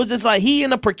 Yeah. So it's just like he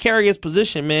in a precarious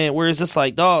position, man, where it's just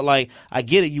like, dog, like, I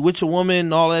get it, you with your woman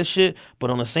and all that shit, but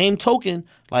on the same token,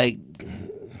 like,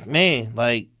 man,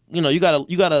 like, you know, you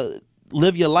gotta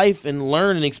live your life and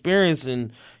learn and experience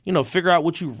and, you know, figure out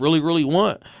what you really, really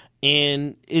want.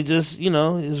 And it just, you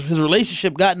know, his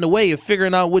relationship got in the way of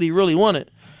figuring out what he really wanted.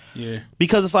 Yeah,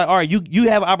 because it's like, all right, you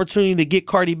have an opportunity to get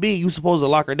Cardi B, you supposed to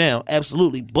lock her down,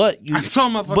 absolutely. But in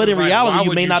reality,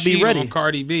 you may not be ready. On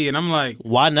Cardi B, and I'm like,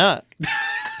 why not?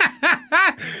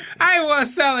 I ain't want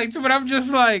to sound like, but I'm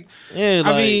just like, yeah.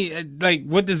 Like, I mean, like,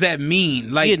 what does that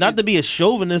mean? Like, yeah, not to be a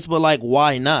chauvinist, but like,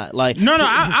 why not? Like, no,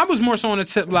 I was more so on the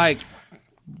tip, like,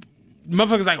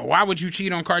 motherfuckers like, why would you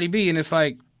cheat on Cardi B? And it's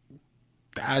like,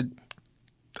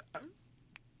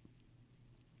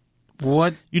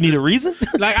 what you need a reason?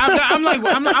 Like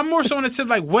I'm more so on the tip.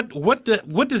 Like what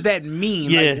does that mean?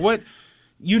 Yeah. Like what,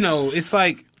 you know? It's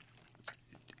like,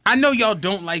 I know y'all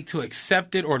don't like to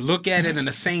accept it or look at it in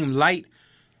the same light.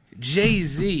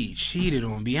 Jay-Z cheated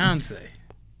on Beyonce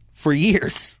for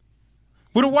years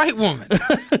with a white woman.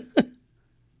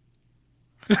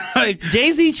 Like,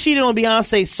 Jay-Z cheated on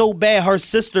Beyonce so bad her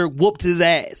sister whooped his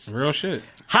ass. Real shit.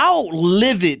 How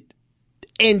livid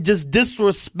and just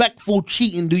disrespectful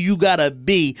cheating do you gotta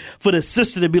be for the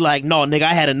sister to be like, no, nigga,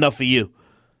 I had enough of you.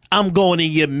 I'm going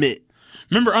in your mitt.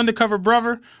 Remember Undercover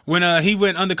Brother? When he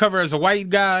went undercover as a white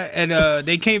guy and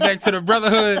they came back to the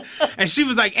Brotherhood and she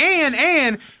was like,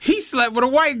 and he slept with a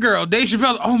white girl. Dave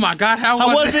Chappelle, oh my God, how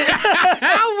was it?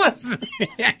 How was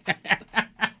it?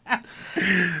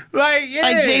 Like, yeah.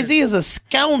 Like, Jay-Z is a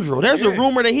scoundrel. There's a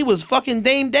rumor that he was fucking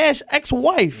Dame Dash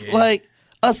ex-wife. Yeah. Like,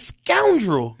 a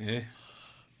scoundrel. Yeah.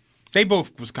 They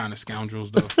both was kind of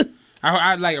scoundrels, though.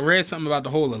 I like read something about the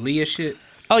whole Aaliyah shit.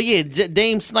 Oh, yeah,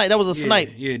 Dame snipe. That was a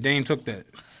snipe. Yeah, Dame took that.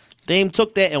 Dame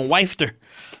took that and wifed her.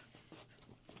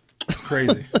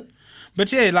 Crazy.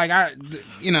 But yeah, like,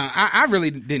 I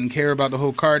really didn't care about the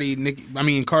whole Cardi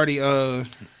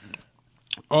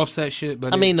Offset shit.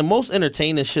 But I mean, the most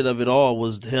entertaining shit of it all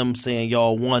was him saying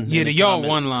y'all won. Yeah, the y'all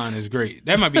won line is great.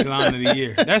 That might be the line of the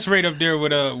year. That's right up there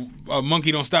with a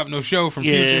Monkey Don't Stop No Show from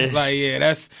Future. Like, yeah,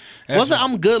 that's wasn't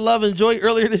I'm Good, Love, and Joy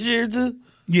earlier this year too?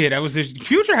 Yeah, that was his.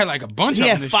 Future had like a bunch of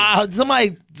them. He had 5.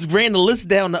 Somebody ran the list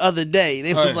down the other day.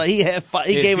 It was like he had 5.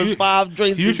 He gave us 5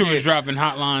 drinks. Future was dropping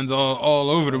hotlines all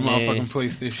over the motherfucking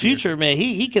place this year. Future, man,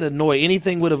 he can annoy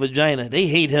anything with a vagina. They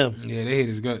hate him. Yeah, they hate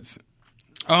his guts.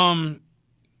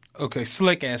 Okay,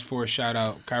 Slick asked for a shout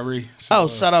out, Kyrie. So,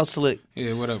 shout out Slick.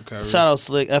 Yeah, what up, Kyrie? Shout out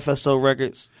Slick, FSO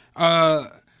Records.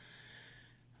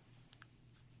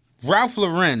 Ralph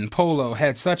Lauren Polo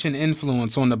had such an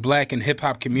influence on the black and hip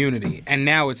hop community, and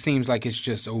now it seems like it's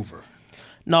just over.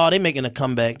 No, they making a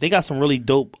comeback. They got some really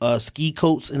dope ski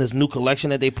coats in this new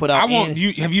collection that they put out. Have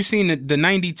you seen the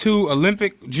 92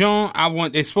 Olympic John?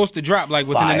 They're supposed to drop like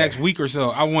within the next week or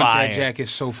so. I want that jacket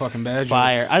so fucking bad.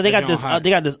 Fire. They got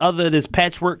this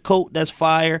patchwork coat that's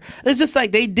fire. It's just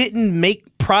like they didn't make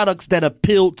products that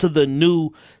appealed to the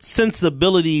new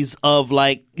sensibilities of,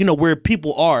 like, you know, where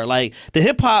people are. Like, the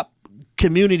hip hop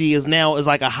community is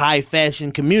like a high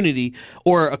fashion community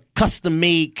or a custom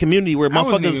made community where a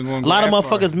lot of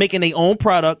motherfuckers making their own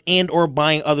product and or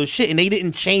buying other shit, and they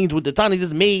didn't change with the time. They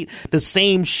just made the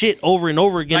same shit over and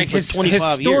over again, like, for 25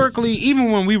 years. Historically,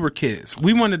 even when we were kids,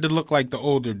 we wanted to look like the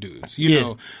older dudes. You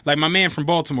know, like my man from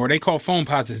Baltimore, they call phone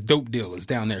pots dope dealers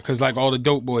down there because like all the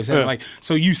dope boys have like.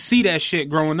 So you see that shit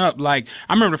growing up. Like,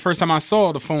 I remember the first time I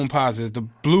saw the phone pots, the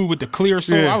blue with the clear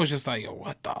sole. I was just like, yo,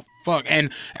 what the fuck?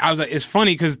 And I was like, it's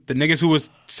funny because the niggas who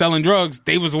was selling drugs,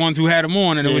 they was the ones who had them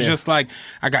on, and it was just like,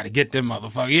 I got to get them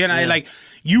motherfuckers. You know, like,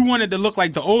 you wanted to look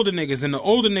like the older niggas, and the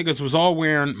older niggas was all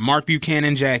wearing Mark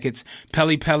Buchanan jackets,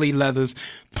 Pelly leathers,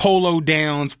 polo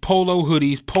downs, polo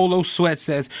hoodies, polo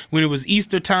sweatsets. When it was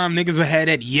Easter time, niggas would have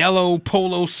that yellow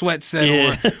polo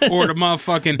sweatset or the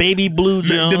motherfucking baby blue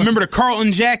John. Remember the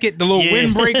Carlton jacket, the little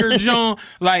windbreaker John?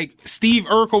 Like Steve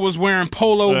Urkel was wearing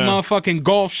polo motherfucking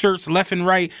golf shirts left and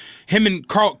right. Him and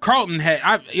Carlton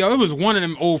had, it was one of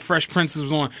them old Fresh Princes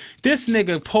was on. This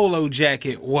nigga polo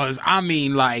jacket was,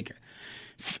 like,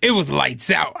 it was lights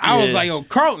out. I was like, yo,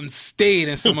 Carlton stayed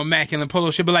in some immaculate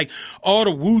polo shit, but like all the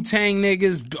Wu-Tang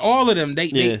niggas, all of them,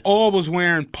 they all was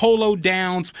wearing polo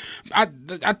downs. I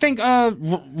think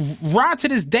Rod to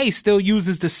this day still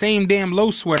uses the same damn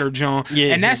low sweater, John.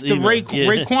 Yeah, and that's the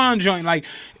Raekwon joint, like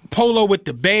polo with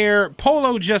the bear.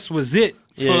 Polo just was it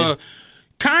for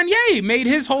Kanye made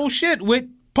his whole shit with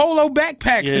polo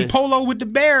backpacks and polo with the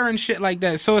bear and shit like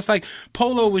that. So it's like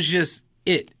polo was just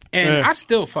it. And I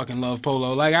still fucking love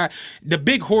polo. Like the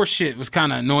big horse shit was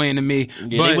kind of annoying to me.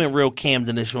 Yeah, but they went real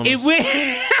Camden-ish on us.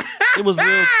 It was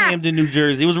real Camden, New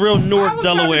Jersey. It was real Newark,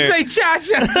 Delaware. I was about to say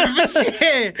Chichester, but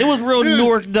shit. It was real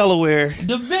Newark, Delaware.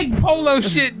 The big polo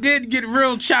shit did get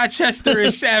real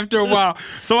Chichester-ish after a while.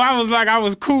 So I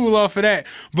was cool off of that.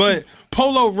 But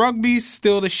polo rugby's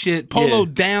still the shit. Polo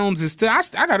downs is still. I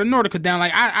got a Nordica down.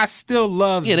 Like I still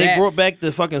love. Yeah, that. They brought back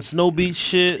the fucking snow beach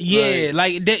shit. Yeah,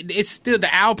 like it's still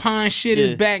the Alpine shit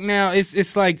is back now.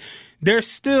 It's like they're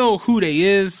still who they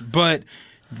is, but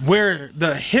where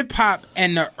the hip hop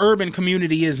and the urban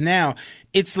community is now,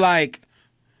 it's like,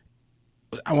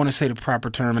 I want to say the proper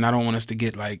term, and I don't want us to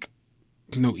get like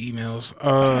no emails.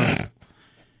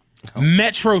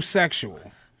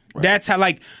 Metrosexual. Right. That's how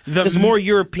like it's more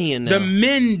European now. The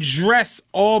men dress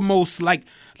almost like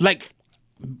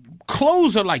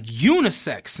clothes are like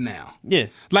unisex now. Yeah.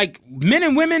 Like men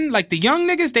and women, like the young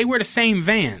niggas, they wear the same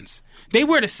Vans. They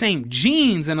wear the same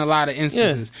jeans in a lot of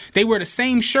instances. Yeah. They wear the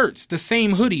same shirts, the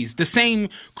same hoodies, the same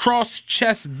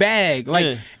cross-chest bag.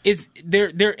 Like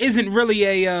there isn't really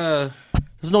a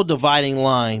there's no dividing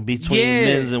line between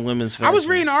men's and women's fashion. I was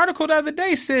reading an article the other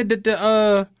day said that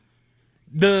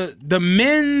the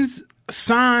men's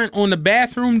sign on the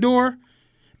bathroom door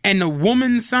and the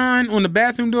woman's sign on the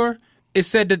bathroom door, it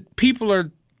said that people are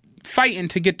fighting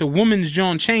to get the woman's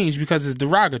John changed because it's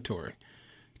derogatory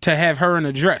to have her in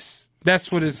a dress.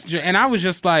 That's what it's, and I was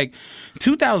just like,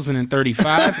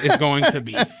 2035 is going to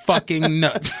be fucking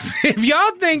nuts. If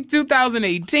y'all think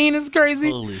 2018 is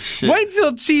crazy, holy shit, wait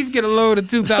till Chief get a load of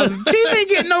 2000. Chief ain't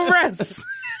getting no rest.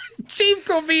 Chief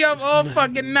gonna be up all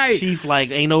fucking night. Chief like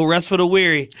ain't no rest for the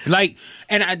weary. Like,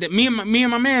 and me and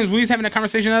my mans, we was having a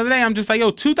conversation the other day. I'm just like,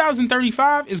 yo,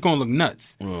 2035 is gonna look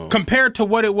nuts compared to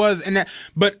what it was. And that,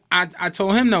 but I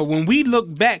told him though, when we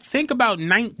look back, think about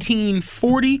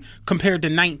 1940 compared to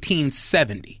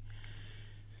 1970.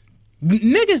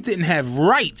 Niggas didn't have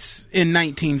rights in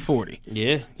 1940.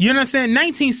 Yeah. You know what I'm saying?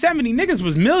 1970, niggas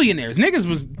was millionaires. Niggas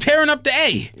was tearing up the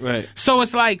A. Right. So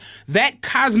it's like that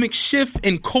cosmic shift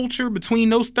in culture between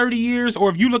those 30 years,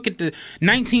 or if you look at the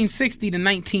 1960 to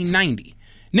 1990,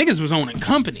 niggas was owning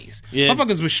companies. Yeah.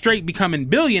 Motherfuckers was straight becoming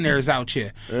billionaires out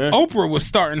here. Yeah. Oprah was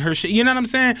starting her shit. You know what I'm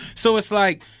saying? So it's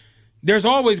like there's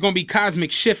always going to be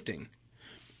cosmic shifting.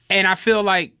 And I feel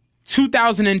like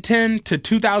 2010 to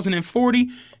 2040,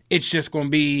 it's just going to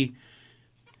be,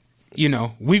 you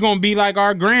know, we going to be like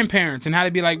our grandparents and how they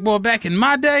be like, well, back in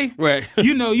my day, right?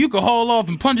 You know, you could haul off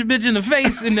and punch a bitch in the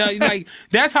face. And like,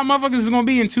 that's how motherfuckers is going to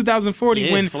be in 2040.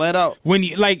 Yeah, when flat out. When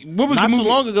you, like, what was not the movie? Too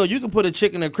long ago, you could put a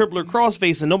chick in a crippler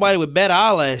crossface and nobody would bat an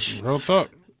eyelash. Real talk.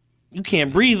 You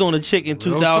can't breathe on a chick in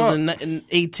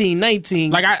 2018,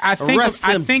 19. Like, I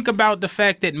think about the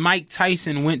fact that Mike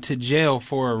Tyson went to jail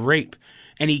for a rape.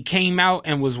 And he came out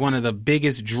and was one of the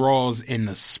biggest draws in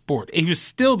the sport. He was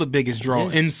still the biggest draw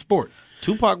in sport.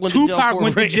 Tupac went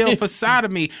to jail for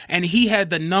sodomy, and he had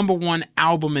the #1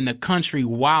 album in the country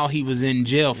while he was in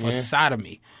jail for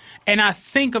sodomy. And I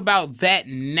think about that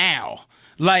now.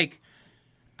 Like,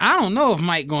 I don't know if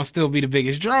Mike gonna still be the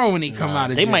biggest draw when he come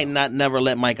out of jail. They might not never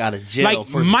let Mike out of jail.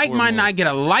 Like, Mike might not get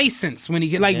a license when he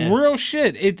get real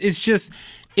shit. It's just.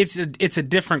 It's a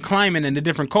different climate and a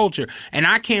different culture. And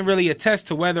I can't really attest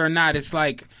to whether or not it's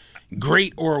like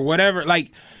great or whatever.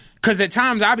 Like, because at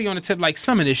times I'll be on the tip like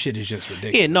some of this shit is just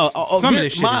ridiculous. Yeah, no. Some of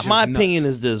this shit is just my nuts. opinion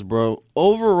is this, bro.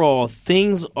 Overall,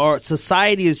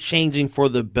 society is changing for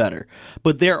the better.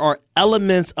 But there are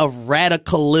elements of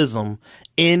radicalism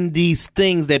in these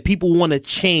things that people want to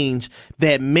change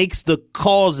that makes the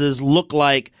causes look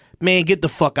like man, get the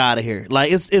fuck out of here.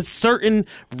 Like, it's certain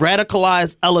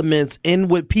radicalized elements in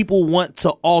what people want to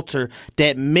alter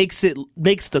that makes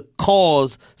the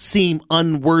cause seem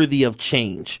unworthy of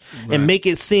change, and make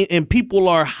it seem, and people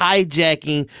are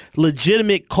hijacking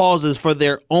legitimate causes for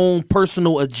their own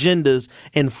personal agendas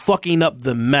and fucking up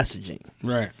the messaging.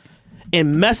 Right.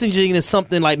 And messaging is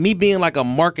something like me being like a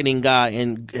marketing guy,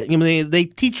 and you know they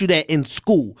teach you that in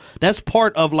school. That's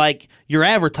part of like your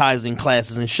advertising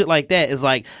classes and shit like that, is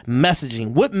like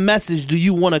messaging. What message do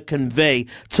you want to convey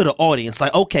to the audience?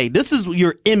 Like, okay, this is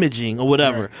your imaging or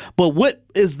whatever, right. But what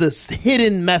is this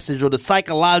hidden message or the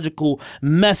psychological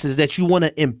message that you want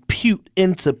to impute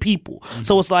into people? Mm-hmm.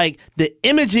 So it's like the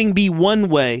imaging be one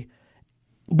way,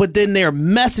 but then their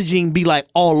messaging be like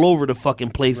all over the fucking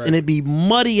place, right. And it be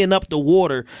muddying up the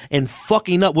water and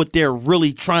fucking up what they're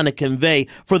really trying to convey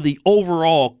for the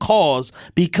overall cause,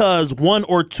 because one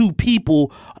or two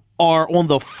people are on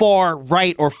the far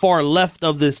right or far left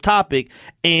of this topic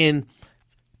and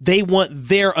they want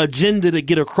their agenda to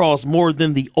get across more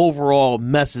than the overall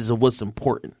message of what's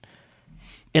important.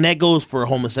 And that goes for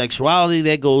homosexuality,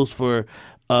 that goes for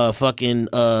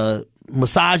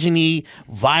misogyny,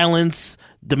 violence,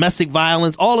 domestic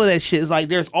violence, all of that shit. Is like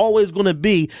there's always going to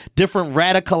be different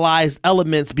radicalized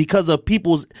elements because of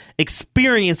people's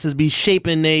experiences be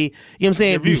shaping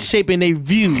shaping their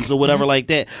views or whatever like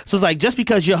that. So it's like, just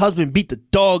because your husband beat the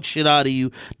dog shit out of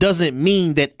you doesn't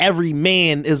mean that every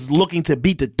man is looking to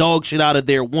beat the dog shit out of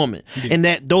their woman. Yeah. And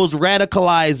that those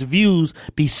radicalized views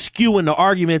be skewing the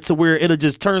argument to where it'll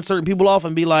just turn certain people off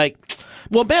and be like,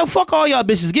 well, man, fuck all y'all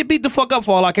bitches. Get beat the fuck up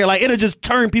for all I care. Like, it'll just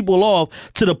turn people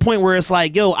off to the point where it's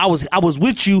like, yo, I was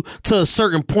with you to a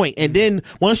certain point. And then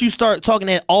once you start talking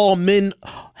that all men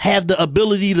have the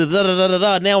ability to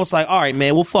da-da-da-da-da, now it's like, all right,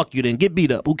 man, well, fuck you then. Get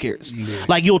beat up. Who cares? Yeah.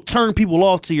 Like, you'll turn people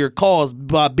off to your cause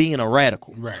by being a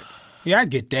radical. Right. Yeah, I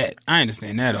get that. I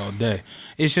understand that all day.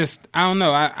 It's just, I don't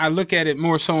know. I look at it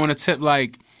more so on a tip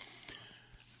like,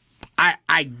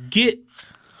 I get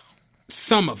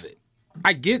some of it.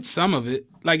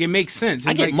 Like, it makes sense.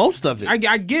 I get like, most of it.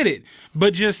 I get it.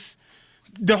 But just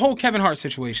the whole Kevin Hart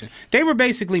situation. They were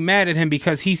basically mad at him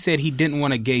because he said he didn't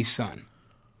want a gay son.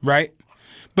 Right?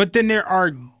 But then there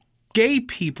are gay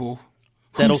people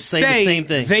that'll say the same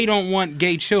thing. They don't want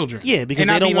gay children. Yeah, because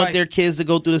they don't want their kids to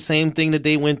go through the same thing that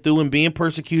they went through and being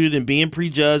persecuted and being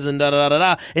prejudged and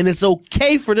da-da-da-da-da. And it's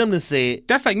okay for them to say it.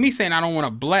 That's like me saying I don't want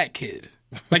a black kid.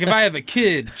 Like, if I have a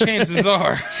kid, chances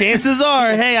are,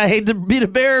 hey, I hate to be the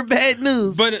bearer of bad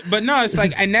news. But no, it's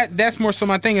like, and that's more so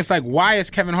my thing. It's like, why is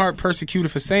Kevin Hart persecuted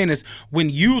for saying this when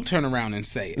you turn around and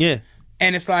say it? Yeah.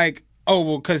 And it's like, oh,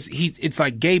 well, because it's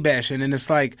like gay bashing. And it's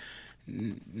like,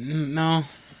 no,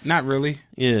 not really.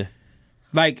 Yeah.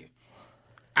 Like,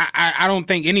 I don't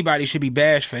think anybody should be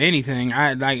bashed for anything.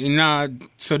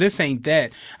 So this ain't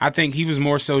that. I think he was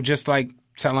more so just like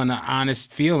telling an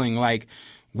honest feeling, like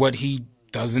what he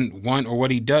doesn't want or what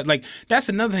he does. Like, that's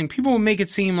another thing. People will make it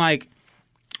seem like,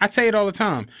 I say it all the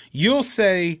time. You'll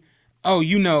say, oh,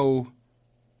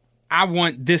 I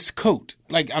want this coat.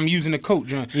 Like, I'm using a coat,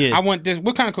 John. Yeah. I want this.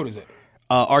 What kind of coat is it?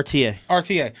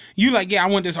 RTA. You like, yeah, I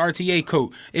want this RTA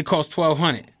coat. It costs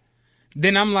 $1,200.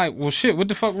 Then I'm like, well, shit, what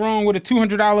the fuck wrong with a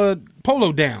 $200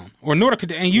 polo down or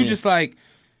Nordica? And you just like,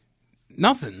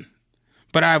 nothing.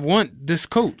 But I want this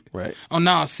coat. Right. Oh,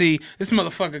 no, see, this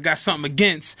motherfucker got something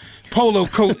against polo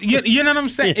coat. You know what I'm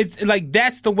saying? Yeah. It's like,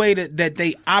 that's the way that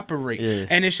they operate. Yeah.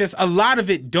 And it's just, a lot of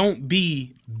it don't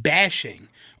be bashing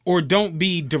or don't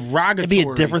be derogatory. It'd be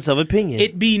a difference of opinion.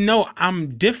 It be, no,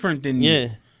 I'm different than you. Yeah.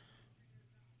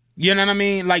 You know what I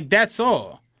mean? Like, that's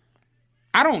all.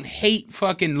 I don't hate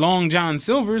fucking Long John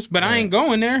Silver's, but I ain't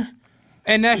going there.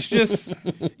 And that's just,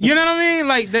 you know what I mean?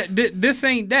 Like, this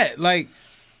ain't that. Like,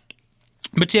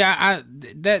 but yeah,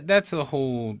 that's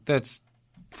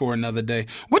for another day.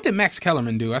 What did Max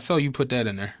Kellerman do? I saw you put that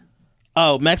in there.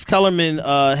 Oh, Max Kellerman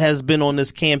has been on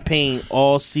this campaign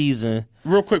all season.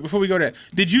 Real quick, before we go there,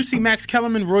 did you see Max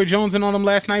Kellerman, Roy Jones, and on him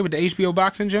last night with the HBO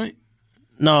boxing joint?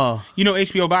 No. You know,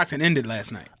 HBO boxing ended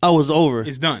last night. Oh, it was over.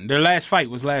 It's done. Their last fight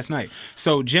was last night.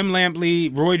 So Jim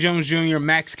Lampley, Roy Jones Jr.,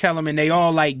 Max Kellerman, they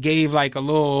all like gave like a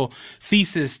little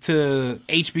thesis to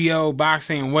HBO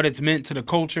boxing and what it's meant to the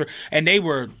culture. And they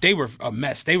were a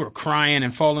mess. They were crying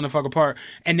and falling the fuck apart.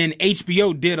 And then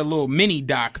HBO did a little mini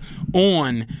doc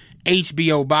on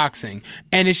HBO boxing.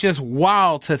 And it's just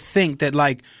wild to think that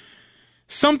like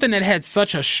something that had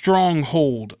such a strong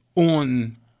hold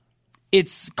on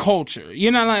its culture,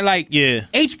 you know, like yeah.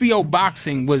 HBO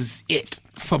boxing was it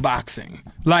for boxing.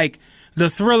 Like the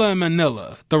Thriller in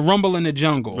Manila, the Rumble in the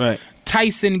Jungle, right.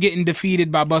 Tyson getting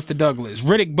defeated by Buster Douglas.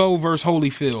 Riddick Bowe versus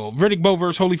Holyfield. Riddick Bowe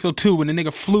versus Holyfield 2 when the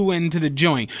nigga flew into the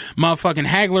joint. Motherfucking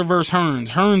Hagler versus Hearns.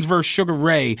 Hearns versus Sugar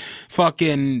Ray.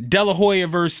 Fucking De La Hoya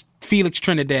versus Felix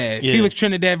Trinidad. Yeah. Felix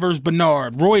Trinidad versus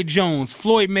Bernard. Roy Jones.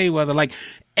 Floyd Mayweather. Like,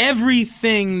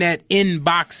 everything that in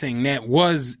boxing that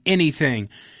was anything,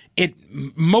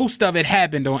 most of it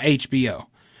happened on HBO.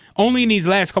 Only in these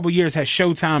last couple years has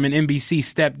Showtime and NBC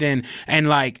stepped in and,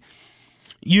 like,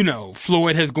 you know,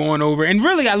 Floyd has gone over. And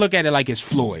really, I look at it like it's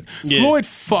Floyd. Yeah. Floyd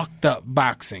fucked up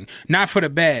boxing. Not for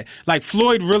the bad. Like,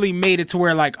 Floyd really made it to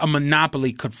where, like, a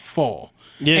monopoly could fall.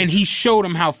 Yeah. And he showed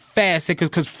him how fast it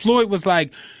could. Because Floyd was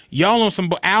like, y'all on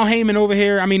some Al Heyman over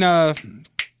here. I mean,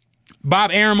 Bob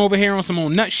Arum over here on some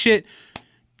old nut shit.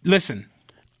 Listen.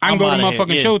 I'm going to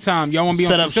motherfucking Showtime. Y'all want to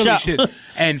be on some silly shit.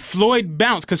 And Floyd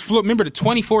bounced. Because remember the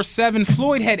 24/7?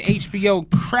 Floyd had HBO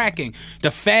cracking. The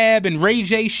Fab and Ray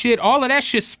J shit. All of that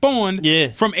shit spawned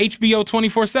from HBO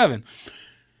 24/7.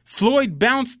 Floyd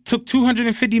bounced, took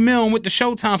 $250 million with the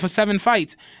Showtime for 7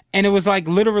 fights. And it was like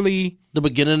literally the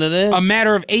beginning of that? A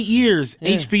matter of 8 years.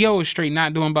 Yeah. HBO is straight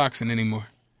not doing boxing anymore.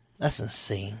 That's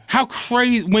insane. How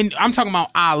crazy. When I'm talking about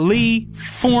Ali,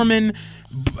 Foreman,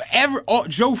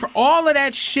 Joe, for all of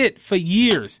that shit for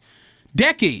years,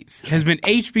 decades, has been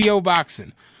HBO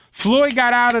boxing. Floyd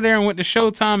got out of there and went to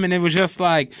Showtime, and it was just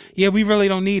like, yeah, we really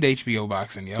don't need HBO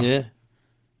boxing, yo. Yeah.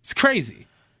 It's crazy.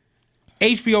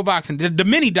 HBO boxing. The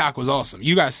mini doc was awesome.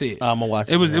 You gotta see it. I'm gonna watch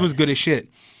it. It was good as shit.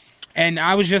 And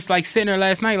I was just like sitting there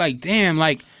last night, like, damn,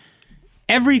 like,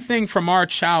 everything from our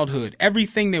childhood,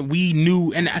 everything that we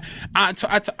knew, and I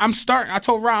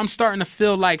told Rob I'm starting to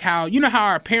feel like how, you know how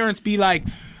our parents be like,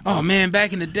 oh man,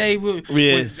 back in the day,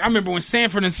 I remember when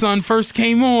Sanford and Son first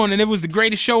came on and it was the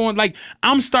greatest show on. Like,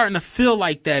 I'm starting to feel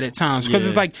like that at times because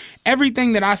it's like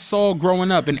everything that I saw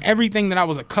growing up and everything that I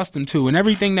was accustomed to and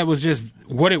everything that was just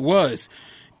what it was,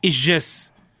 is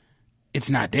just, it's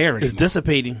not there anymore. It's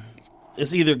dissipating.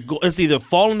 It's either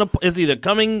falling, it's either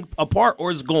coming apart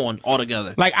or it's gone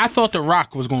altogether. Like, I thought The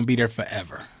Rock was going to be there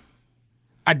forever.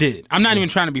 I did. I'm not even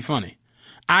trying to be funny.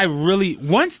 I really,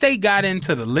 once they got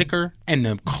into the liquor and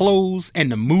the clothes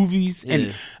and the movies,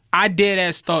 and I dead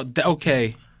ass thought,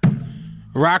 okay,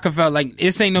 Rockefeller, like,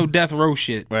 this ain't no death row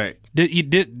shit. Right.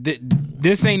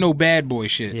 This ain't no bad boy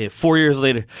shit. Yeah, 4 years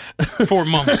later. 4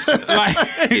 months. Like,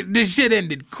 this shit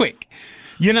ended quick.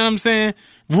 You know what I'm saying?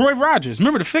 Roy Rogers,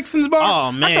 remember the Fixins bar?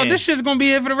 Oh man, I thought this shit's gonna be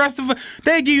here for the rest of it.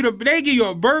 They give you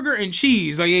a burger and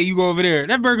cheese. Like, yeah, you go over there.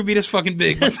 That burger be this fucking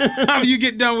big. By the time you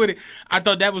get done with it, I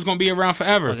thought that was gonna be around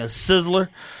forever. Like a Sizzler.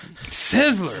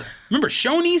 Remember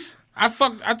Shoney's?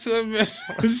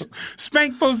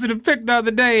 Spank posted a pic the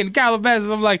other day in Calabasas.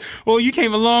 I'm like, well, you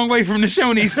came a long way from the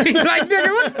Shoney's. He's like, nigga,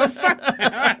 what the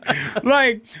fuck?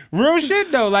 Like, real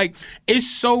shit though. Like, it's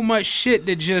so much shit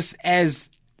that just as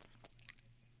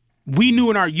we knew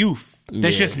in our youth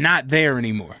that's just not there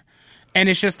anymore. And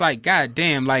it's just like, God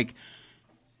damn, like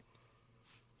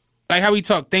how we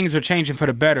talk, things are changing for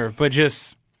the better, but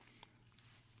just,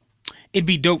 it'd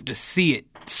be dope to see it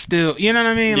still. You know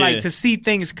what I mean? Yeah. Like, to see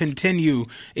things continue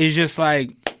is just like,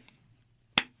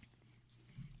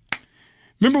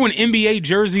 remember when NBA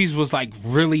jerseys was like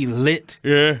really lit?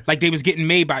 Yeah. Like, they was getting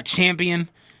made by Champion.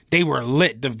 They were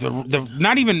lit. The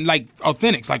not even like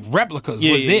authentics, like replicas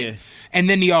was it. Yeah. And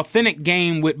then the authentic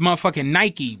game with motherfucking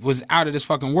Nike was out of this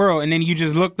fucking world. And then you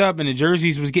just looked up and the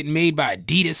jerseys was getting made by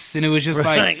Adidas. And it was just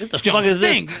like, what the fuck is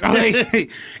this?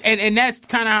 Like, and that's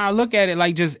kind of how I look at it.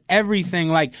 Like, just everything.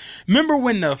 Like, remember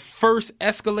when the first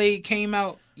Escalade came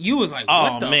out? You was like,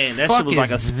 what the fuck that shit was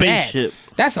like a spaceship.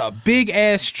 That's a big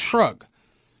ass truck.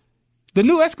 The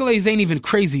new Escalades ain't even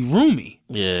crazy roomy.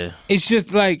 Yeah. It's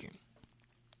just like,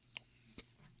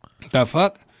 the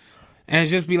fuck? And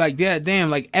just be like, yeah, damn,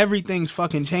 like, everything's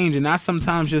fucking changing. I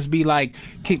sometimes just be like,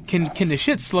 can the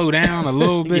shit slow down a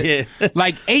little bit? Yeah.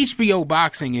 Like, HBO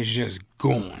boxing is just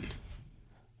gone.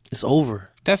 It's over.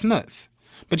 That's nuts.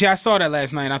 But yeah, I saw that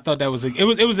last night. And I thought that was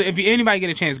if anybody get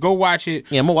a chance, go watch it.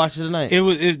 Yeah, I'm gonna watch it tonight.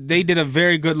 They did a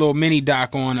very good little mini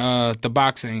doc on the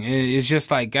boxing. It's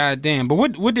just like, goddamn. But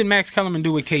what did Max Kellerman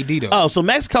do with KD though? Oh, so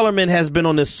Max Kellerman has been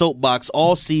on this soapbox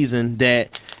all season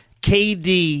that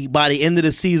KD, by the end of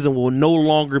the season, will no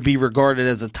longer be regarded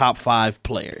as a top 5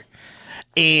 player.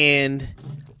 And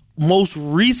most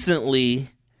recently,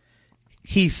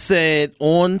 he said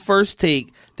on First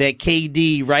Take that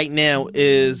KD right now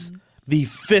is the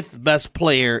 5th best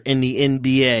player in the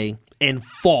NBA and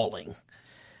falling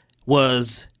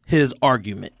was his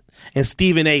argument. And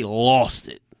Stephen A. lost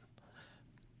it.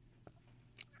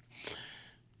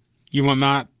 You want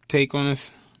my take on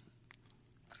this?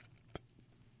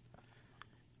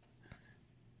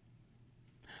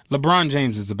 LeBron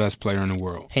James is the best player in the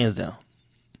world. Hands down.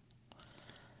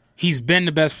 He's been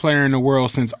the best player in the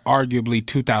world since arguably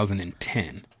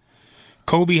 2010.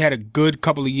 Kobe had a good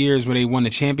couple of years where they won the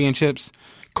championships.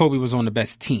 Kobe was on the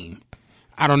best team.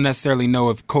 I don't necessarily know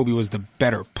if Kobe was the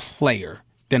better player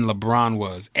than LeBron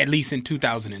was, at least in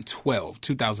 2012,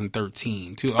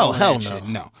 2013. Hell no.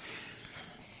 No.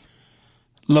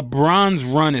 LeBron's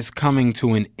run is coming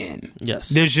to an end. Yes.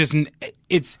 There's just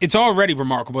it's already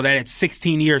remarkable that at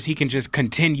 16 years he can just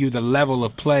continue the level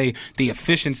of play, the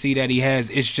efficiency that he has.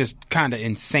 It's just kind of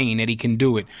insane that he can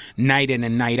do it night in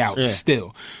and night out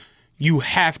still. You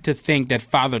have to think that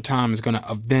Father Time is going to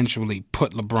eventually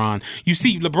put LeBron. You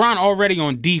see, LeBron already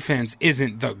on defense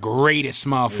isn't the greatest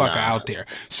motherfucker out there.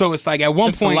 So it's like at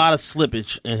one point, a lot of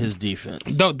slippage in his defense.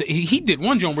 He did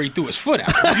one joint where he threw his foot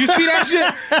out. Did you see that shit?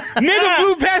 Nigga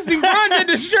blew past him. Bron did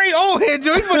the straight old head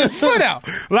joint. He put his foot out.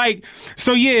 Like,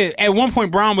 so yeah, at one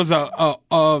point, Bron was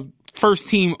a first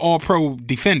team All Pro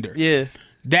defender. Yeah.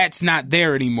 That's not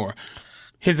there anymore.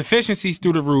 His efficiency's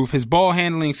through the roof. His ball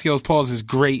handling skills, is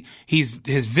great. His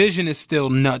vision is still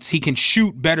nuts. He can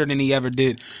shoot better than he ever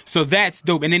did. So that's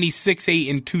dope. And then he's 6'8"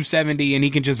 and 270, and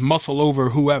he can just muscle over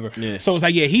whoever. Yeah. So it's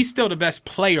like, yeah, he's still the best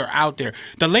player out there.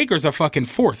 The Lakers are fucking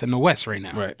fourth in the West right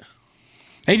now. Right.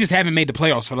 They just haven't made the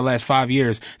playoffs for the last 5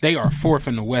 years. They are fourth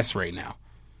in the West right now.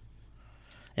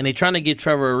 And they trying to get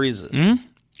Trevor Ariza.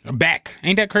 Back.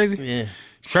 Ain't that crazy? Yeah.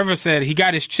 Trevor said he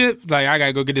got his chip. Like, I got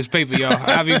to go get this paper, y'all.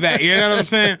 I'll be back. You know what I'm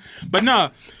saying? But no,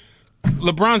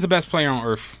 LeBron's the best player on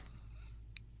earth.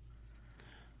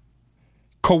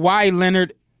 Kawhi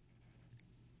Leonard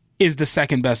is the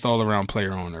second best all-around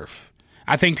player on earth.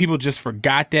 I think people just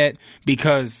forgot that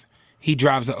because he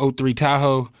drives a 03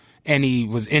 Tahoe and he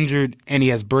was injured and he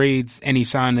has braids and he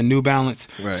signed a New Balance.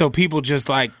 Right. So people just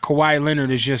like, Kawhi Leonard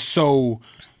is just so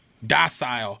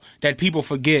docile that people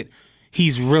forget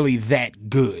he's really that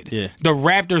good. Yeah. The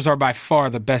Raptors are by far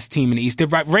the best team in the East.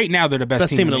 Right now, they're the best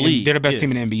team in the league. They're the best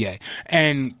team in the NBA.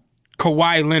 And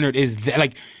Kawhi Leonard is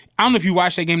like, I don't know if you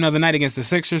watched that game the other night against the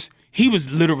Sixers. He was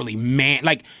literally man.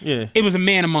 Like, it was a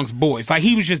man amongst boys. Like,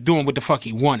 he was just doing what the fuck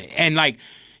he wanted. And like,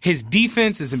 his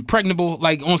defense is impregnable,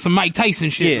 like on some Mike Tyson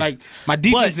shit. Yeah. Like, my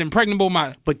defense is impregnable.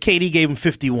 But KD gave him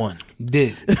 51.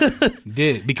 Did.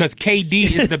 Because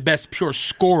KD is the best pure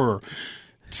scorer.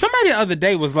 Somebody the other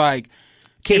day was like,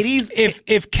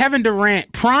 if Kevin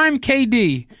Durant, prime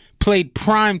KD, played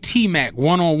prime T-Mac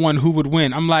one-on-one, who would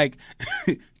win? I'm like,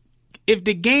 if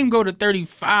the game go to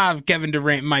 35, Kevin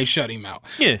Durant might shut him out.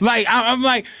 Yeah. Like, I'm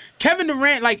like, Kevin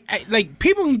Durant, like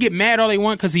people can get mad all they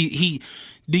want because they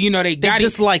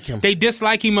dislike him. They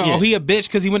dislike him. Yeah. Oh, he a bitch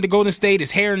because he went to Golden State.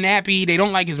 His hair nappy. They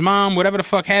don't like his mom. Whatever the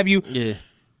fuck have you. Yeah.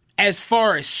 As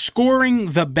far as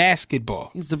scoring the basketball,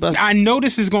 he's the best. I know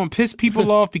this is going to piss people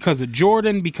off because of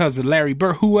Jordan, because of Larry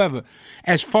Bird, whoever.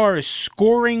 As far as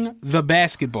scoring the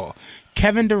basketball,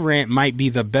 Kevin Durant might be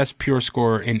the best pure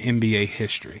scorer in NBA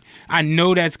history. I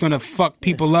know that's going to fuck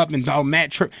people up and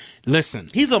listen.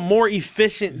 He's a more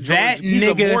efficient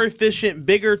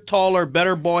bigger, taller,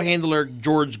 better ball handler,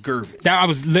 George Gervin. That I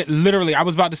was literally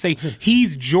about to say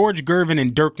he's George Gervin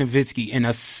and Dirk Nowitzki in a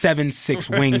 7'6"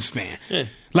 wingspan. Yeah.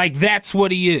 Like, that's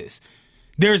what he is.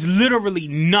 There's literally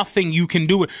nothing you can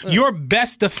do with. Your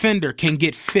best defender can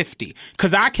get 50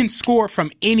 because I can score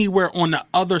from anywhere on the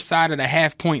other side of the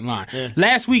half-point line. Yeah.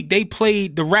 Last week, they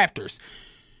played the Raptors.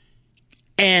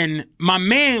 And my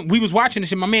man, we was watching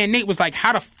this shit. My man Nate was like,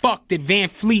 how the fuck did Van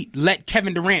Fleet let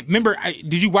Kevin Durant? Remember,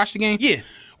 did you watch the game? Yeah.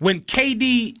 When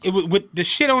KD, with the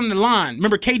shit on the line,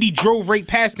 remember KD drove right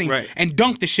past him and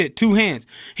dunked the shit, 2 hands.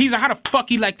 He's like, how the fuck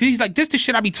he's like, this the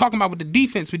shit I be talking about with the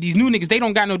defense, with these new niggas. They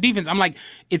don't got no defense. I'm like,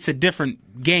 it's a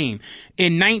different game.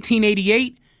 In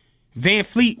 1988, Van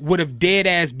Fleet would have dead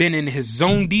ass been in his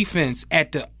zone defense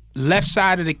at the left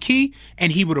side of the key,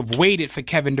 and he would have waited for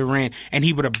Kevin Durant, and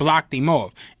he would have blocked him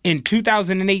off. In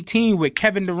 2018, with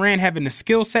Kevin Durant having the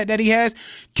skill set that he has,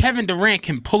 Kevin Durant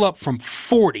can pull up from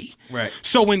 40. Right.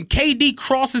 So when KD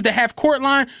crosses the half-court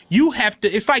line, you have to,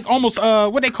 it's like almost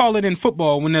what they call it in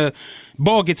football, when the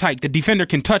ball gets hiked, the defender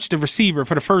can touch the receiver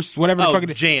for the first, whatever the fuck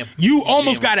it is. Jam. You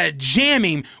almost got to jam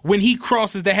him when he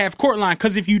crosses the half-court line,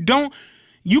 because if you don't,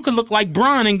 you could look like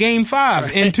Bron in Game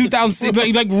 5 in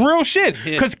 2006. like real shit.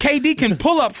 Because KD can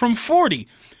pull up from 40.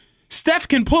 Steph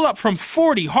can pull up from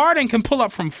 40. Harden can pull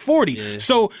up from 40. Yeah.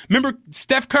 So, remember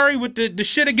Steph Curry with the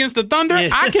shit against the Thunder? Yeah.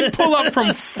 I can pull up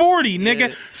from 40, nigga. Yeah.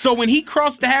 So, when he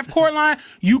crossed the half-court line,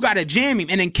 you got to jam him.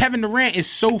 And then Kevin Durant is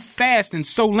so fast and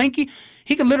so lanky,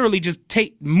 he can literally just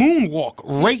moonwalk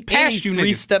right past you, nigga.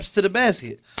 3 steps to the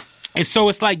basket. And so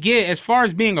it's like, yeah, as far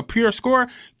as being a pure scorer,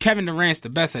 Kevin Durant's the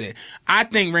best at it. I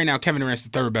think right now Kevin Durant's the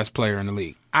third best player in the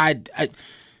league.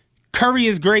 Curry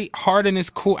is great. Harden is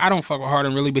cool. I don't fuck with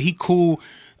Harden really, but he cool.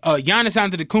 Giannis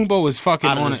Antetokounmpo is fucking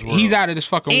on it. He's out of this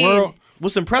fucking world.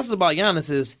 What's impressive about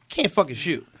Giannis is can't fucking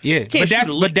shoot. Yeah,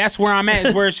 but that's where I'm at.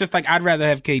 Is where it's just like I'd rather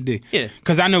have KD. Yeah,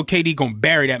 because I know KD gonna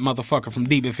bury that motherfucker from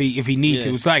deep if he need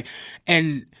to. It's like,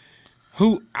 and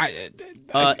who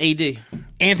AD,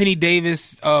 Anthony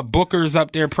Davis, Booker's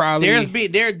up there probably.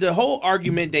 The whole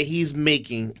argument that he's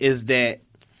making is that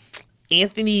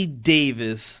Anthony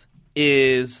Davis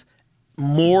is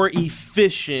more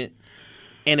efficient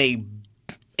and a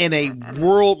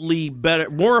worldly better,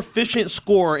 more efficient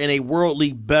scorer and a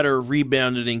worldly better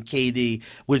rebounder than KD,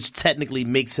 which technically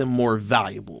makes him more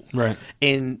valuable. Right.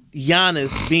 And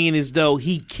Giannis, being as though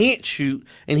he can't shoot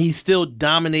and he's still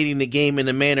dominating the game in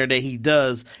the manner that he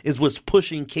does, is what's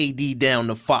pushing KD down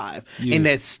to 5. Yeah. And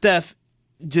that Steph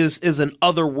just is an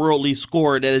otherworldly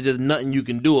scorer that is just nothing you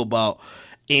can do about.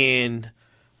 And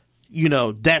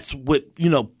that's what,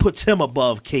 puts him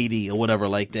above KD or whatever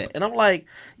like that. And I'm like,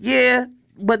 yeah,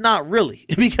 but not really.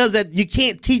 Because you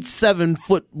can't teach 7'1",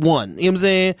 you know what I'm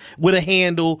saying? With a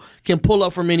handle, can pull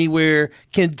up from anywhere,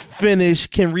 can finish,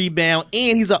 can rebound,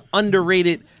 and he's an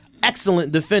underrated,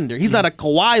 excellent defender. He's not a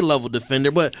Kawhi level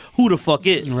defender, but who the fuck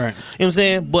is? Right. You know what I'm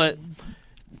saying? But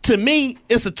to me,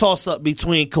 it's a toss-up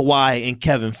between Kawhi and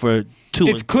Kevin for 2.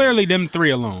 It's clearly them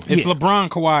 3 alone. It's LeBron,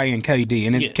 Kawhi, and KD,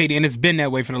 and it's been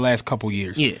that way for the last couple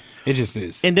years. Yeah, it just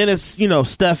is. And then it's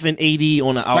Steph and AD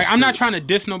on the outskirts. Like, I'm not trying to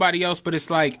diss nobody else, but it's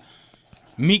like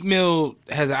Meek Mill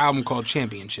has an album called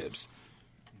Championships.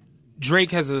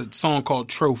 Drake has a song called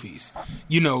Trophies.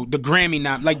 The Grammy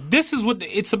nom. Like, this is what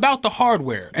it's about, the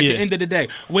hardware at the end of the day.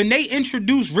 When they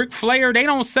introduce Ric Flair, they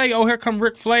don't say, oh, here come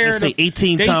Ric Flair. They say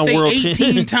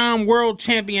 18-time world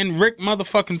champion Ric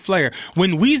motherfucking Flair.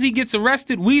 When Weezy gets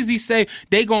arrested, Weezy say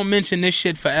they gonna mention this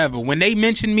shit forever. When they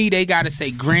mention me, they gotta say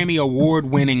Grammy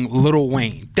award-winning Lil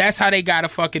Wayne. That's how they gotta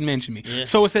fucking mention me. Yeah.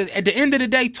 So it says, at the end of the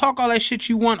day, talk all that shit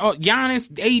you want.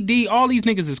 Giannis, AD, all these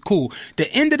niggas is cool. The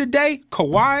end of the day,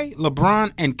 Kawhi,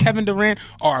 LeBron, and Kevin Durant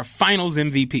are finals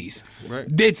MVPs. Right.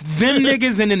 It's them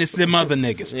niggas and then it's them other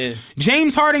niggas. Yeah.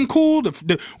 James Harden, cool.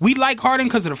 We like Harden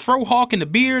because of the fro hawk and the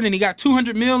beard, and he got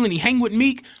 $200 million and he hang with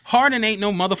Meek. Harden ain't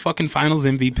no motherfucking finals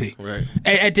MVP. Right.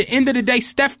 At the end of the day,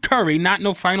 Steph Curry, not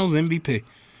no finals MVP.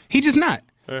 He just not.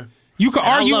 Yeah. You could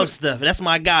argue. I love Steph. That's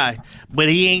my guy. But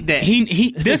he ain't that.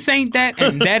 This ain't that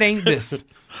and that ain't this.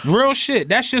 Real shit.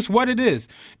 That's just what it is.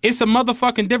 It's a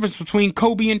motherfucking difference between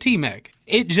Kobe and T-Mac.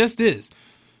 It just is.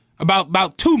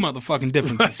 About 2 motherfucking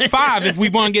differences. 5 if we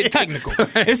want to get technical.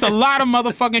 It's a lot of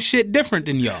motherfucking shit different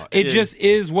than y'all. It just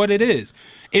is what it is.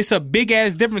 It's a big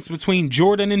ass difference between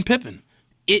Jordan and Pippen.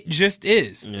 It just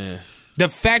is. Yeah. The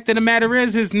fact of the matter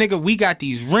is nigga, we got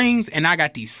these rings and I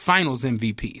got these finals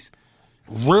MVPs.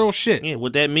 Real shit. Yeah,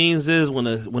 what that means is when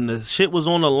the shit was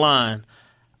on the line,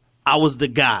 I was the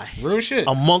guy. Real shit.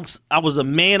 I was a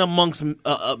man amongst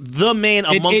the man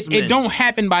amongst men. It don't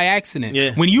happen by accident.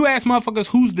 Yeah. When you ask motherfuckers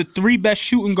who's the 3 best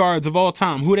shooting guards of all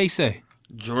time, who they say?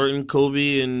 Jordan,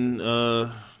 Kobe, and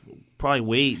probably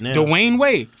Wade now. Dwayne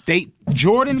Wade.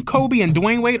 Jordan, Kobe, and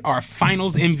Dwayne Wade are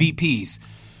finals MVPs.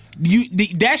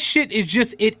 That shit is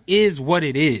just, it is what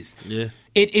it is. Yeah.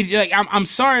 It like I'm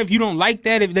sorry if you don't like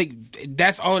that. If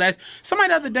that's somebody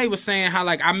the other day was saying how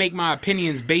like I make my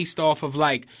opinions based off of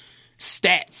like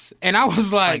stats, and I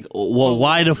was like well,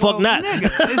 why the fuck not? Nigga,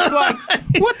 it's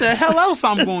like what the hell else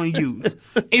I'm going to use?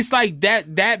 It's like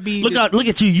that be look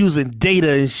at you using data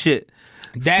and shit.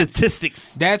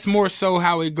 Statistics. That's more so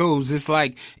how it goes. It's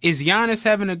like, is Giannis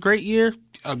having a great year?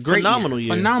 A great phenomenal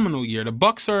year. Phenomenal year. The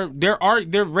Bucks they're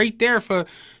right there for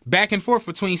back and forth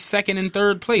between 2nd and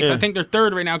 3rd place. Yeah. I think they're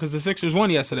 3rd right now because the Sixers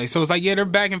won yesterday. So it's like, yeah, they're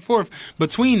back and forth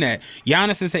between that.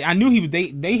 Giannis is, I knew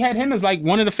they had him as like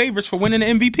one of the favorites for winning the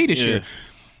MVP this year.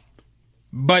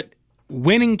 But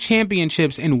winning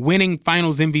championships and winning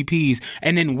finals MVPs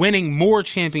and then winning more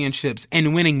championships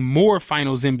and winning more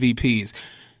finals MVPs,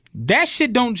 that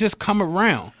shit don't just come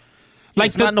around. Like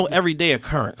it's not no everyday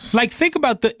occurrence. Like think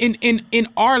about in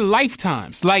our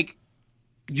lifetimes. Like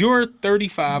you're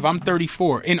 35, I'm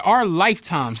 34. In our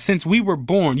lifetime, since we were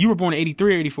born, you were born in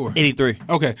 83 or 84? 83.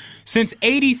 Okay. Since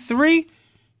 83,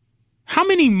 how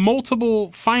many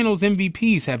multiple finals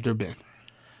MVPs have there been?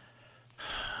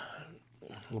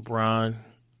 LeBron,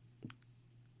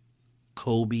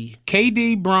 Kobe.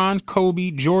 KD, Bron,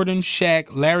 Kobe, Jordan,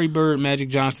 Shaq, Larry Bird, Magic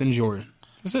Johnson, Jordan.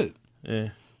 That's it. Yeah.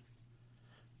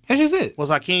 That's just it. Was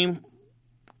Hakeem?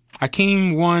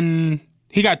 Hakeem won.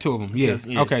 He got 2 of them.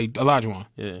 Yeah. Okay. Elijah won.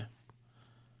 Yeah.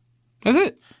 That's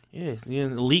it. Yeah, you're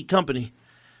an elite company.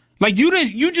 Like,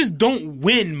 you just don't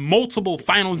win multiple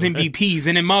finals MVPs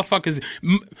and then motherfuckers,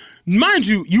 mind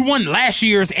you, you won last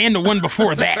year's and the one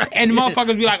before that. And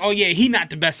motherfuckers be like, oh yeah, he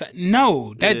not the best.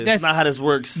 No, that's not how this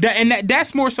works.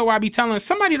 That's more so I be telling.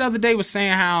 Somebody the other day was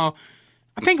saying how,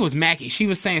 I think it was Mackie, she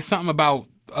was saying something about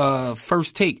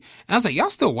First Take. And I was like,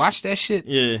 y'all still watch that shit?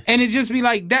 Yeah. And it just be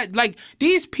like that, like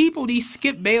these people, these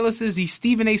Skip Baylesses, these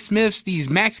Stephen A. Smiths, these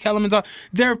Max Kellermans,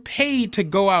 they're paid to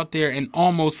go out there and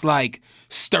almost like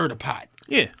stir the pot.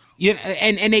 Yeah. Yeah,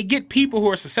 and they get people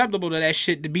who are susceptible to that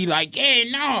shit to be like,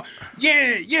 no,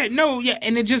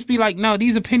 and it just be like, no,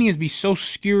 these opinions be so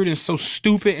skewed and so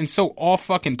stupid and so off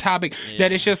fucking topic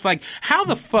that it's just like, how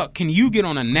the fuck can you get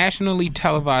on a nationally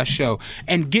televised show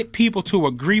and get people to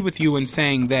agree with you in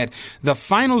saying that the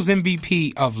finals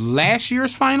MVP of last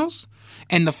year's finals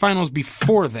and the finals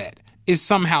before that is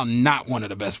somehow not one of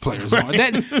the best players on?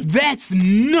 That's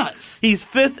nuts. He's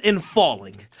fifth and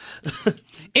falling.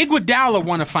 Iguodala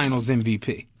won a finals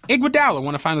MVP.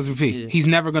 Yeah. He's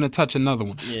never going to touch another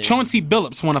one. Yeah. Chauncey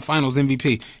Billups won a finals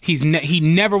MVP. He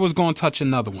never was going to touch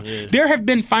another one. Yeah. There have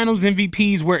been finals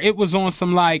MVPs where it was on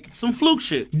some fluke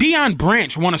shit. Deion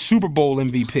Branch won a Super Bowl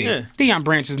MVP. Yeah. Deion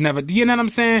Branch has never, you know what I'm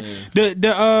saying?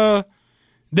 Yeah.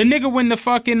 The nigga when the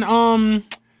fucking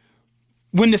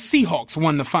when the Seahawks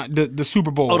won the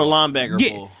Super Bowl. Oh, the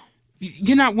linebacker bowl.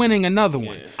 You're not winning another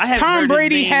one. Yeah. Tom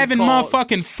Brady having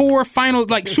motherfucking 4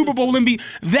 finals, like Super Bowl MVP.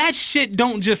 That shit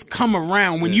don't just come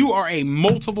around when you are a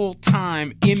multiple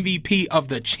time MVP of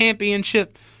the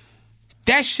championship.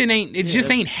 That shit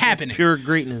ain't happening. Pure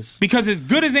greatness. Because as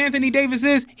good as Anthony Davis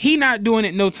is, he not doing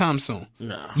it no time soon.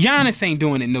 No. Giannis ain't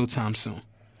doing it no time soon.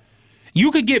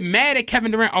 You could get mad at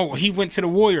Kevin Durant. Oh, he went to the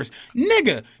Warriors.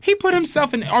 Nigga, he put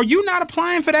himself in. Are you not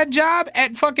applying for that job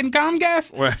at fucking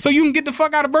Comcast? Right. So you can get the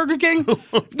fuck out of Burger King? The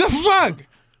fuck?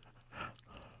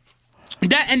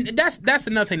 That's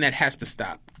another thing that has to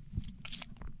stop.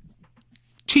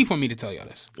 Chief want me to tell y'all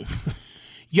this.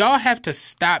 Y'all have to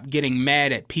stop getting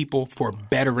mad at people for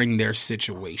bettering their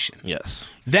situation.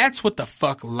 Yes. That's what the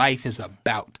fuck life is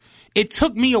about. It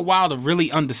took me a while to really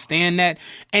understand that,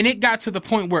 and it got to the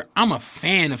point where I'm a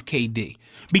fan of KD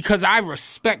because I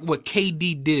respect what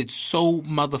KD did so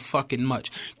motherfucking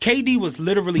much. KD was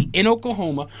literally in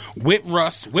Oklahoma with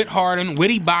Russ, with Harden,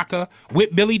 with Ibaka,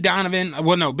 with Billy Donovan.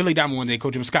 Well, no, Billy Donovan one day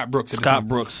coach, it was Scott Brooks. Scott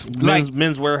Brooks.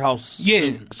 Men's Warehouse.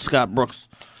 Yeah. Scott Brooks.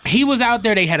 He was out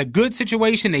there. They had a good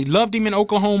situation. They loved him in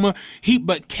Oklahoma.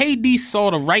 But KD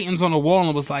saw the writings on the wall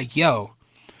and was like, yo,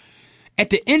 at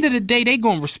the end of the day, they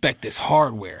gonna respect this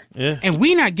hardware. Yeah. And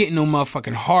we not getting no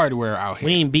motherfucking hardware out here.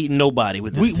 We ain't beating nobody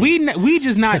with this team. We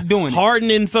just not doing it. Harden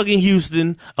in fucking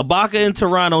Houston, Ibaka in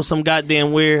Toronto, some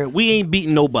goddamn where. We ain't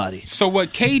beating nobody. So what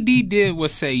KD did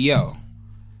was say, yo,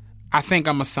 I think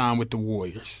I'm gonna sign with the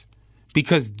Warriors.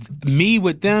 Because me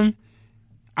with them,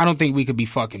 I don't think we could be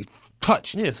fucking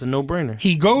touched. Yeah, it's a no-brainer.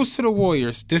 He goes to the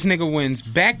Warriors. This nigga wins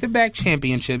back-to-back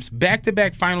championships,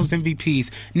 back-to-back finals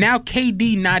MVPs. Now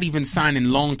KD not even signing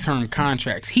long-term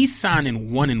contracts. He's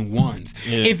signing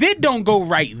 1-and-1s. Yeah. If it don't go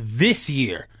right this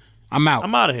year, I'm out.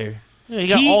 I'm out of here. Yeah, he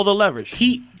got all the leverage.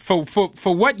 For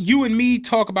what you and me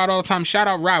talk about all the time, shout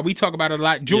out Rob, we talk about it a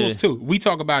lot. Jules too, we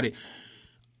talk about it.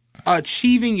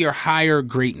 Achieving your higher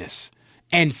greatness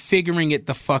and figuring it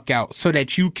the fuck out so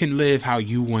that you can live how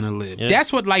you want to live. Yeah.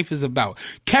 That's what life is about.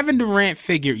 Kevin Durant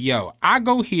figured, yo, I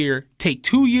go here, take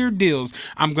 2-year deals.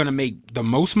 I'm going to make the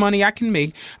most money I can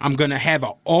make. I'm going to have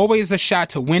always a shot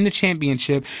to win the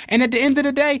championship. And at the end of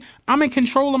the day, I'm in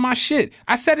control of my shit.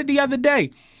 I said it the other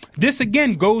day. This,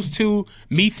 again, goes to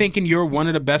me thinking you're one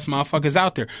of the best motherfuckers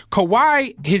out there.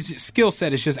 Kawhi, his skill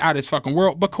set is just out of his fucking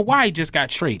world, but Kawhi just got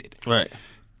traded. Right.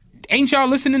 Ain't y'all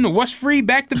listening to What's Free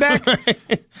back to back?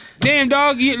 Damn,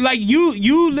 dog.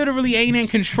 You literally ain't in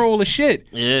control of shit.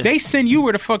 Yeah. They send you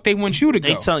where the fuck they want you to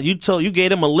go. You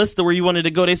gave them a list of where you wanted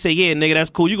to go. They say, yeah, nigga, that's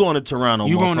cool. You going to Toronto,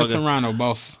 You going to Toronto,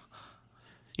 boss.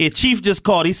 Yeah, Chief just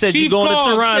called. He said you going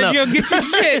to Toronto. Said, yo, get your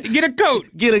shit. Get a coat.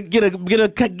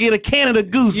 Get a Canada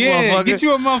Goose, motherfucker. Get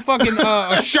you a motherfucking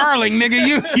a Charling,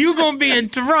 nigga. You gonna be in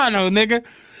Toronto, nigga.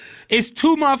 It's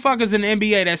 2 motherfuckers in the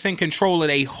NBA that's in control of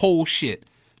they whole shit.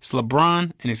 It's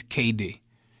LeBron and it's KD.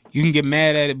 You can get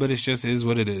mad at it, but it just is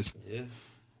what it is. Yeah.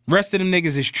 Rest of them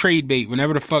niggas is trade bait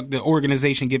whenever the fuck the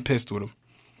organization get pissed with them.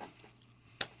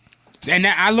 And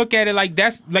I look at it like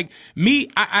that's like me.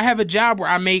 I have a job where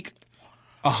I make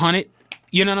 100.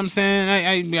 You know what I'm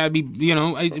saying? I be, you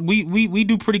know, we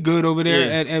do pretty good over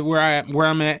there at where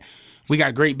I'm at. We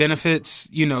got great benefits.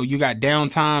 You know, you got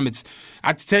downtime.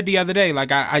 I said the other day,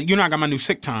 like, I got my new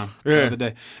sick time the other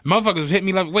day. Motherfuckers hit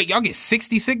me like, wait, y'all get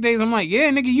 60 sick days? I'm like, yeah,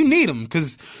 nigga, you need them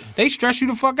because they stress you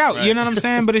the fuck out. Right. You know what I'm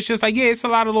saying? But it's just like, yeah, it's a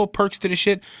lot of little perks to the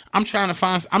shit. I'm trying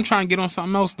to get on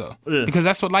something else, though, because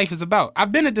that's what life is about.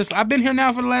 I've been here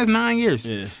now for the last 9 years.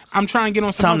 Yeah. I'm trying to get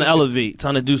on something else. Time to elevate.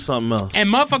 Time to do something else. And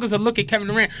motherfuckers will look at Kevin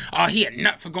Durant, oh, he a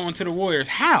nut for going to the Warriors.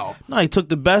 How? No, he took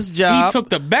the best job. He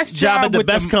took the best job at the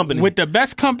best company. With the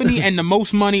best company and the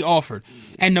most money offered.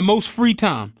 And the most free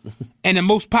time. And the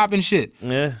most popping shit.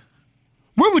 Yeah.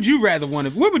 Where would you want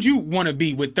to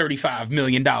be with $35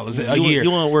 million a year?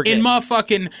 You want to work in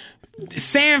motherfucking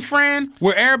San Fran,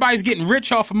 where everybody's getting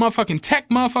rich off of motherfucking tech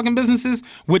motherfucking businesses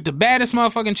with the baddest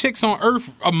motherfucking chicks on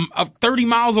earth 30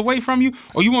 miles away from you?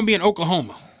 Or you want to be in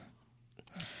Oklahoma?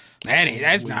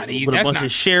 That's not easy. With a bunch of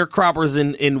sharecroppers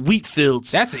in wheat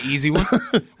fields. That's an easy one.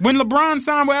 When LeBron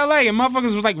signed with LA and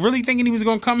motherfuckers was like really thinking he was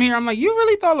going to come here, I'm like, you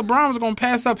really thought LeBron was going to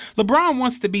pass up? LeBron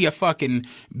wants to be a fucking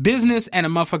business and a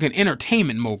motherfucking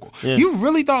entertainment mogul. Yeah. You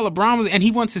really thought LeBron was, and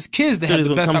he wants his kids to have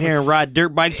the best. Come here and ride dirt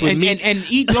bikes with me and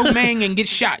eat lo mein and get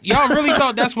shot. Y'all really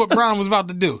thought that's what Bron was about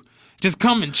to do? Just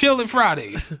come and chill at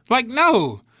Fridays? Like,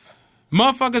 no.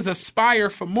 Motherfuckers aspire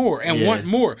for more and want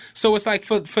more. So it's like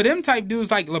for them type dudes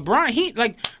like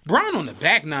LeBron, Bron on the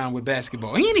back nine with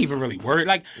basketball. He ain't even really worried.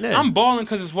 Like, I'm balling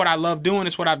because it's what I love doing.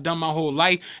 It's what I've done my whole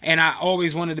life. And I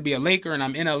always wanted to be a Laker and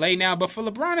I'm in LA now. But for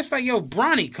LeBron, it's like, yo,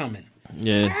 Bronny coming.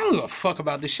 Yeah. I don't give a fuck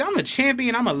about this shit. I'm a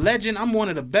champion. I'm a legend. I'm one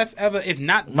of the best ever, if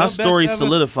not the best ever. My story's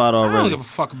solidified already. I don't give a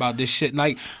fuck about this shit.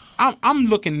 Like, I'm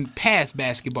looking past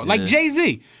basketball. Like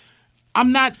Jay-Z,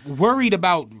 I'm not worried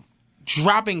about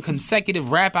dropping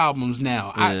consecutive rap albums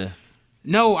now.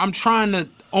 I'm trying to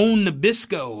own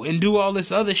Nabisco and do all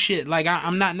this other shit. Like,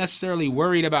 I'm not necessarily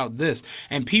worried about this.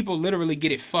 And people literally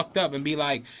get it fucked up and be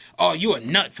like, oh, you a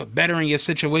nut for bettering your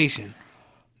situation.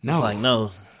 No. It's like,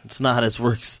 no, it's not how this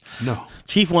works. No.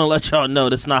 Chief want to let y'all know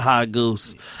that's not how it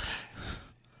goes.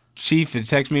 Chief had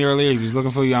texted me earlier. He was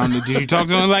looking for you. I don't know. Did you talk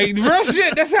to him? Like, real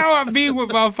shit. That's how I be with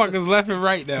motherfuckers left and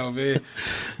right now, man.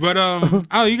 But,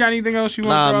 you got anything else you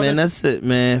want to Nah, man, that's it,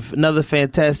 man. Another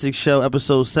fantastic show.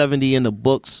 Episode 70 in the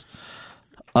books.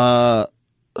 I'm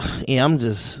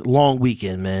just long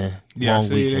weekend, man. Yeah, long I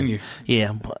see weekend. It in you.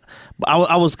 Yeah,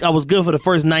 I was good for the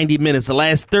first 90 minutes. The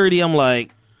last 30, I'm like.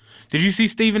 Did you see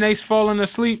Stephen A. falling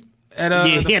asleep? At,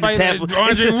 the fight at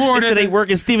Andre Ward. They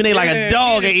working Stephen A. like a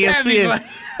dog at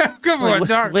ESPN. Come on,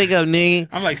 dog. Wake up, nigga.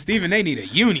 I'm like, Stephen A. need a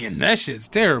union. That shit's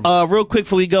terrible. Real quick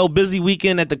before we go, busy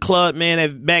weekend at the club,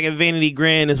 man. Back at Vanity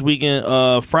Grand this weekend.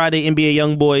 Friday, NBA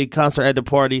YoungBoy concert at the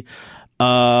party.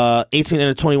 18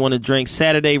 and 21 to drink.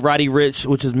 Saturday, Roddy Ricch,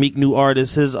 which is Meek new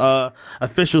artist, his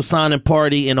official signing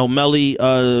party, and O'Malley,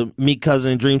 Meek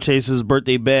cousin, Dream Chasers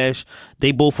birthday bash.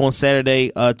 They both on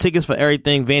Saturday. Tickets for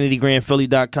everything,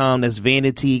 VanityGrandPhilly.com. That's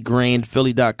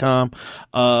VanityGrandPhilly.com.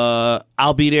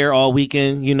 I'll be there all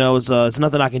weekend. You know, it's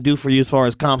nothing I can do for you as far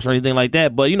as comps or anything like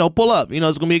that, but, you know, pull up. You know,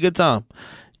 it's gonna be a good time.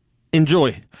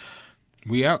 Enjoy.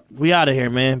 We out. We out of here,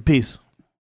 man. Peace.